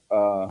right.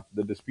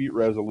 The dispute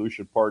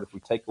resolution part, if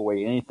we take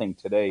away anything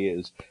today,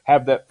 is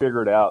have that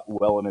figured out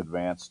well in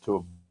advance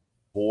to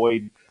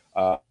avoid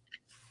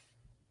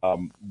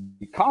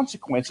the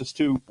consequences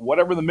to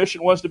whatever the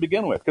mission was to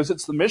begin with, because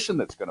it's the mission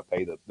that's going to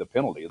pay the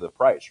penalty, the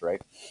price, right?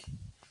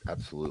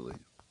 Absolutely.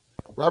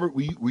 Robert,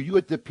 were you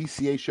at the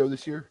PCA show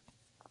this year?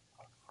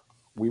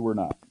 We were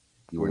not.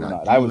 You were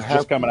not. I was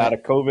just coming out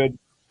of COVID.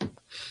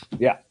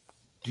 Yeah.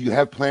 Do you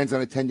have plans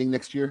on attending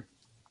next year?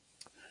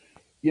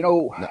 You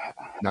know,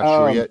 not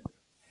sure yet.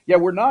 Yeah,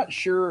 we're not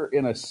sure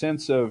in a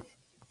sense of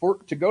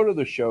to go to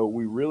the show.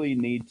 We really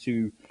need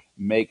to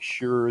make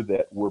sure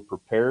that we're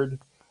prepared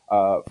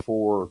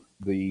for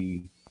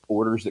the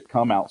orders that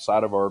come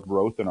outside of our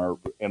growth and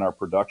our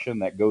production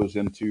that goes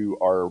into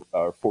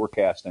our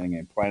forecasting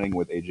and planning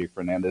with AJ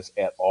Fernandez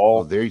at all.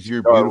 Oh, there's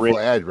your beautiful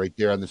ad right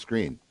there on the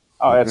screen.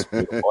 Oh, that's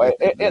beautiful.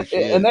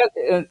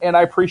 and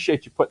I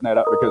appreciate you putting that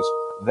up, because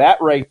that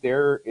right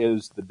there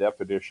is the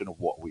definition of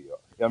what we are.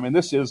 I mean,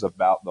 this is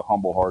about the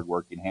humble,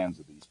 hardworking hands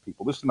of these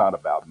people. This is not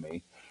about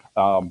me.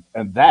 And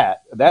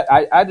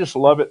I just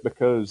love it,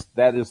 because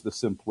that is the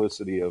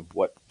simplicity of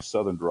what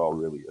Southern Drawl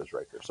really is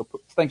right there. So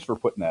thanks for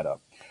putting that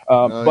up.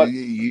 But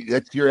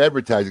that's your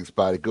advertising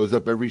spot. It goes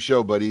up every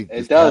show, buddy.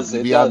 It does.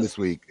 It does. This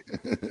week.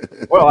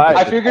 Well,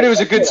 I figured it was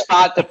a good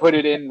spot to put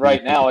it in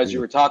right now as you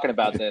were talking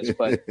about this,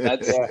 but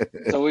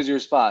it's always your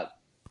spot.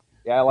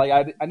 Yeah,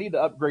 like I need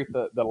to upgrade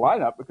the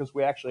lineup, because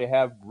we actually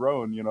have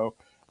grown,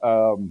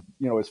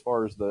 as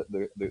far as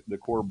the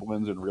core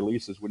blends and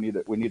releases, we need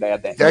to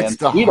add that. That's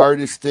the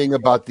hardest thing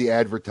about the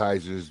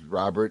advertisers,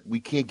 Robert. We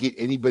can't get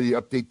anybody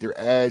to update their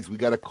ads. We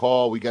got to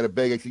call. We got to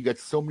beg. I see you got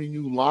so many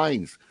new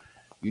lines.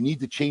 You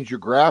need to change your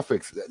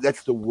graphics.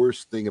 That's the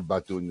worst thing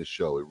about doing the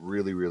show. It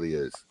really, really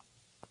is.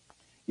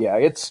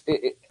 Yeah,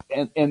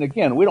 and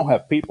again, we don't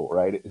have people,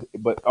 right?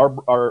 But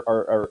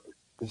our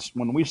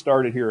when we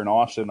started here in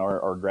Austin,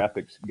 our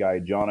graphics guy,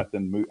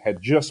 Jonathan,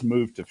 had just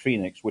moved to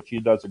Phoenix, which he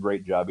does a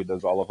great job. He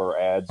does all of our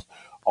ads,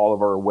 all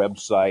of our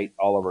website,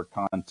 all of our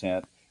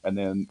content. And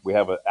then we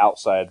have an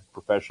outside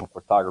professional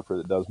photographer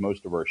that does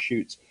most of our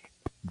shoots.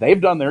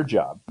 They've done their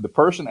job. The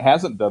person that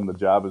hasn't done the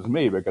job is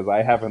me, because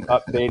I haven't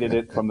updated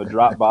it from the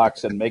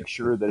Dropbox and make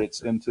sure that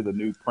it's into the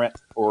new print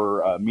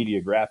or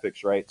media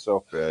graphics, right?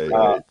 So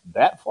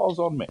that falls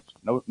on me.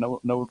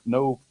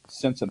 No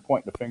sense in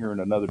pointing the finger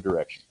in another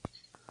direction.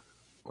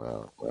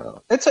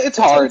 Well, it's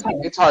hard.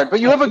 It's hard, but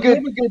you have a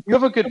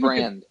good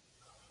brand.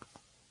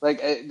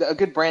 Like a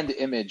good brand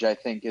image, I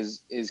think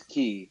is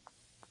key,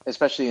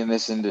 especially in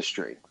this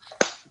industry.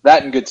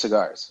 That and good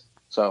cigars.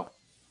 So,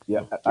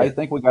 yeah, I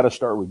think we got to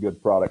start with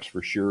good products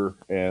for sure.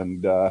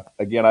 And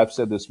again, I've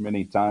said this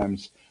many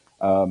times.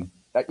 I'm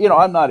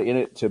not in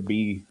it to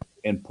be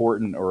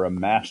important or a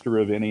master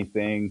of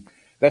anything.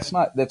 That's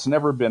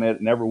never been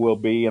it. Never will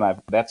be.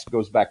 And that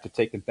goes back to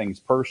taking things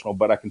personal.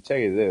 But I can tell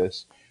you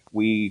this: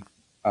 we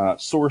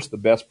source the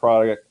best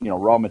product,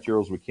 raw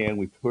materials we can.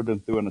 We put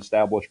them through an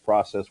established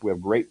process. We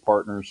have great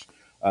partners.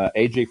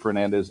 AJ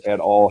Fernandez et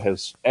al.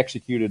 Has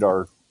executed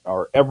our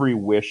every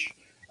wish.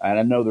 And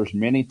I know there's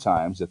many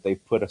times that they've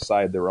put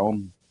aside their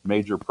own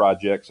major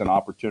projects and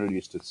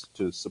opportunities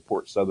to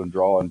support Southern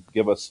Drawl and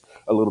give us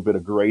a little bit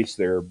of grace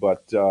there.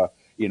 But,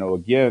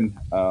 again,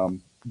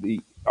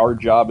 our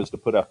job is to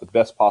put out the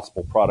best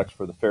possible products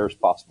for the fairest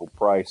possible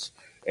price,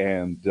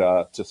 and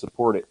to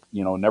support it,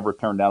 never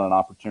turn down an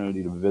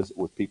opportunity to visit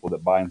with people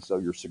that buy and sell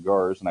your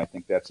cigars. And I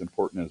think that's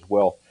important as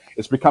well.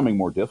 It's becoming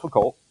more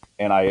difficult.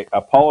 And I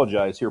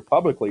apologize here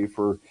publicly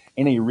for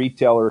any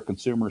retailer,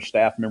 consumer,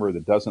 staff member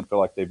that doesn't feel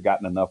like they've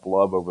gotten enough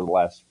love over the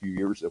last few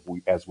years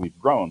as we've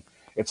grown.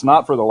 It's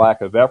not for the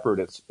lack of effort.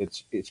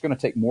 It's going to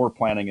take more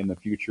planning in the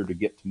future to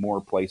get to more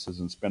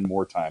places and spend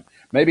more time.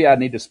 Maybe I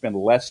need to spend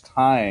less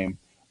time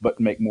but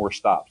make more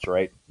stops,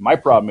 right? My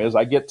problem is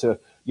I get to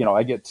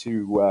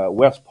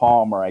West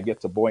Palm or I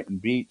get to Boynton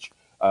Beach.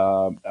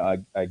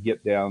 I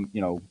get down,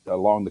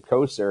 along the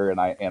coast there, and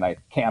I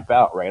camp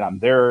out. Right, I'm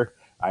there.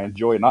 I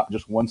enjoy not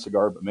just one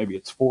cigar, but maybe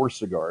it's 4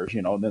 cigars.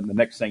 And then the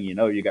next thing you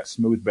know, you got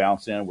Smooth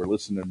Bounce in. We're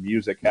listening to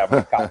music, having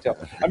a cocktail.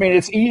 I mean,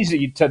 it's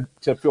easy to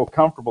feel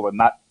comfortable and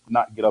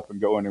not get up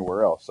and go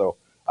anywhere else. So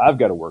I've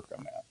got to work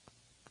on that.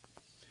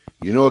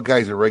 You know a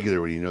guy's a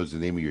regular when he knows the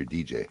name of your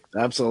DJ.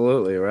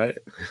 Absolutely, right?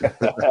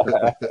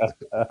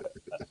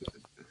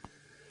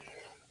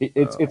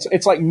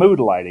 It's like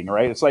mood lighting,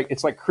 right? It's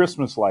like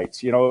Christmas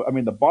lights. I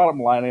mean, the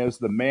bottom line is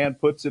the man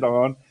puts it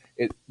on.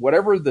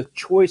 Whatever the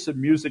choice of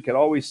music, it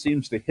always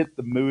seems to hit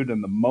the mood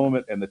and the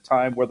moment and the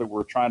time, whether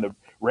we're trying to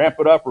ramp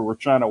it up or we're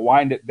trying to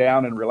wind it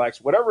down and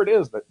relax. Whatever it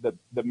is,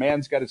 the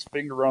man's got his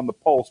finger on the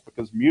pulse,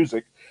 because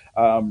music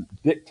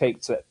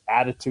dictates that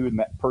attitude and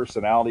that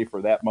personality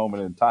for that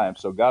moment in time.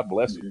 So God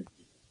bless you.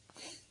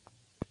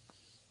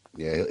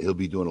 Yeah, he'll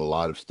be doing a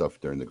lot of stuff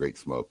during the Great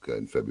Smoke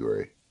in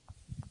February.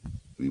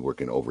 He'll be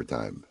working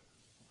overtime.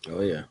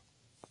 Oh, yeah.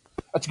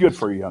 That's good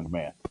for a young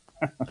man.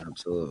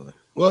 Absolutely.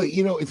 Well,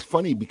 it's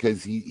funny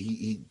because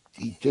he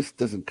just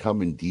doesn't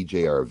come and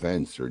DJ our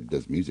events or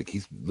does music.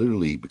 He's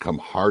literally become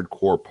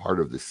hardcore part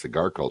of the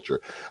cigar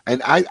culture.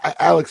 And I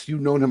Alex,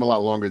 you've known him a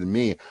lot longer than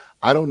me.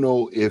 I don't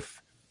know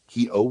if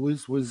he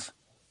always was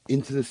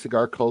into the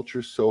cigar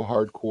culture so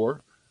hardcore,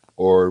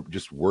 or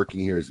just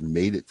working here has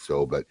made it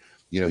so. But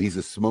he's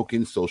a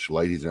smoking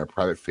socialite. He's in our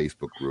private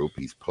Facebook group.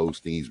 He's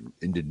posting. He's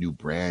into new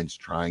brands,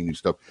 trying new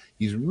stuff.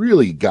 He's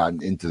really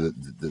gotten into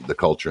the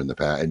culture in the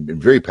past and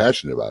been very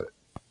passionate about it.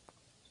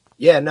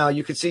 Yeah, no,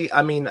 you could see.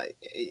 I mean,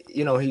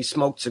 he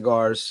smoked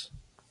cigars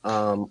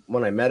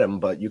when I met him,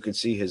 but you could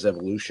see his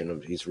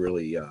evolution. He's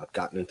really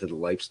gotten into the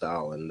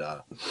lifestyle, and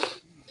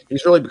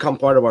he's really become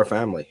part of our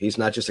family. He's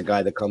not just a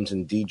guy that comes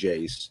and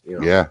DJs,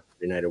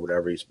 every night or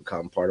whatever. He's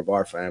become part of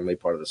our family,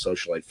 part of the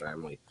socialite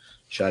family.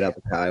 Shout out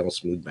to Kyle,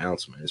 Smooth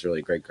Bounce, man. He's really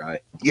a great guy.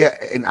 Yeah,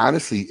 and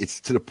honestly,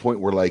 it's to the point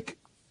where like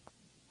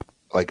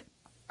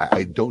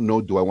I don't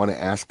know. Do I want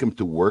to ask him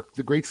to work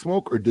the Great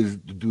Smoke, or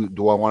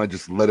do I want to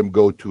just let him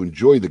go to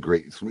enjoy the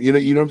Great Smoke? You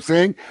know what I'm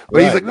saying? But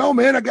right. He's like, no,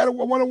 man, I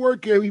want to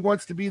work here. He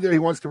wants to be there. He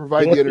wants to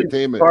provide the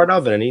entertainment. Part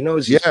of it, and he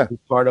knows he's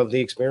part of the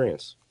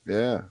experience.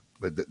 Yeah,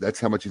 but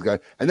that's how much he's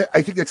got. And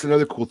I think that's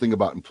another cool thing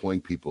about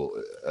employing people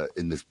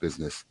in this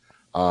business.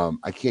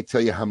 I can't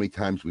tell you how many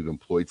times we've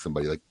employed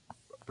somebody. Like,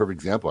 perfect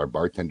example, our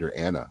bartender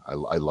Anna. I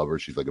love her.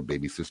 She's like a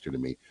baby sister to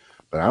me.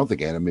 But I don't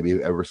think Anna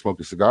maybe ever smoked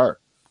a cigar.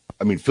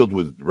 I mean, filled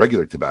with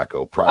regular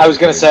tobacco. I was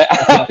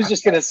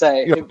just going to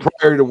say,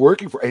 prior to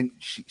working for, and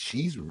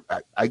she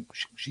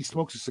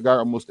smokes a cigar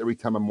almost every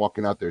time I'm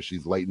walking out there.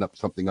 She's lighting up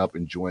something up,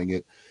 enjoying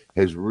it.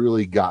 Has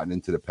really gotten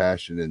into the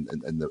passion and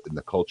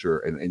the culture,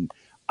 and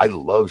I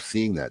love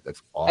seeing that.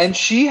 That's awesome. And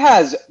she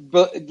has,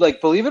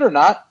 believe it or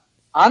not,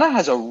 Anna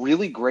has a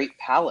really great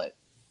palate.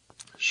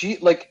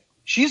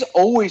 She's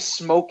always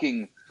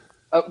smoking.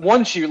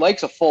 One, she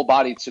likes a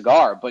full-bodied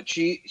cigar, but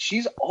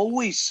she's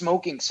always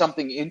smoking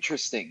something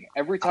interesting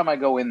every time I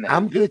go in there.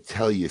 I'm going to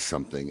tell you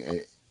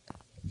something.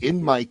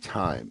 In my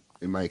time,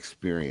 in my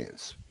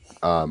experience,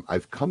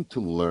 I've come to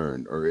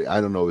learn, or I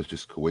don't know if it's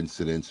just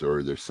coincidence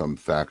or there's some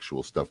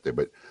factual stuff there,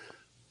 but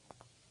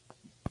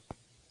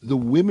the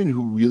women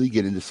who really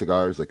get into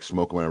cigars, like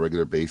smoke them on a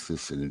regular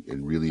basis and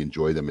really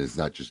enjoy them, is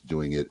not just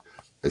doing it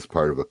as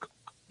part of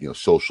a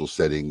social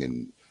setting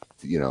and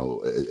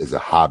as a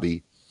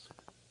hobby.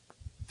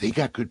 They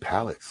got good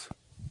palates.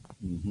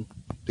 Mm-hmm.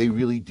 They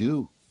really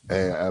do.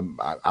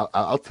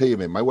 I'll tell you,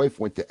 man, my wife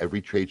went to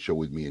every trade show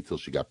with me until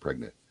she got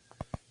pregnant.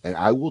 And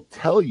I will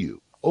tell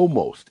you,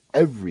 almost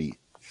every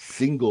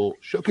single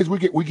show, because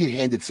we get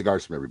handed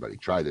cigars from everybody.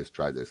 Try this.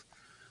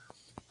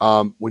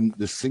 When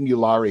the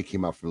Singulare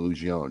came out from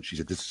Illusion, she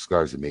said, this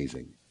cigar is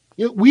amazing.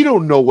 We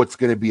don't know what's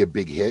going to be a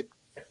big hit.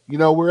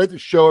 We're at the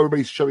show,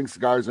 everybody's shoving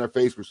cigars in our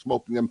face, we're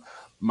smoking them.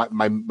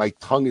 My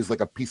tongue is like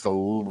a piece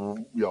of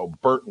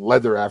burnt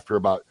leather after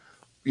about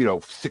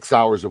 6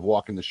 hours of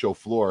walking the show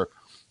floor.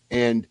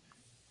 And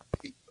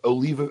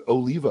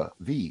Oliva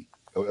V,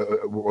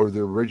 or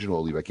the original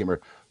Oliva, I can't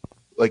remember,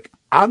 like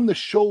on the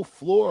show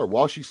floor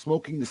while she's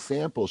smoking the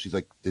sample, she's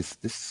like, this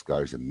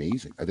cigar is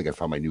amazing. I think I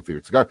found my new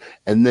favorite cigar.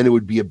 And then it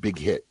would be a big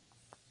hit.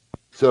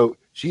 So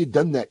she had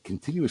done that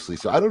continuously.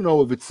 So I don't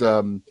know if it's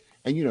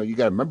and you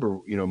got to remember,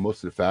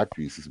 most of the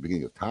factories since the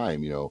beginning of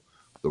time,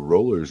 the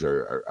rollers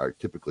are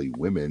typically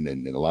women,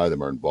 and a lot of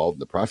them are involved in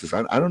the process.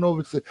 I don't know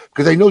if it's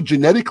because I know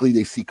genetically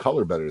they see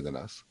color better than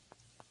us.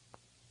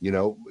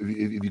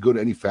 If you go to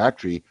any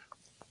factory,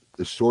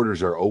 the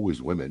sorters are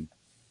always women.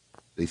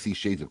 They see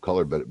shades of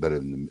color better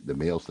than the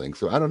males think.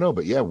 So I don't know,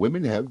 but yeah, the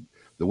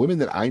women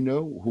that I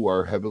know who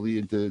are heavily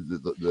into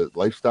the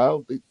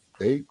lifestyle,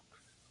 they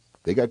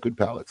got good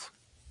palates.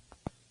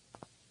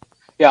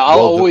 Yeah, I'll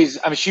always.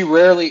 I mean, she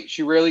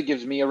rarely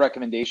gives me a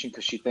recommendation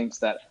because she thinks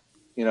that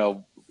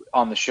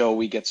on the show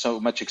we get so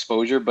much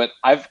exposure. But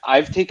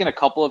I've taken a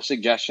couple of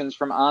suggestions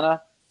from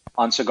Anna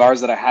on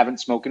cigars that I haven't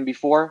smoked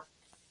before,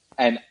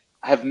 and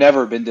have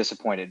never been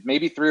disappointed.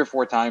 Maybe 3 or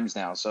 4 times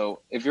now.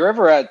 So if you're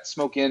ever at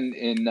Smoke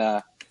In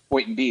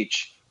Boynton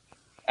Beach,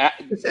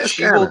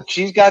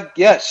 She's got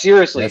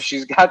seriously, Yes.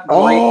 she's got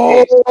great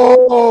taste.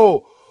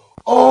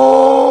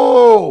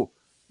 Oh!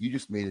 You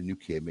just made a new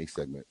KMA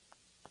segment.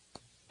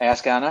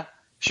 Ask Anna.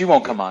 She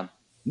won't come on.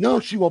 No,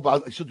 she won't.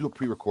 But she'll do a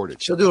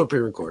pre-recorded. She'll do a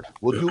pre-record.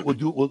 We'll do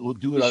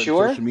it You on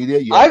sure? social media.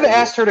 Yeah, I've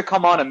asked her to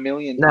come on a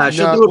million Nah, times.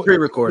 she'll do a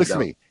pre-record. Listen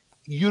to me.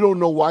 You don't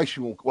know why she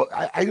won't. Well,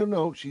 I don't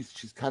know. She's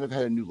kind of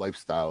had a new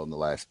lifestyle in the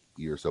last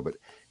year or so. But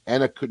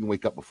Anna couldn't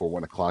wake up before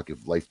 1 o'clock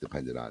if life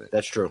depended on it.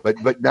 That's true.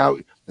 But now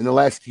in the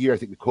last year, I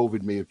think the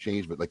COVID may have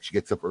changed. But like she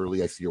gets up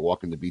early. I see her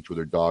walking the beach with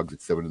her dogs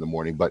at 7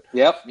 a.m. But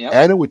Yep.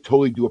 Anna would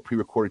totally do a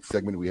pre-recorded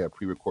segment. We have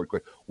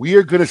pre-recorded. We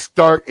are going to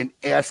start an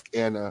Ask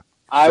Anna.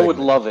 I would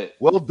segment. love it.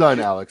 Well done,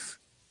 Alex.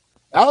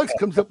 Alex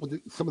comes up with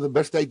some of the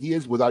best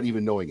ideas without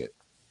even knowing it.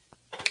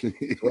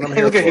 What I'm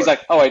here Look at, for. he's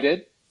like, oh, I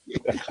did.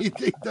 he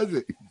does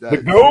it. The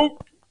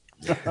GOAT.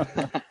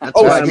 That's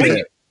Oh, why I'm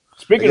here.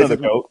 speaking of the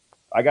GOAT,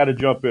 I got to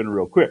jump in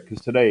real quick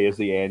because today is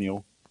the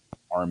annual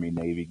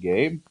Army-Navy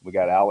game. We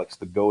got Alex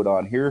the GOAT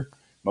on here.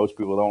 Most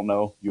people don't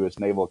know U.S.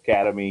 Naval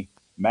Academy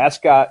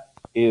mascot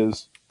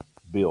is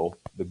Bill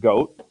the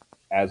GOAT.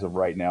 As of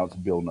right now, it's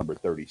Bill number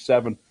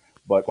 37.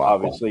 But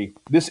obviously,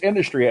 this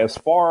industry has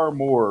far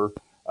more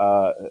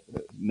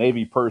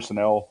Navy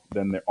personnel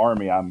than the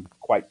Army. I'm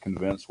quite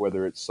convinced,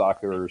 whether it's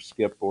Soccer or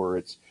Skip or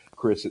it's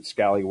Chris at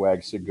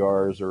Scallywag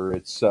Cigars or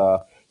it's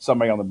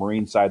somebody on the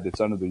Marine side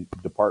that's under the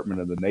Department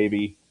of the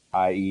Navy,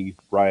 i.e.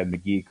 Brian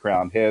McGee,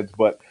 Crowned Heads.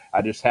 But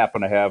I just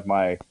happen to have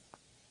my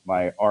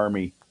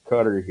Army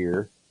cutter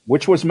here,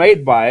 which was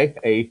made by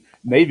a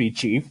Navy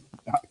chief,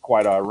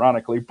 quite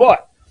ironically.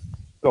 But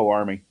go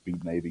Army,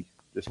 beat Navy.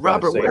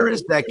 Robert, where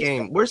is that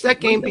game? Where's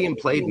that game being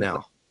played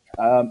now?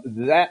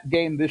 That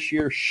game this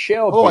year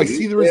shall be. Oh, I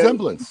see the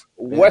resemblance.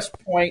 West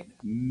Point,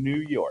 New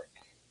York.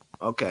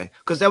 Okay,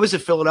 because that was a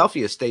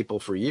Philadelphia staple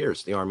for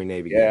years, the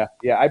Army-Navy game.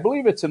 Yeah, I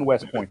believe it's in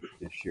West Point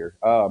this year.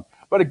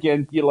 But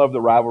again, you love the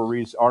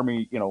rivalries.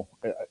 Army,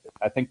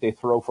 I think they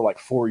throw for like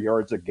 4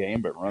 yards a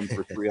game, but run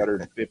for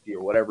 350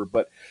 or whatever.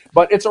 But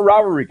it's a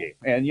rivalry game,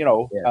 and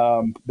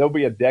there'll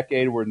be a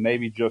decade where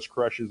Navy just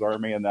crushes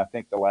Army, and I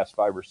think the last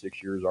 5 or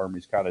 6 years,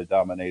 Army's kind of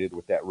dominated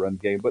with that run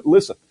game. But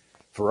listen,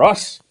 for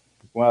us,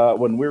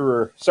 when we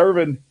were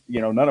serving,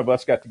 none of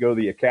us got to go to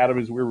the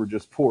academies. We were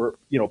just poor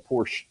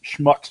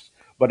schmucks.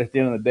 But at the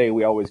end of the day,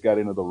 we always got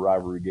into the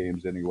rivalry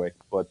games anyway.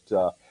 But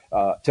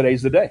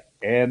today's the day.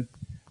 And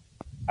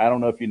I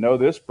don't know if you know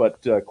this,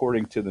 but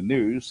according to the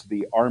news,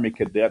 the Army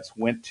cadets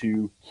went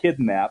to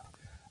kidnap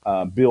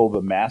Bill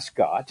the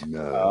mascot.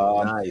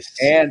 Nice.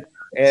 And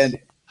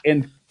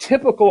in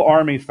typical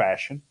Army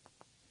fashion,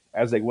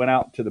 as they went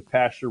out to the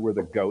pasture where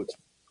the goats,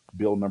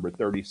 Bill number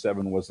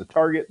 37 was the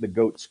target. The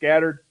goats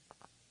scattered.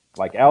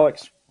 Like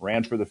Alex,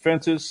 ran for the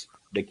fences.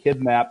 They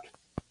kidnapped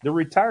the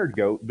retired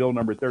GOAT, Bill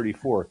number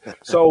 34.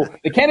 So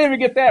they can't even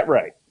get that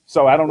right.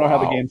 So I don't know how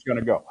the game's going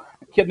to go.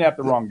 Kidnapped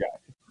the wrong guy.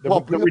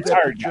 The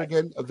retired guy.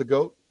 Again of the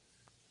GOAT.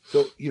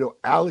 So,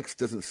 Alex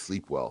doesn't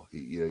sleep well.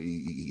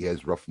 He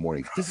has rough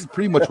mornings. This is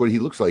pretty much what he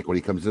looks like when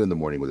he comes in the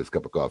morning with his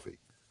cup of coffee.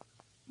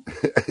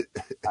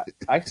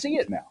 I see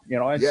it now.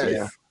 Yes.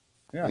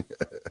 Yeah.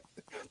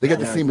 They got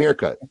the same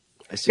haircut.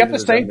 Got the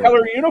same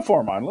color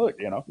uniform on. Look,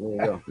 There you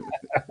go.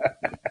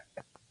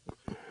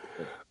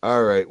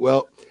 All right.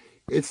 Well,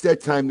 it's that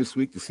time this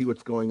week to see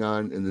what's going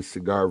on in the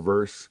cigar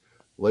verse.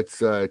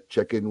 Let's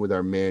check in with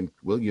our man,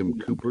 William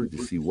Cooper, to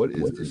see what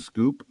is the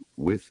scoop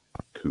with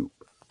Coop.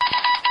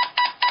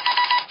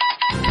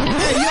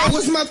 Hey, yo,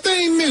 what's my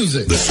theme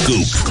music? The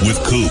Scoop with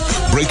Coop.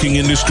 Breaking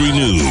industry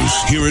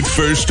news. Hear it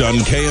first on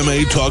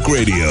KMA Talk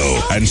Radio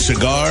and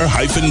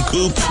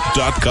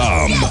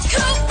cigar-coop.com.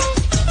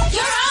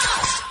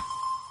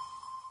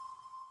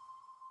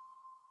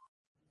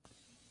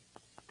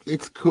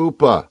 It's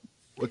Koopa.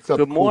 What's up,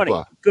 Good morning.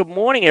 Koopa? Good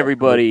morning,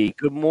 everybody.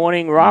 Good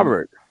morning,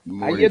 Robert. Good how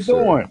morning, you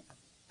sir. doing?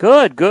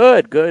 Good.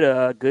 Good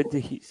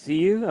to see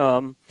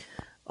you.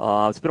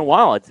 It's been a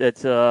while.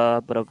 It's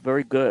but a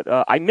very good.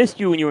 I missed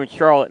you when you were in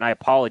Charlotte, and I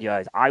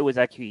apologize. I was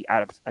actually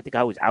out. I think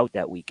I was out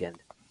that weekend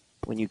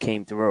when you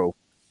came through.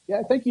 Yeah,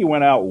 I think you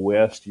went out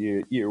west.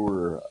 You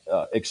were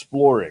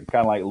exploring,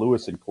 kind of like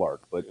Lewis and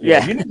Clark. But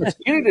Yeah. you need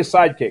a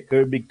sidekick.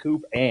 Could be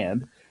Coop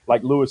and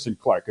like Lewis and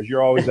Clark, because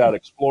you're always out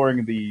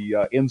exploring the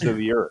ends of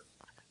the earth.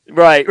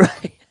 Right.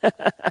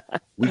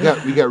 We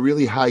got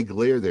really high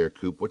glare there,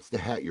 Coop. What's the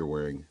hat you're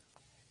wearing?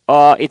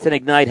 It's an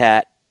Ignite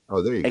hat.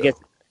 Oh, there you I go. guess.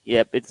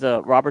 Yep, it's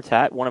a Robert's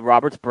hat, one of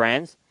Robert's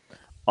brands,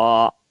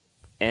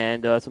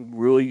 and some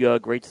really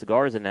great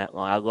cigars in that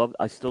line.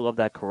 I still love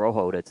that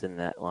Corojo that's in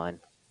that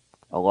line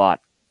a lot.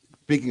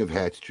 Speaking of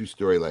hats, true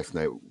story. Last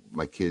night,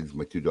 my kids,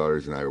 my 2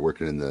 daughters, and I were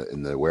working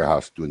in the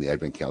warehouse doing the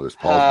advent calendars.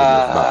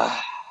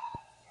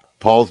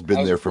 Paul's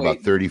been there for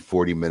about 30,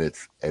 40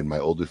 minutes, and my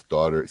oldest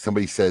daughter,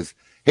 somebody says,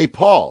 "Hey,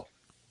 Paul,"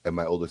 and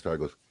my oldest daughter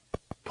goes,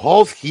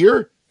 "Paul's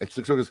here?" And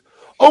she goes,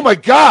 "Oh my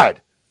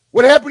God,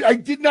 what happened? I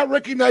did not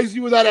recognize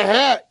you without a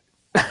hat."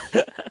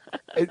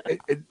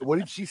 and what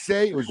did she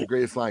say? It was the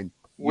greatest line.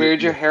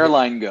 Where'd your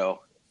hairline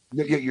go?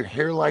 Your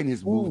hairline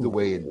has moved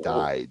away and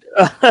died.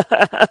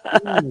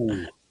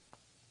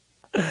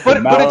 But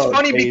it's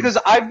funny because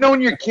I've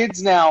known your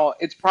kids now.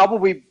 It's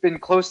probably been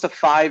close to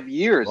 5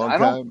 years. Long I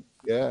don't. time.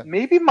 Yeah.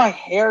 Maybe my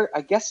hair.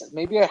 I guess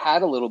maybe I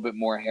had a little bit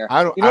more hair.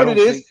 I don't. You know I what it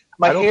don't is? think-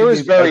 My I don't hair think is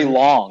they've very ever-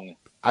 long.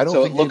 I don't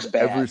so think it looks they've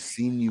bad. ever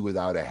seen you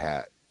without a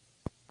hat.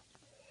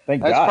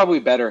 Thank That's God. probably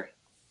better.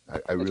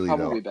 I really It's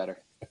probably don't. better.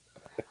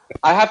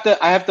 I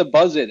have to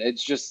buzz it.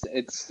 It's just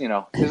there's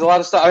a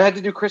lot of stuff. I had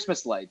to do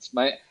Christmas lights.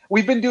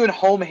 We've been doing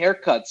home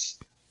haircuts,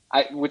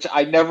 which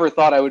I never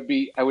thought I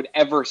would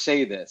ever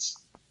say this,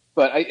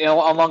 but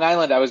on Long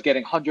Island I was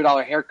getting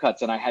 $100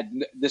 haircuts and I had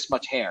this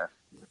much hair.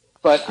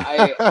 But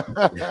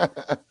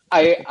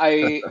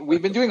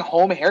we've been doing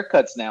home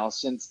haircuts now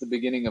since the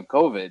beginning of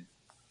COVID,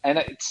 and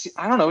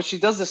I don't know. She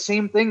does the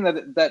same thing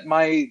that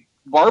my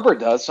barber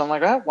does, so I'm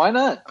like, why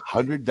not?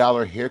 $100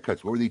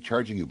 haircuts. What were they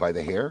charging you by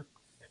the hair?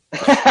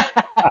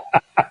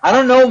 I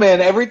don't know, man.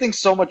 Everything's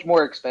so much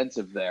more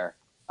expensive there.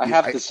 I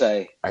have to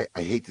say. I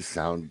hate to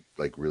sound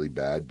like really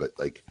bad, but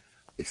like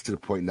it's to the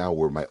point now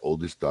where my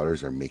oldest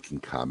daughters are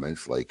making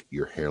comments like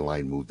your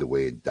hairline moved the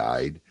way it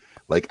died.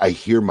 Like I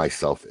hear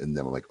myself in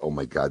them. I'm like, oh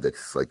my God,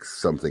 that's like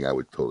something I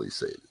would totally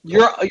say.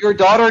 Your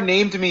daughter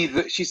named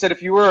me. She said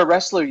if you were a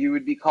wrestler, you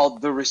would be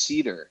called the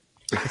Receder.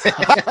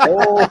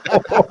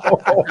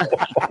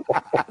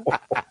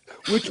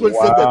 Which one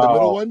said that? The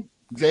middle one?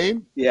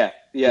 Zane? Yeah,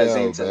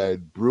 Zane said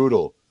that.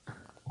 Brutal.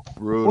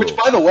 Which,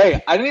 by the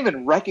way, I didn't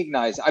even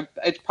recognize.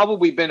 It's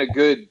probably been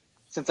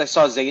since I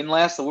saw Zane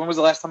last. When was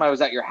the last time I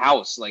was at your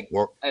house?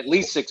 At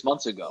least 6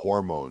 months ago.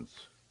 Hormones.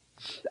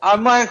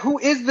 I'm like, who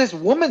is this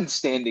woman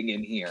standing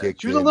in here?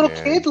 She was a little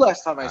kid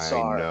last time I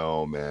saw her. I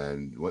know,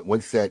 man.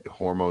 Once that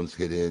hormones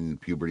hit in,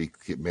 puberty,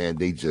 man,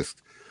 they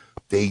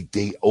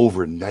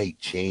overnight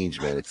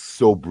change, man. It's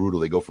so brutal.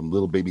 They go from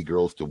little baby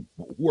girls to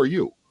who are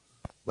you?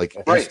 Like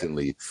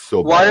instantly. It's so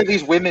Why bad. are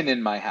these women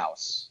in my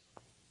house?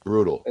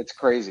 Brutal. It's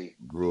crazy.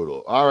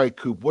 Brutal. All right,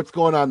 Coop, what's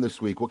going on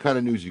this week? What kind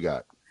of news you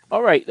got?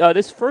 All right,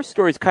 this first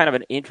story is kind of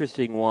an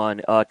interesting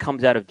one.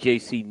 Comes out of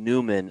J.C.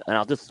 Newman, and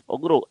a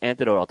little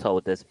anecdote I'll tell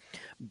with this.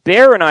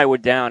 Bear and I were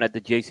down at the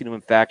J.C.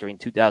 Newman factory in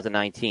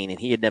 2019, and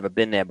he had never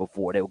been there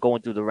before. They were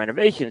going through the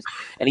renovations,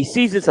 and he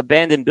sees this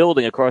abandoned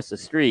building across the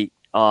street.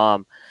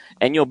 And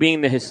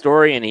being the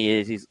historian he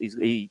is,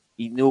 he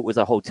knew it was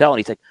a hotel, and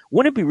he's like,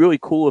 "Wouldn't it be really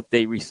cool if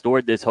they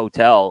restored this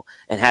hotel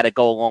and had it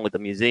go along with the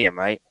museum,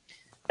 right?"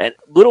 And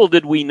little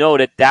did we know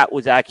that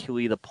was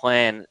actually the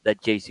plan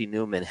that J.C.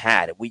 Newman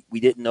had. We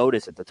didn't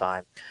notice at the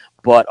time.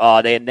 But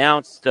they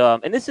announced,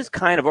 and this has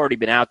kind of already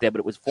been out there, but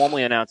it was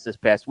formally announced this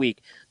past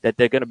week, that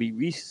they're going to be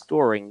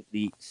restoring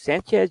the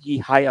Sanchez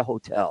Yihaya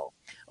Hotel,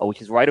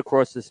 which is right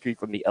across the street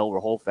from the El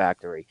Rahol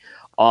factory.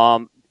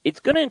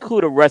 It's going to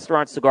include a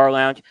restaurant, cigar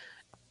lounge.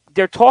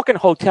 They're talking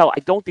hotel.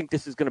 I don't think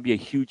this is going to be a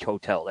huge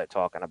hotel they're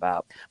talking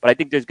about. But I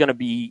think there's going to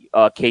be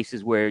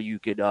cases where you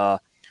could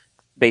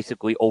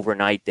basically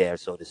overnight there,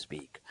 so to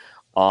speak.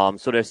 So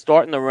they're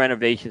starting the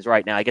renovations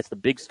right now. I guess the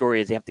big story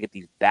is they have to get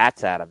these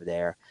bats out of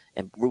there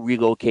and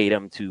relocate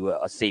them to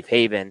a safe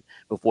haven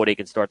before they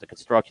can start the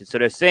construction. So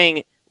they're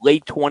saying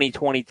late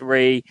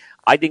 2023.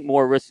 I think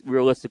more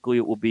realistically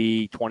it will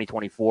be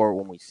 2024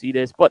 when we see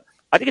this. But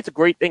I think it's a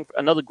great thing,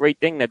 another great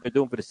thing that they're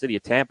doing for the city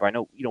of Tampa. I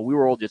know, we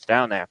were all just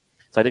down there,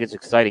 so I think it's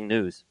exciting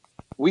news.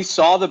 We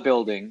saw the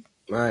building.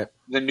 Right.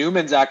 The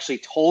Newmans actually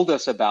told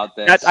us about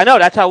this. I know.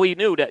 That's how we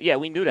knew that. Yeah,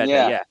 we knew that.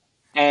 Yeah.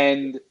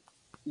 And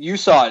you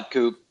saw it,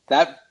 Coop.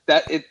 That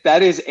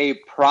is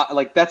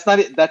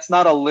that's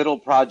not a little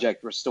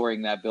project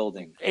restoring that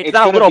building. It's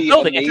not a little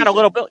building. Amazing. It's not a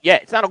little building. Yeah,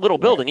 it's not a little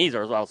building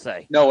either, as I'll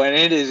say. No, and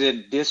it is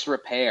in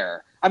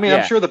disrepair. I mean,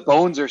 I'm sure the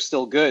bones are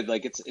still good.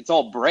 Like it's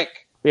all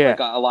brick. Yeah. Like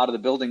a lot of the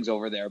buildings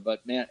over there,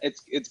 but man,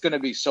 it's going to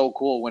be so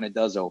cool when it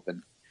does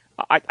open.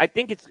 I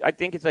think it's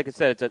like I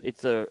said,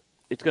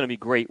 it's going to be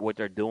great what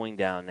they're doing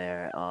down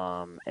there.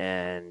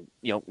 And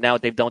now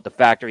what they've done with the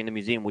factory and the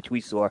museum, which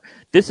we saw,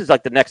 this is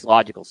like the next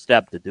logical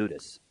step to do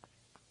this.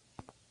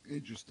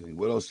 Interesting.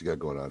 What else you got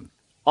going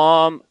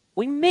on?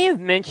 We may have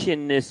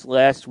mentioned this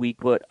last week,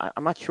 but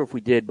I'm not sure if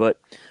we did. But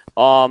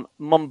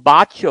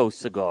Mombacho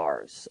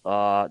cigars.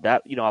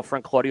 That our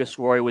friend Claudio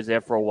Suori was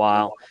there for a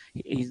while.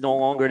 He's no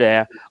longer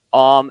there.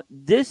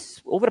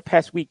 This over the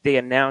past week, they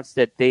announced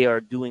that they are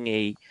doing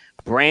a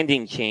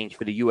branding change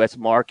for the U.S.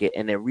 market,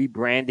 and they're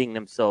rebranding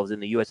themselves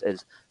in the U.S.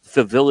 as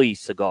Favilli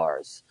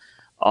Cigars.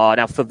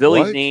 Now,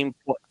 Favilli's name,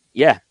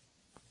 they're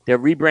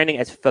rebranding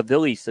as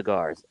Favilli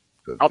Cigars.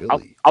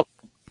 Favilli.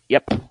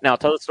 Yep. Now, I'll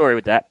tell the story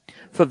with that.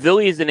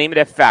 Favilli is the name of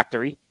their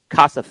factory,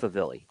 Casa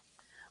Favilli.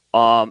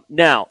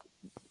 Now,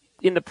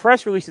 in the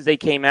press releases they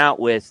came out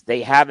with,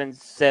 they haven't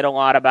said a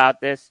lot about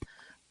this,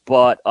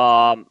 but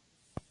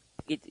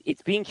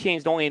it's being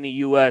changed only in the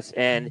U.S.,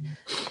 and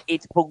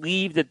it's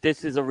believed that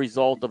this is a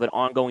result of an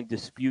ongoing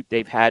dispute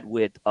they've had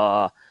with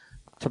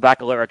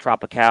Tabacalera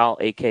Tropical,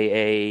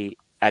 a.k.a.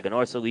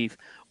 Aganorsa leaf,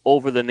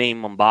 over the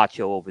name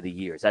Mombacho over the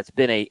years. That's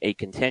been a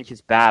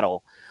contentious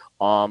battle,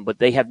 but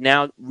they have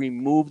now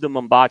removed the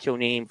Mombacho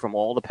name from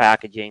all the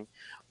packaging,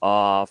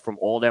 from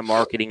all their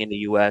marketing in the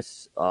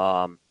U.S.,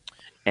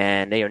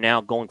 and they are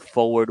now going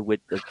forward with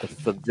the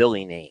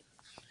Favilli name.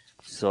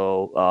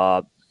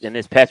 So in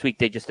this past week,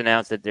 they just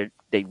announced that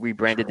they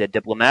rebranded their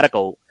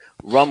Diplomatico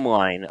rum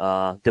line,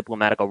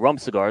 Diplomatico rum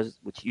cigars,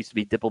 which used to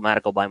be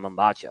Diplomatico by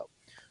Mombacho.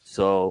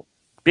 So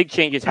big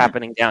changes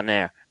happening down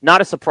there.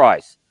 Not a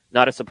surprise.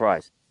 Not a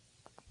surprise.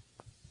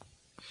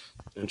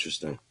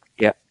 Interesting.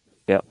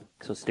 Yep.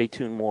 So stay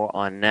tuned more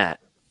on that.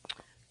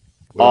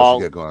 What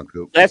else you got going on,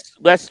 Coop?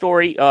 Last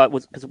story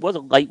was because it was a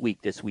light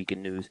week this week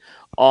in news.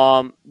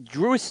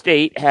 Drew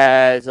Estate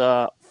has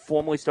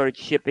formally started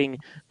shipping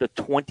the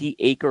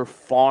 20-acre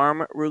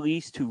farm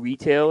release to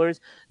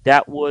retailers.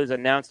 That was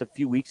announced a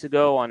few weeks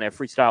ago on their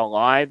Freestyle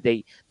Live.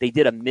 They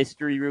did a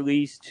mystery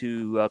release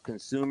to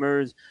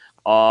consumers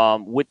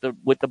with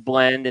the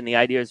blend, and the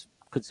idea is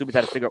consumers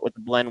had to figure out what the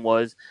blend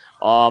was.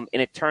 And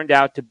it turned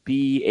out to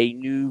be a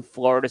new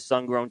Florida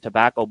sun-grown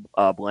tobacco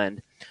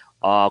blend.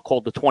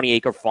 Called the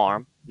 20-Acre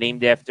Farm,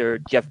 named after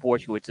Jeff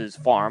Borshkowitz's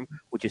farm,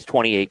 which is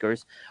 20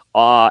 acres.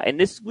 And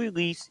this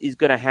release is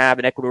going to have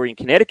an Ecuadorian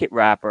Connecticut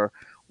wrapper,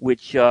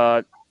 which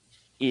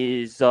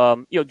is,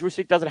 Drew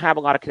Estate doesn't have a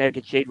lot of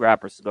Connecticut shade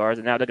wrapper cigars,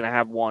 and now they're going to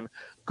have one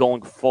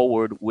going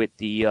forward with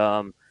the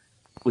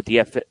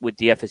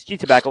FSG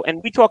tobacco.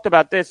 And we talked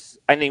about this,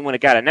 I think, when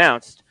it got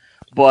announced.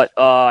 But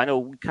I know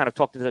we kind of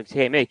talked to the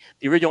KMA.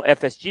 The original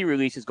FSG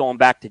release is going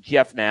back to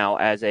Jeff now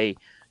as a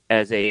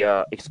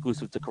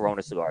exclusive to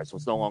Corona cigars, so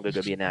it's no longer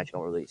going to be a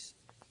national release.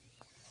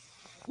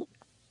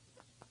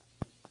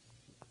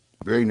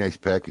 Very nice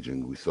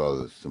packaging. We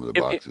saw some of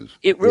the boxes.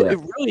 It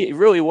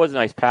really was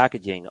nice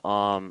packaging.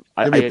 Gonna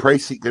be a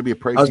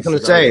pricey. I was going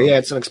to say,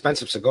 it's an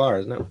expensive cigar,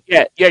 isn't it?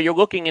 Yeah, you're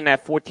looking in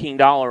that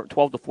 $12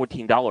 to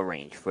 $14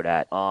 range for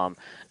that. And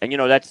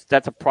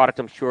that's a product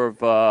I'm sure of.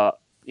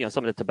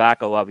 Some of the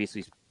tobacco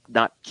obviously is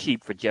not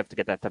cheap for Jeff to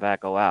get that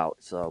tobacco out.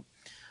 So.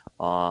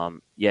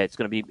 It's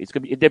gonna be.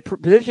 They're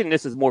positioning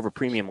this as more of a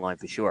premium line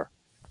for sure.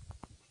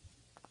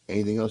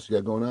 Anything else you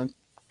got going on?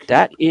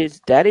 That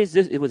is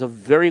this. It was a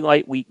very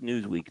light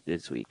news week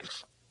this week.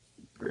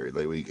 Very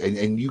light week,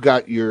 and you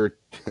got your.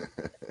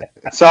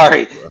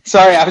 Sorry.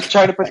 I was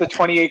trying to put the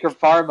 20-acre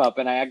farm up,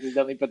 and I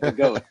accidentally put the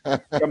goat.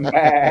 Come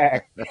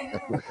back.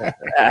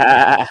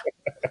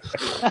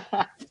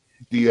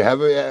 Do you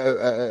have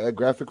a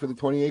graphic for the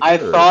 20 acre? I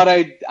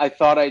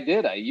thought I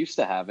did. I used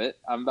to have it.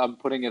 I'm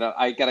putting it up.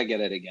 I gotta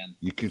get it again.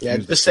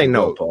 Just say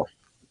no, Paul.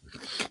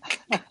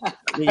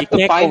 You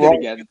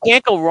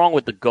can't go wrong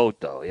with the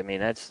goat, though. I mean,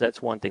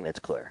 that's one thing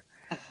that's clear.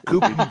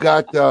 Coop,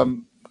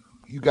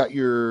 you got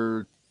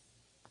your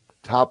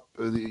top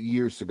of the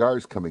year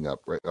cigars coming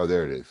up, right? Oh,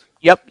 there it is.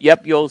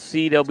 Yep. You'll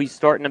see they're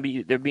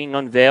being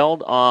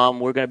unveiled.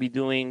 We're going to be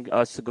doing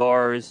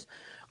cigars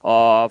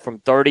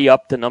from 30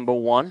 up to number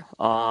 1.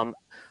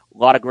 A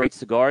lot of great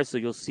cigars, so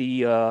you'll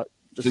see. So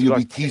you'll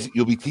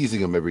be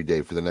teasing them every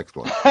day for the next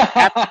one.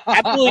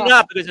 Absolutely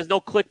not, because there's no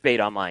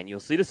clickbait on mine. You'll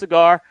see the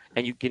cigar,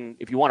 and you can,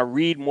 if you want to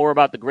read more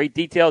about the great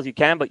details, you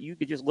can. But you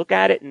could just look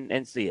at it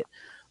and see it.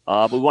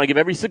 But we want to give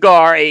every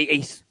cigar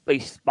a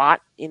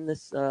spot in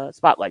this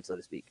spotlight, so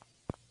to speak.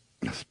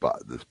 The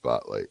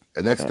spotlight,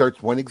 and that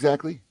starts when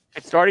exactly?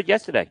 It started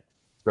yesterday.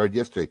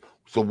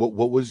 So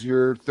what was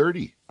your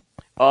 30?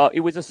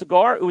 It was a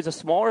cigar. It was a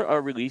smaller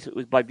release. It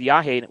was by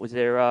Viaje, and it was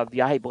their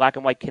Viaje Black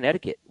and White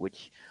Connecticut,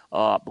 which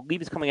I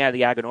believe is coming out of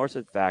the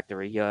Aganorsa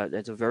factory.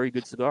 It's a very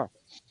good cigar.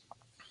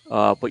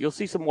 But you'll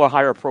see some more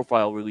higher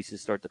profile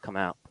releases start to come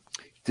out.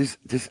 Does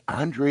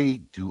Andre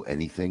do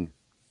anything?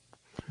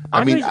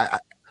 I mean,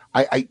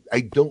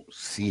 I don't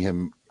see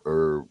him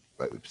or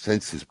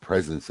sense his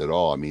presence at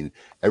all. I mean,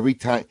 every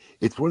time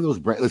it's one of those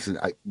brands. Listen,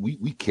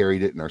 we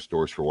carried it in our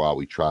stores for a while.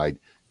 We tried.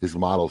 His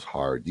model's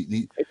hard.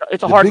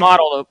 It's a hard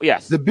model,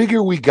 yes. The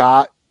bigger we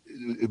got,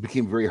 it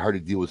became very hard to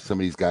deal with some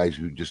of these guys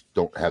who just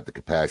don't have the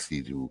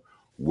capacity to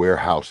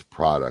warehouse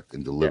product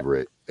and deliver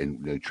it,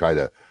 and try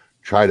to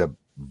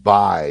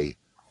buy.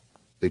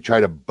 They try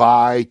to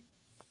buy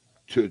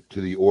to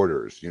the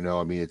orders.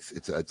 I mean,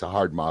 it's a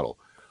hard model.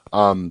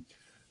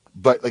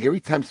 But like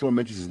every time someone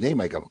mentions his name,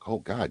 I go, "Oh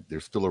God,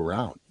 they're still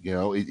around."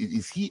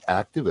 Is he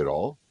active at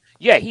all?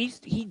 Yeah,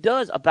 he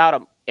does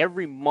about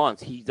every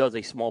month. He does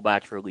a small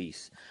batch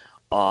release,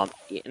 and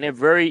they're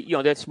very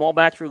they're small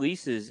batch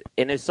releases.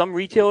 And there's some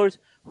retailers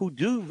who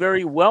do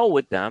very well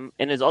with them,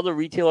 and there's other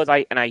retailers.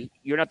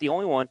 You're not the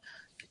only one.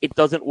 It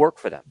doesn't work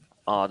for them,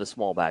 the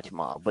small batch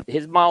model. But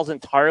his model's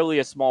entirely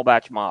a small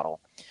batch model,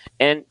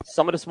 and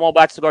some of the small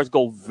batch cigars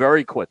go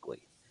very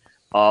quickly.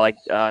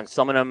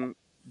 Some of them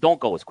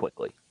don't go as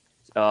quickly.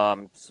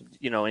 And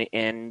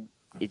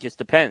it just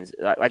depends.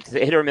 Like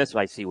hit or miss,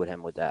 I see with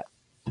him with that.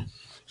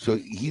 So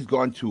he's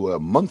gone to a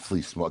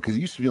monthly small, because it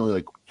used to be only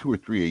like 2 or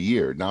 3 a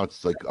year. Now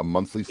it's like a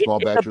monthly small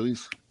batch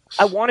release.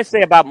 I want to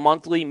say about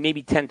monthly,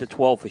 maybe 10 to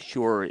 12 for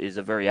sure is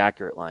a very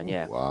accurate line.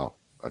 Yeah. Wow,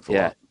 that's a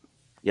lot.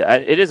 Yeah,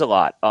 it is a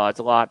lot. It's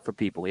a lot for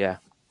people. Yeah.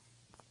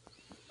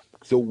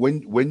 So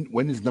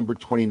when is number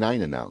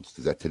 29 announced?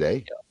 Is that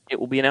today? It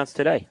will be announced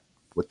today.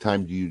 What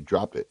time do you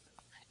drop it?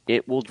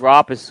 It will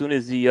drop as soon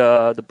as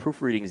the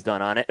proofreading is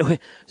done on it.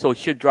 So it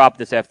should drop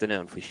this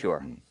afternoon for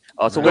sure.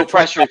 So no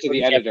pressure to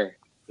the editor.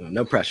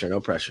 No pressure.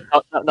 No pressure.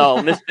 No.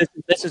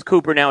 Mrs.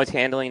 Cooper now is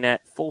handling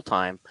that full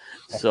time.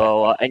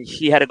 So and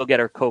she had to go get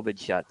her COVID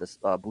shot, this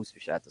booster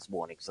shot this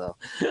morning. So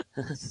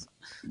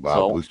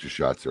wow, booster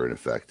shots are in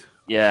effect.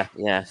 Yeah.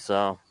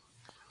 So,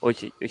 or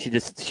she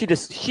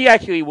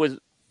actually was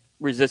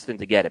resistant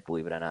to get it,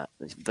 believe it or not,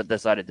 but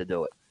decided to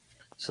do it.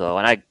 So,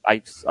 and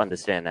I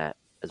understand that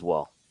as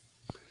well.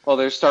 Well,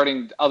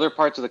 other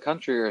parts of the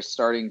country are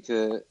starting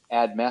to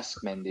add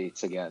mask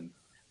mandates again.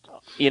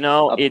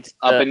 It's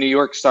up in New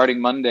York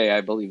starting Monday, I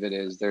believe it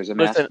is. There's a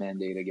mask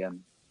mandate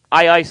again.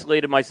 I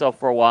isolated myself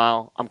for a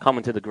while. I'm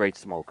coming to the Great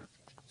Smoke,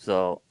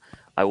 so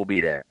I will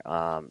be there.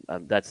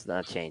 That's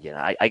not changing.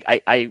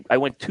 I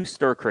went too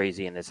stir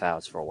crazy in this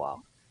house for a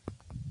while.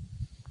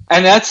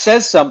 And that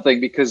says something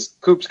because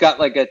Coop's got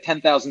like a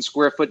 10,000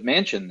 square foot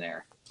mansion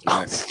there.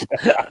 I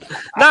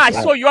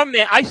saw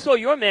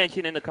your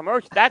mansion in the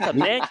commercial. That's a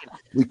mansion.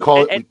 We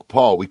call it,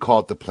 Paul. We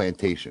call it the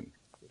plantation.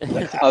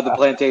 The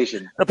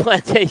plantation. The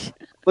plantation.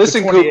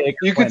 Listen, Coop.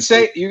 You could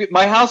say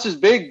my house is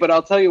big, but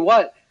I'll tell you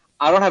what.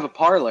 I don't have a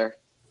parlor.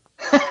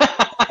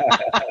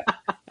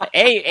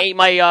 Hey,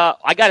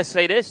 I gotta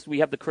say this. We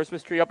have the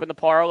Christmas tree up in the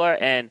parlor,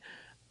 and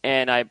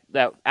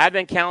that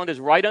advent calendar is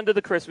right under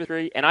the Christmas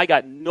tree, and I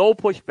got no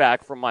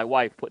pushback from my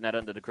wife putting that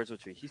under the Christmas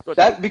tree. She thought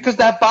that because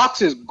that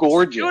box is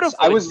gorgeous. Beautiful.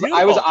 I was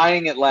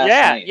eyeing it last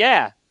night.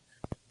 Yeah,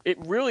 it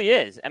really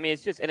is. I mean,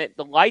 it's just when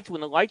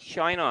the lights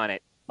shine on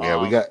it.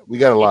 Yeah, we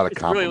got a lot of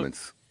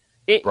compliments.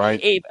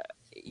 Really,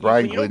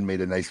 Brian Glynn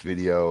made a nice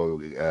video.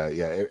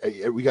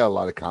 We got a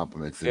lot of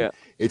compliments. And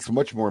it's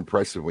much more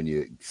impressive when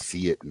you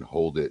see it and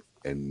hold it.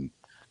 And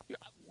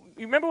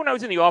you remember when I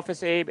was in the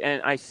office, Abe,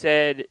 and I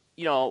said,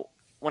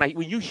 when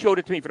you showed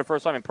it to me for the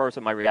first time in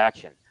person, my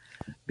reaction,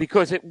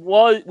 because it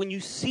was when you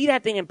see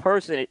that thing in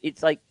person,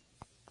 it's like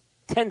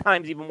 10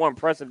 times even more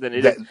impressive than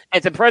it is.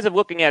 It's impressive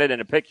looking at it in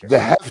a picture. The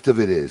heft of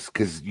it is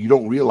because you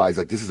don't realize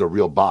like this is a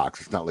real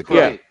box. It's not like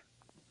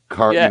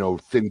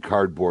thin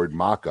cardboard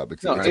mock-up.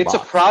 It's a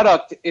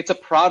product. It's a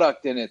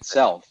product in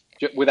itself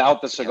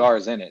without the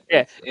cigars in it.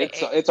 Yeah,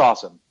 it's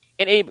awesome.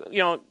 And Abe,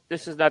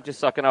 this is not just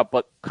sucking up,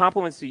 but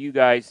compliments to you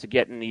guys to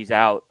getting these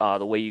out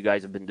the way you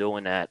guys have been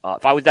doing that.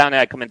 If I was down there,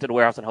 I'd come into the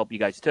warehouse and help you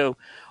guys too.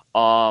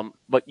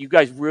 But you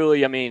guys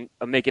really, are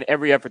making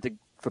every effort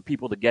for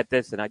people to get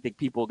this, and I think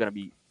people are going to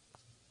be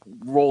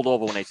rolled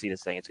over when they see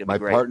this thing. It's going to be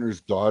great. My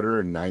partner's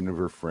daughter and 9 of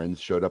her friends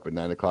showed up at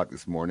 9 o'clock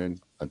this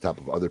morning on top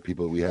of other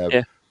people we have.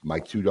 Yeah. My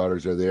 2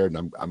 daughters are there,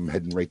 and I'm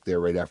heading right there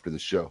right after the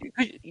show.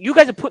 You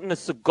guys are putting the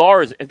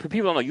cigars, and for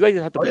people who don't know, you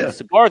guys have to put the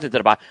cigars into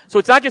the box. So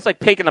it's not just like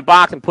taking the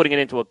box and putting it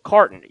into a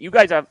carton. You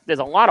guys there's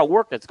a lot of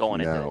work that's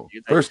going into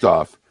it. First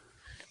off,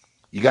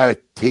 you got to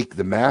take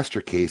the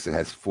master case that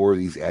has 4 of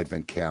these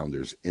advent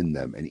calendars in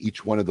them, and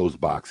each one of those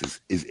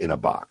boxes is in a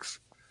box.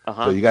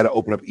 Uh-huh. So you got to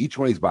open up each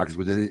one of these boxes,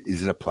 but then it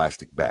is in a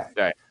plastic bag.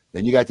 Right.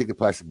 Then you got to take the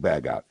plastic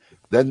bag out.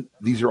 Then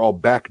these are all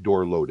back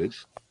door loaded.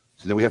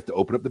 So then we have to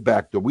open up the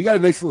back door. We got a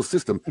nice little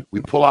system. We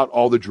pull out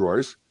all the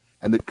drawers,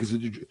 and because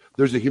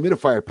there's a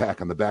humidifier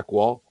pack on the back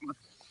wall.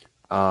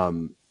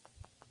 Brian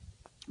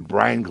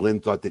Glynn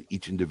thought that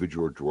each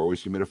individual drawer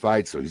was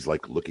humidified, so he's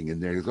like looking in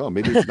there. He goes, "Oh,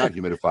 maybe it's not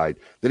humidified."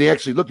 Then he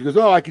actually looked. He goes,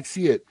 "Oh, I can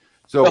see it."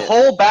 So the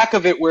whole back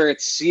of it, where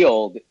it's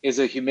sealed, is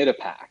a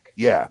humidipack.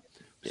 Yeah.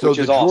 So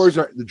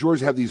the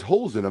drawers have these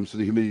holes in them, so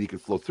the humidity can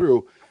flow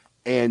through,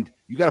 and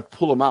you got to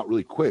pull them out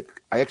really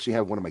quick. I actually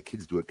have one of my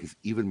kids do it because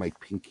even my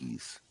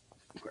pinkies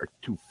are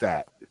too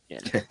fat. Yeah.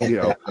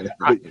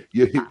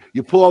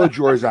 You pull all the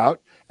drawers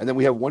out, and then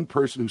we have one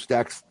person who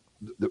stacks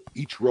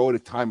each row at a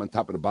time on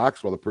top of the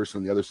box while the person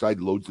on the other side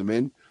loads them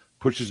in,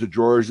 pushes the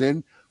drawers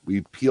in.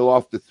 We peel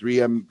off the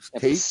 3M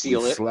tape,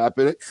 slap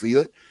it,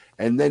 seal it,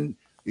 and then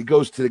it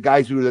goes to the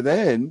guys who are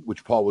then,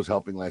 which Paul was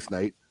helping last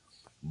night,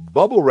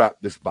 bubble wrap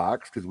this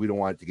box because we don't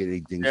want it to get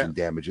any dings and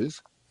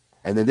damages,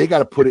 and then they got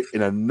to put it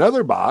in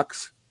another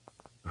box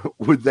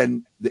with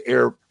then the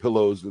air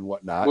pillows and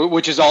whatnot,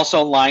 which is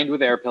also lined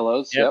with air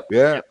pillows. Yep.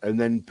 Yeah, and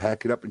then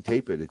pack it up and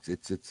tape it.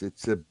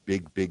 It's a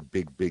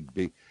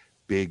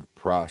big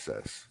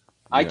process.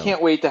 I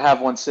can't wait to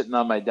have one sitting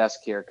on my desk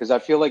here because I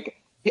feel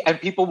like,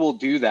 and people will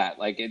do that.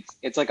 Like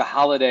it's like a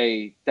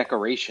holiday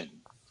decoration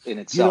in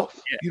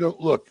itself.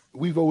 Look,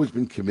 we've always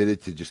been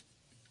committed to just.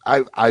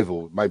 My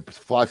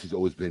philosophy's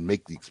always been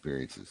make the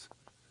experiences.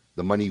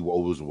 The money will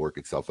always work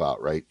itself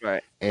out, right?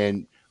 Right.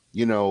 And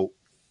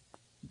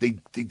they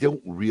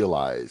don't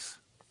realize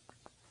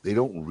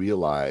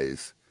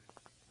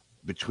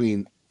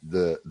between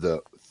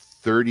the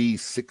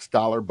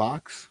 $36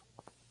 box,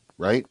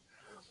 right?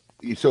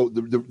 So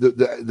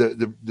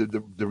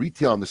the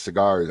retail on the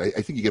cigars, I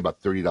think you get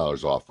about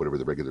 $30 off whatever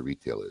the regular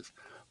retail is,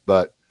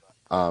 but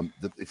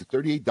it's a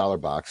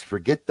 $38 box.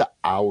 Forget the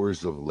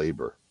hours of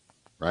labor,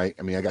 right?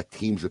 I mean, I got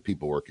teams of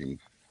people working,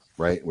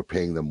 right? We're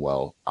paying them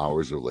well,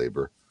 hours of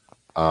labor,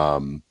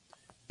 and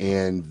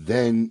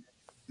then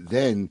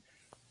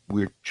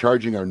we're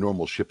charging our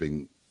normal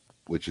shipping,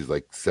 which is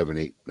like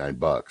 $7, $8,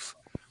 $9.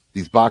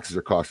 These boxes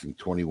are costing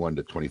 $21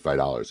 to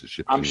 $25 a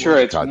ship. I'm sure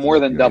it's more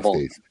than double.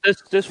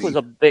 This was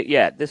a big,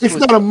 It's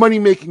not a money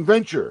making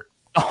venture.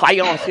 I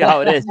don't see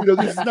how it is.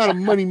 This is not a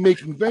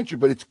money-making venture,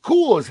 but it's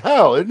cool as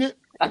hell, isn't it?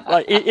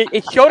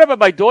 It showed up at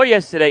my door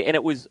yesterday, and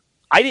it was.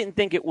 I didn't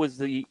think it was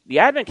the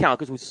advent calendar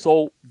because it was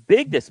so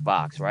big. This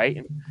box,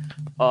 right?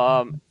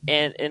 And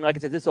like I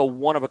said, this is a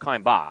one of a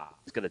kind box.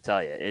 I was gonna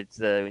tell you, it's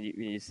when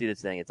you see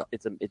this thing,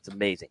 it's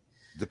amazing.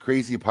 The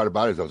crazy part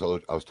about it is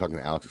I was talking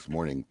to Alex this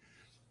morning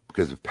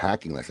because of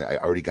packing last night. I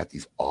already got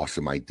these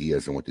awesome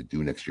ideas on what to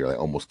do next year. I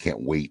almost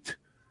can't wait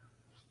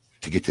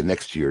to get to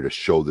next year to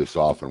show this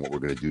off and what we're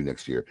going to do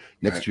next year.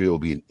 Next year will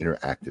be an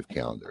interactive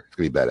calendar. It's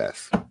going to be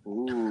badass.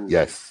 Ooh.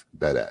 Yes,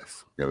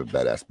 badass. We're going to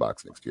have a badass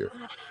box next year.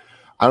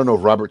 I don't know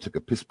if Robert took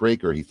a piss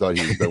break or he thought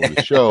he was done with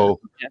the show,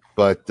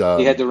 but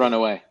he had to run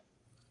away.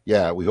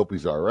 Yeah, we hope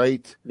he's all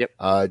right. Yep.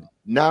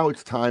 Now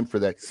it's time for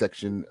that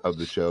section of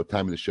the show,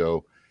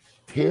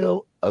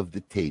 Tale of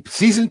the Tape.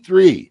 Season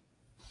 3,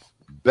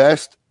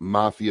 best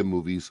mafia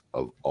movies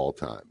of all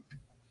time.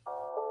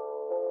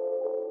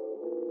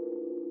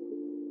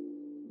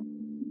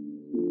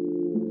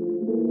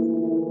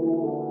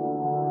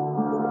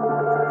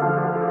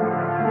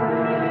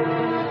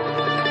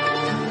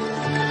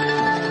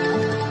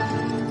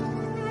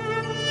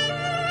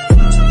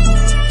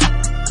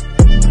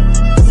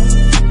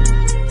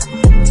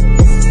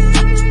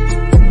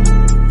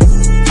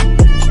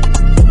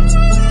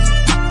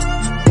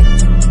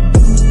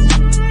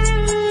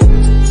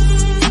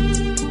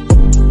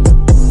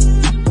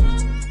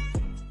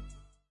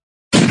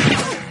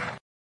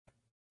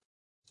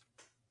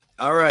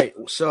 All right,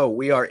 so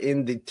we are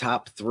in the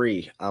top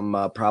 3. I'm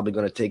probably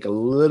going to take a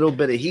little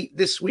bit of heat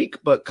this week,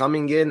 but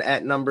coming in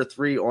at number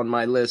 3 on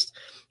my list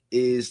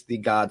is The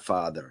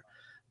Godfather.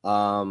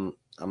 I'm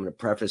going to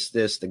preface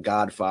this. The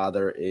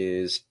Godfather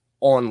is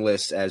on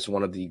list as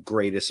one of the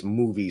greatest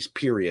movies,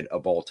 period,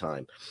 of all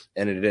time,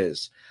 and it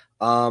is.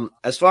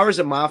 As far as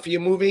a mafia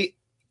movie,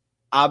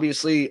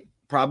 obviously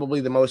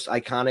probably the most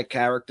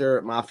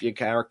iconic mafia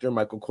character,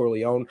 Michael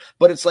Corleone.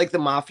 But it's like the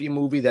mafia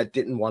movie that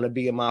didn't want to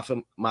be a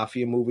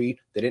mafia movie.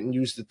 They didn't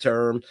use the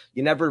term.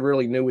 You never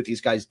really knew what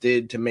these guys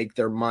did to make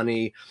their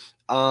money.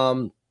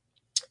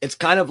 It's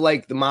kind of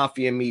like the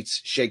mafia meets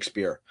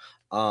Shakespeare.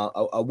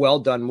 A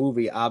well-done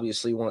movie,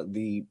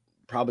 obviously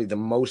probably the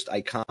most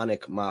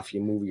iconic mafia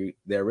movie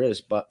there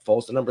is, but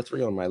falls to number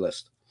 3 on my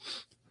list.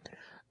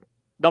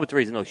 Number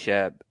 3 is no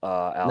Shab,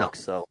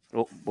 Alex. No.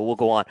 So, but we'll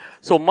go on.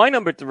 So my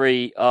number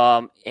 3,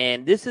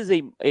 and this is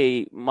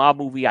a mob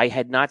movie I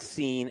had not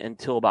seen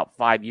until about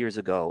 5 years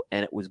ago,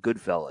 and it was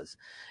Goodfellas.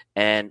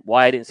 And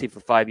why I didn't see it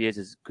for 5 years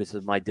is because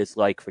of my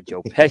dislike for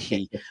Joe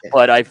Pesci.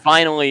 But I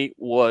finally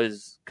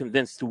was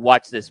convinced to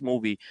watch this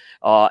movie,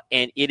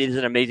 and it is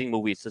an amazing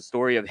movie. It's the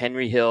story of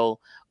Henry Hill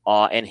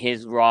and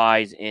his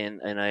rise in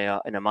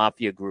a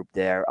mafia group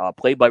there,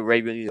 played by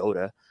Ray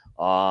Liotta.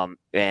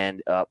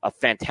 And a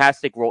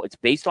fantastic role. It's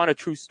based on a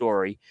true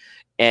story.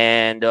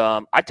 And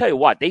I tell you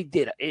what,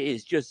 it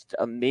is just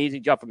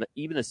amazing job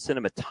even the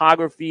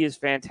cinematography is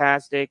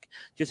fantastic.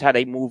 Just how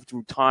they move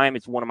through time.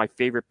 It's one of my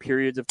favorite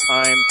periods of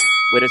time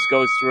where this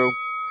goes through.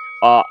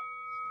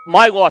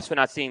 My loss for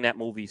not seeing that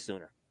movie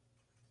sooner.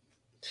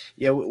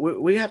 Yeah,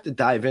 we have to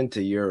dive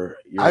into your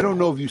I don't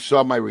know if you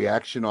saw my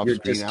reaction off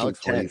screen,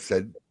 Alex, when he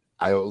said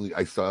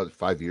I saw it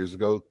 5 years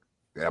ago.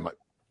 I'm like,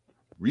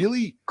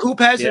 really? Coop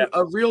has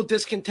a real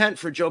discontent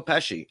for Joe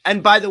Pesci.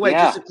 And by the way,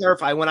 just to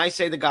clarify, when I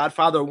say The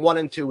Godfather, 1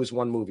 and 2 is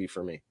one movie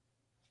for me.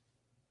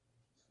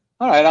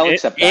 All right, I'll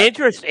accept that.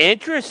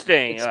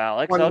 Interesting,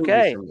 Alex.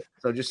 Okay.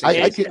 So just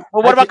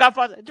what about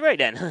Godfather 3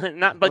 then?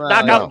 not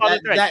Godfather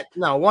 3.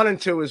 No, 1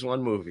 and 2 is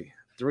one movie.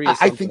 3 is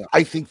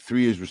I think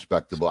 3 is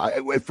respectable.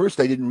 At first,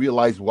 I didn't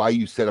realize why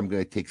you said I'm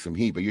going to take some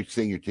heat, but you're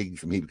saying you're taking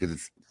some heat because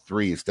it's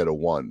 3 instead of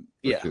 1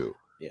 or 2.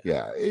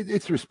 Yeah,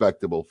 it's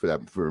respectable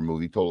for a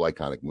movie, total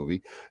iconic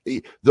movie.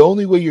 The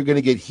only way you're going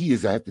to get heat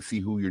is I have to see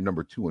who your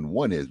number 2 and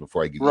 1 is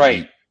before I give you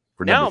heat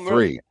for number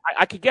 3.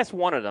 I could guess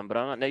one of them,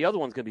 but the other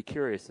one's going to be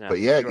curious now. But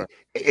yeah, sure.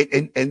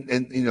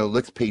 and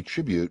let's pay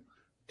tribute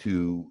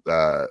to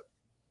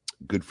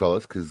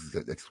Goodfellas because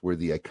that's where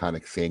the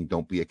iconic saying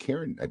 "Don't be a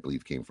Karen," I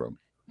believe, came from.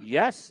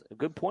 Yes, a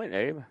good point,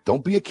 Abe.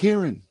 Don't be a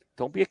Karen.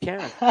 Don't be a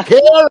Karen.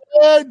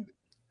 Karen.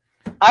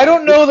 I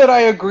don't know that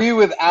I agree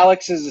with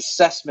Alex's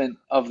assessment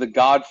of The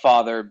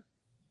Godfather.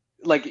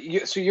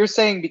 So you're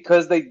saying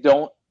because they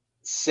don't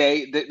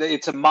say that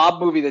it's a mob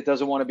movie that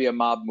doesn't want to be a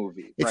mob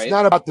movie, right? It's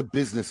not about the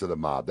business of the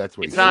mob. That's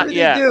what it's not. What do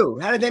they do?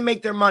 How do they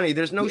make their money?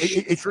 There's no.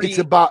 It's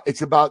about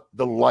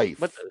the life.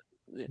 But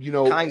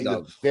kind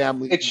of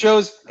family. It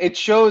shows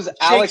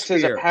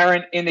Alex's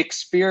apparent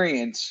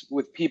inexperience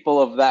with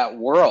people of that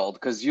world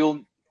because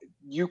you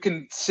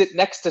can sit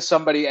next to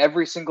somebody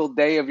every single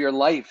day of your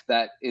life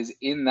that is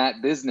in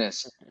that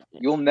business.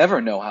 You'll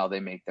never know how they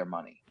make their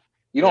money.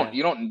 They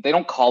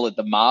don't call it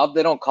the mob.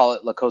 They don't call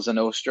it La Cosa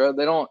Nostra.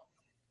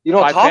 You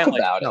don't talk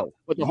about it.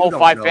 But the whole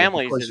 5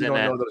 families is in that. You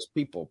don't know those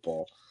people,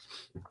 Paul.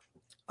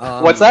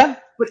 What's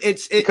that? But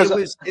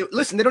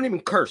listen, they don't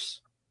even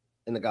curse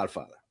in The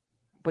Godfather.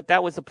 But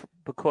that was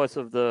because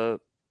they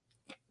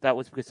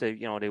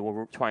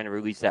were trying to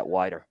release that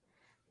wider.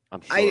 I'm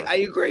sure. I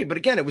agree, but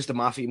again, it was the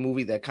mafia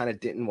movie that kind of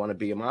didn't want to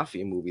be a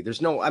mafia movie.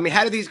 There's no, I mean,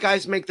 how do these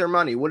guys make their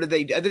money? What do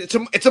they?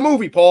 It's a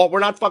movie, Paul. We're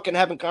not fucking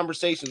having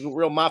conversations with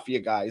real mafia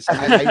guys.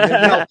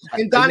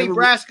 In Donnie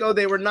Brasco,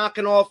 they were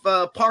knocking off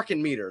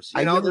parking meters.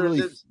 I never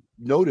really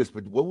noticed,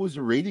 but what was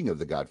the rating of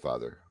The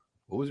Godfather?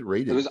 What was it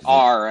rated? It was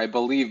R, I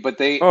believe,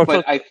 but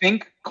I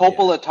think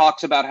Coppola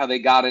talks about how they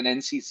got an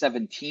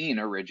NC-17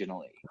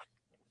 originally.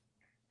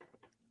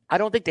 I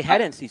don't think they had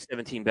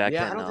NC-17 back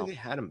then. Yeah, I don't think they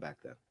had them back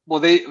then. Well,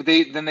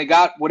 they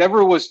got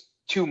whatever was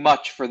too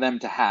much for them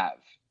to have.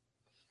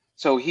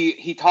 So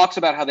he talks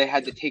about how they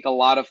had to take a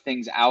lot of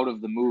things out of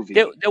the movie.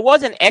 There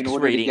was an X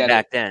rating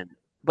back then,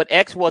 but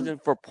X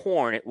wasn't for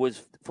porn; it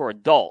was for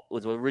adult. It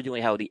was originally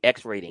how the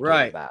X rating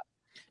came about.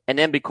 And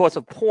then because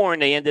of porn,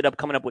 they ended up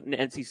coming up with an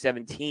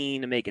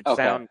NC-17 to make it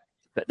sound.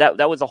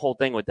 That was the whole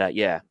thing with that.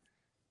 Yeah.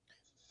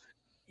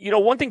 You know,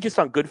 one thing just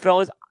on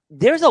Goodfellas,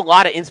 there's a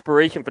lot of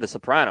inspiration for The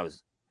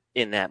Sopranos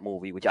in that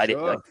movie, which I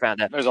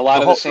found out. There's a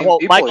lot of the same people.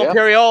 Michael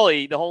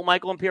Imperioli, the whole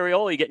Michael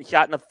Imperioli getting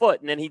shot in the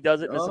foot, and then he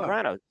does it in The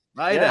Sopranos.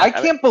 I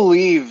can't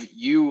believe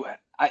you've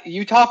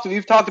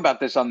talked about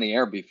this on the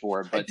air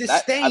before, but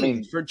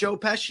disdain for Joe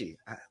Pesci.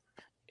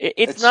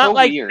 It's not so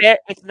like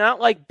it's not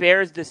like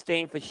Bear's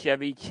disdain for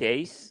Chevy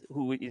Chase,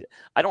 who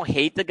I don't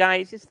hate the guy.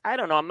 It's just I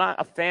don't know. I'm not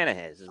a fan of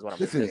his. Is what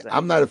I'm saying.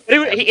 I'm not a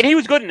fan. And he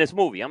was good in this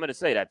movie. I'm going to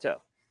say that too.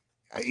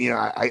 You know,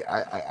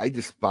 I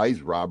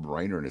despise Rob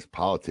Reiner and his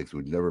politics.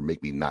 Would never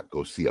make me not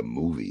go see a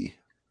movie.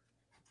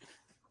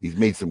 He's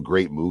made some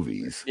great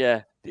movies.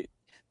 Yeah.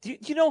 Do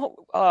you know,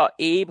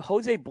 Abe,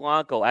 Jose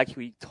Blanco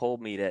actually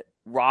told me that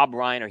Rob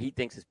Reiner, he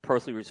thinks, is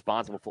personally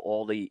responsible for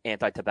all the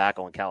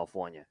anti-tobacco in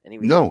California. And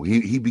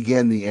he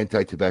began the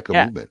anti-tobacco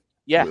movement.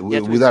 Yeah.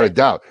 Without a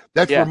doubt.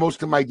 That's where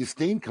most of my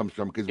disdain comes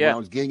from, because when I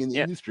was getting in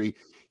the industry,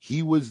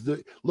 he was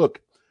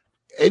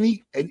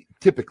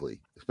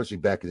typically, especially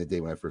back in the day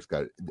when I first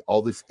got it,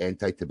 all this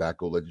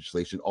anti-tobacco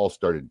legislation all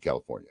started in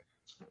California.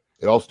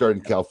 It all started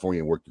in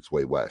California and worked its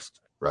way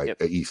west, right?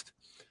 East.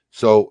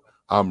 So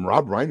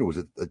Rob Reiner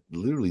was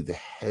literally the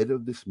head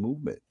of this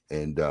movement.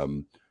 And,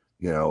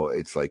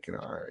 it's like,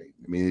 all right.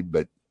 I mean,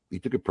 but he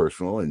took it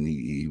personal, and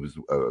he was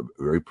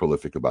very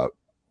prolific about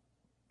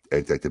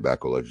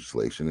anti-tobacco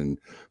legislation.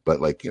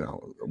 But it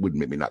wouldn't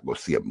make me not go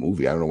see a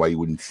movie. I don't know why you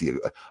wouldn't see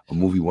a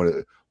movie one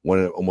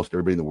of almost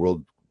everybody in the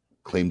world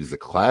claimed as a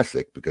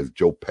classic, because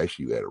Joe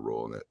Pesci had a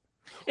role in it.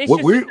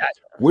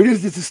 Where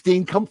does this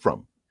disdain come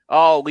from?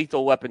 Oh,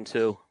 Lethal Weapon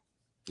 2.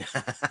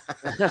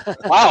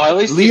 Wow, at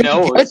least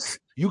Leo Getz?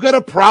 You got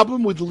a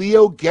problem with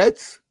Leo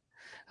Getz?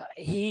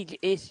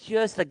 It's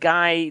just the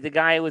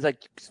guy was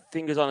like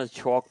fingers on his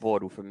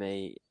chalkboard for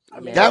me. I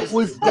mean, that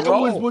was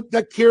what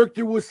that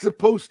character was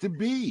supposed to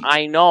be.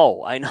 I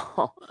know.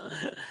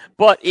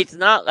 But it's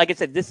not, like I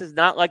said, this is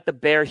not like the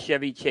Bear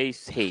Chevy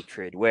Chase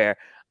hatred where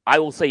I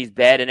will say he's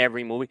bad in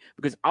every movie,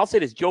 because I'll say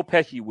this: Joe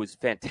Pesci was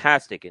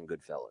fantastic in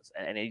Goodfellas,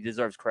 and he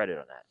deserves credit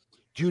on that.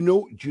 Do you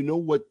know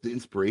what the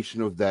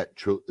inspiration of that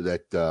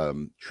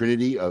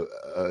Trinity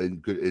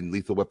in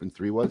Lethal Weapon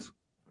 3 was?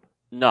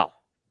 No.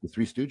 The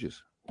Three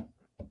Stooges.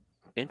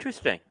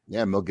 Interesting.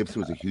 Yeah, Mel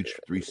Gibson was a huge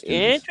Three Stooges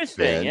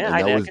Interesting. fan, Yeah,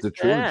 and that was the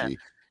trilogy.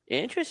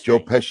 Interesting. Joe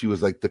Pesci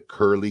was like the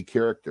curly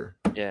character.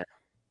 Yeah.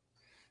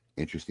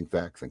 Interesting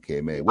facts on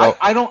KMA. Well,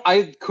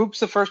 Coop's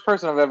the first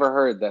person I've ever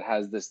heard that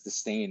has this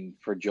disdain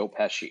for Joe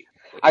Pesci.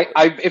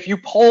 If you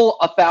poll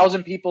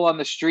 1,000 people on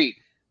the street,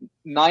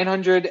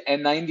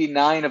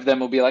 999 of them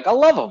will be like, I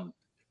love him.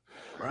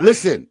 Right.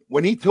 Listen,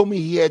 when he told me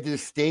he had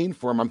disdain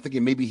for him, I'm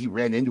thinking maybe he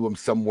ran into him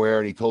somewhere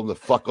and he told him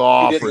to fuck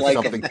off or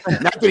something.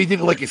 Not that he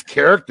didn't like his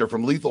character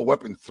from Lethal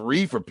Weapon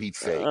 3, for Pete's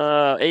sake.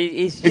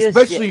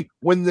 Especially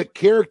when the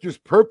character's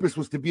purpose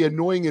was to be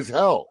annoying as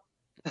hell.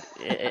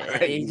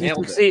 He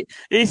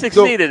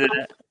succeeded in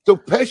it. So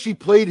Pesci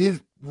played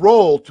his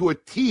role to a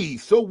T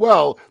so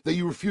well that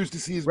you refuse to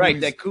see his movies. Right,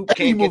 that Coop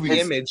can't get the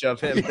image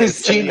of him.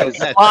 His genius.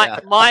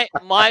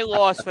 My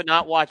loss for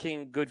not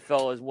watching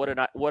Goodfellas. What an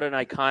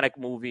iconic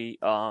movie.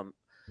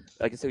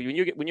 Like I said,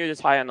 when you're this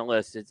high on the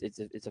list, it's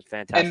a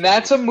fantastic. And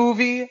that's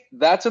movie.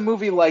 a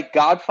movie like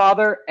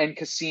Godfather and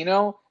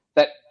Casino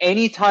that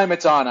anytime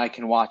it's on, I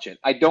can watch it.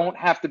 I don't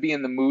have to be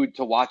in the mood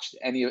to watch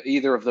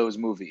either of those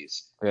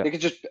movies. Yeah. It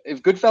could just,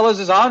 if Goodfellas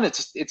is on,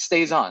 it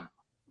stays on.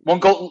 One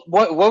goat.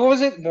 What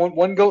was it?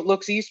 One goat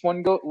looks east.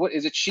 One goat. What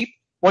is it? Sheep.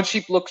 One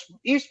sheep looks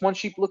east. One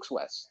sheep looks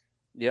west.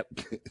 Yep.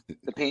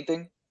 The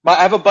painting. I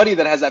have a buddy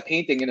that has that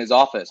painting in his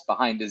office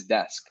behind his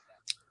desk.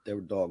 They were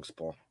dogs,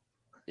 Paul.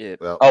 Yeah.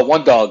 Well,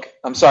 one dog.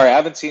 I'm sorry, I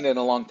haven't seen it in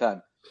a long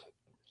time.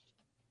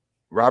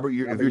 Robert, if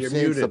you're saying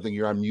muted. Something,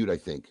 you're on mute, I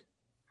think.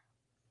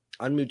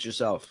 Unmute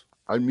yourself.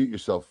 Unmute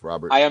yourself,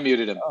 Robert. I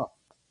unmuted him. Oh,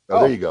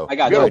 there you go. I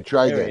got it.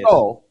 Try again.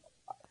 Oh,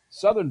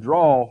 Southern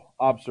drawl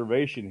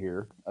observation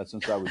here,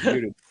 since I was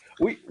muted.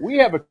 We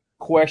have a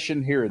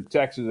question here in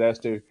Texas as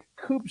to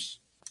Coop's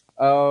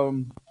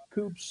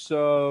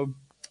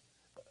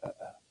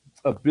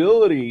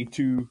ability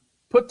to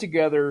put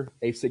together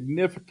a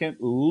significant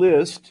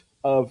list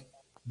of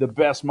the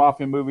best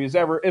mafia movies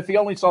ever. If he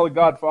only saw The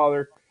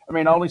Godfather,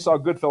 I only saw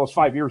Goodfellas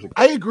 5 years ago.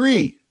 I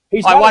agree.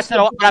 I watched it.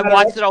 I've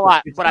watched it a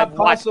lot. But I've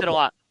watched it a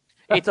lot.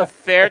 It's a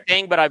fair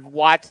thing, but I've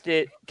watched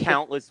it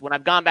countless. When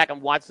I've gone back and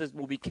watched this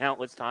movie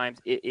countless times,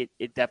 it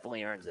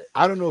definitely earns it.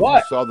 I don't know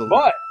if you saw the.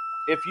 But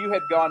if you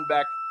had gone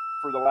back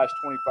for the last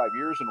 25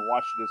 years and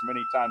watched it as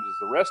many times as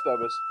the rest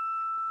of us,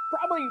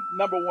 probably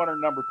number one or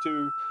number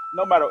two,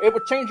 no matter, it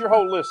would change your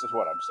whole list, is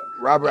what I'm saying.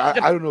 Robert,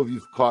 I don't know if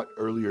you've caught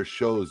earlier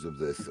shows of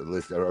this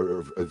list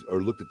or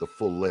looked at the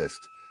full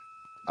list.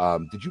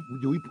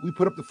 Do we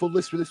put up the full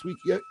list for this week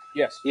yet?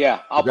 Yes.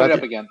 Yeah, I'll put it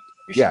up again.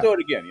 You should do it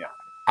again, yeah.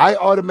 I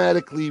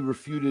automatically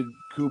refuted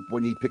Coop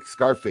when he picked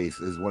Scarface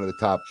as one of the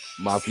top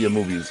mafia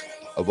movies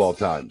of all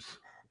times.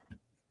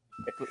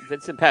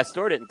 Vincent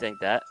Pastore didn't think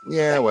that.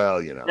 Yeah,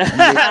 well, you know.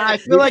 I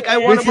feel like I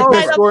won him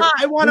over.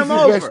 I won him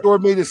over. Vincent Pastore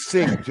made us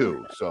sing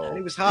too, so and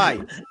he was high.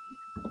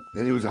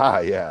 And he was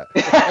high, yeah.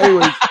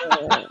 Anyways,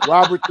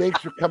 Robert, thanks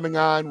for coming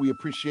on. We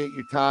appreciate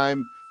your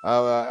time.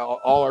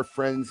 All our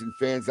friends and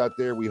fans out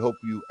there, we hope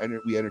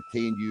we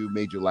entertained you,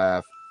 made you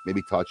laugh,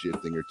 maybe taught you a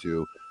thing or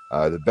two.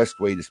 The best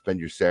way to spend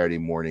your Saturday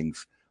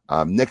mornings.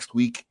 Next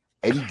week,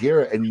 Eddie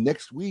Guerra, and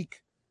next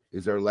week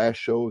is our last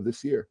show of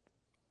this year.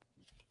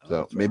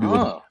 So maybe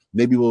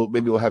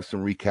we'll have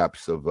some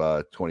recaps of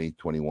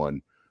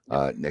 2021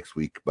 next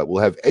week. But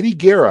we'll have Eddie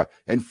Guerra,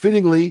 and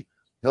fittingly,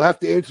 he'll have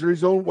to answer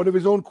one of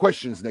his own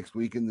questions next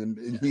week in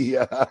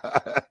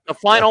the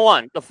final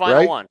one. The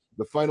final one.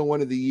 The final one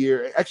of the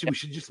year. Actually, we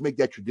should just make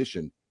that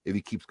tradition. If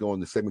he keeps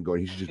going, the segment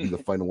going, he should just be the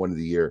final one of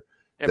the year.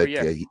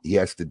 He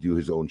has to do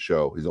his own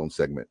show, his own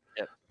segment.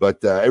 Yep.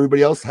 But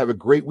everybody else, have a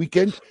great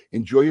weekend.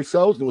 Enjoy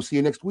yourselves, and we'll see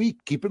you next week.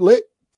 Keep it lit.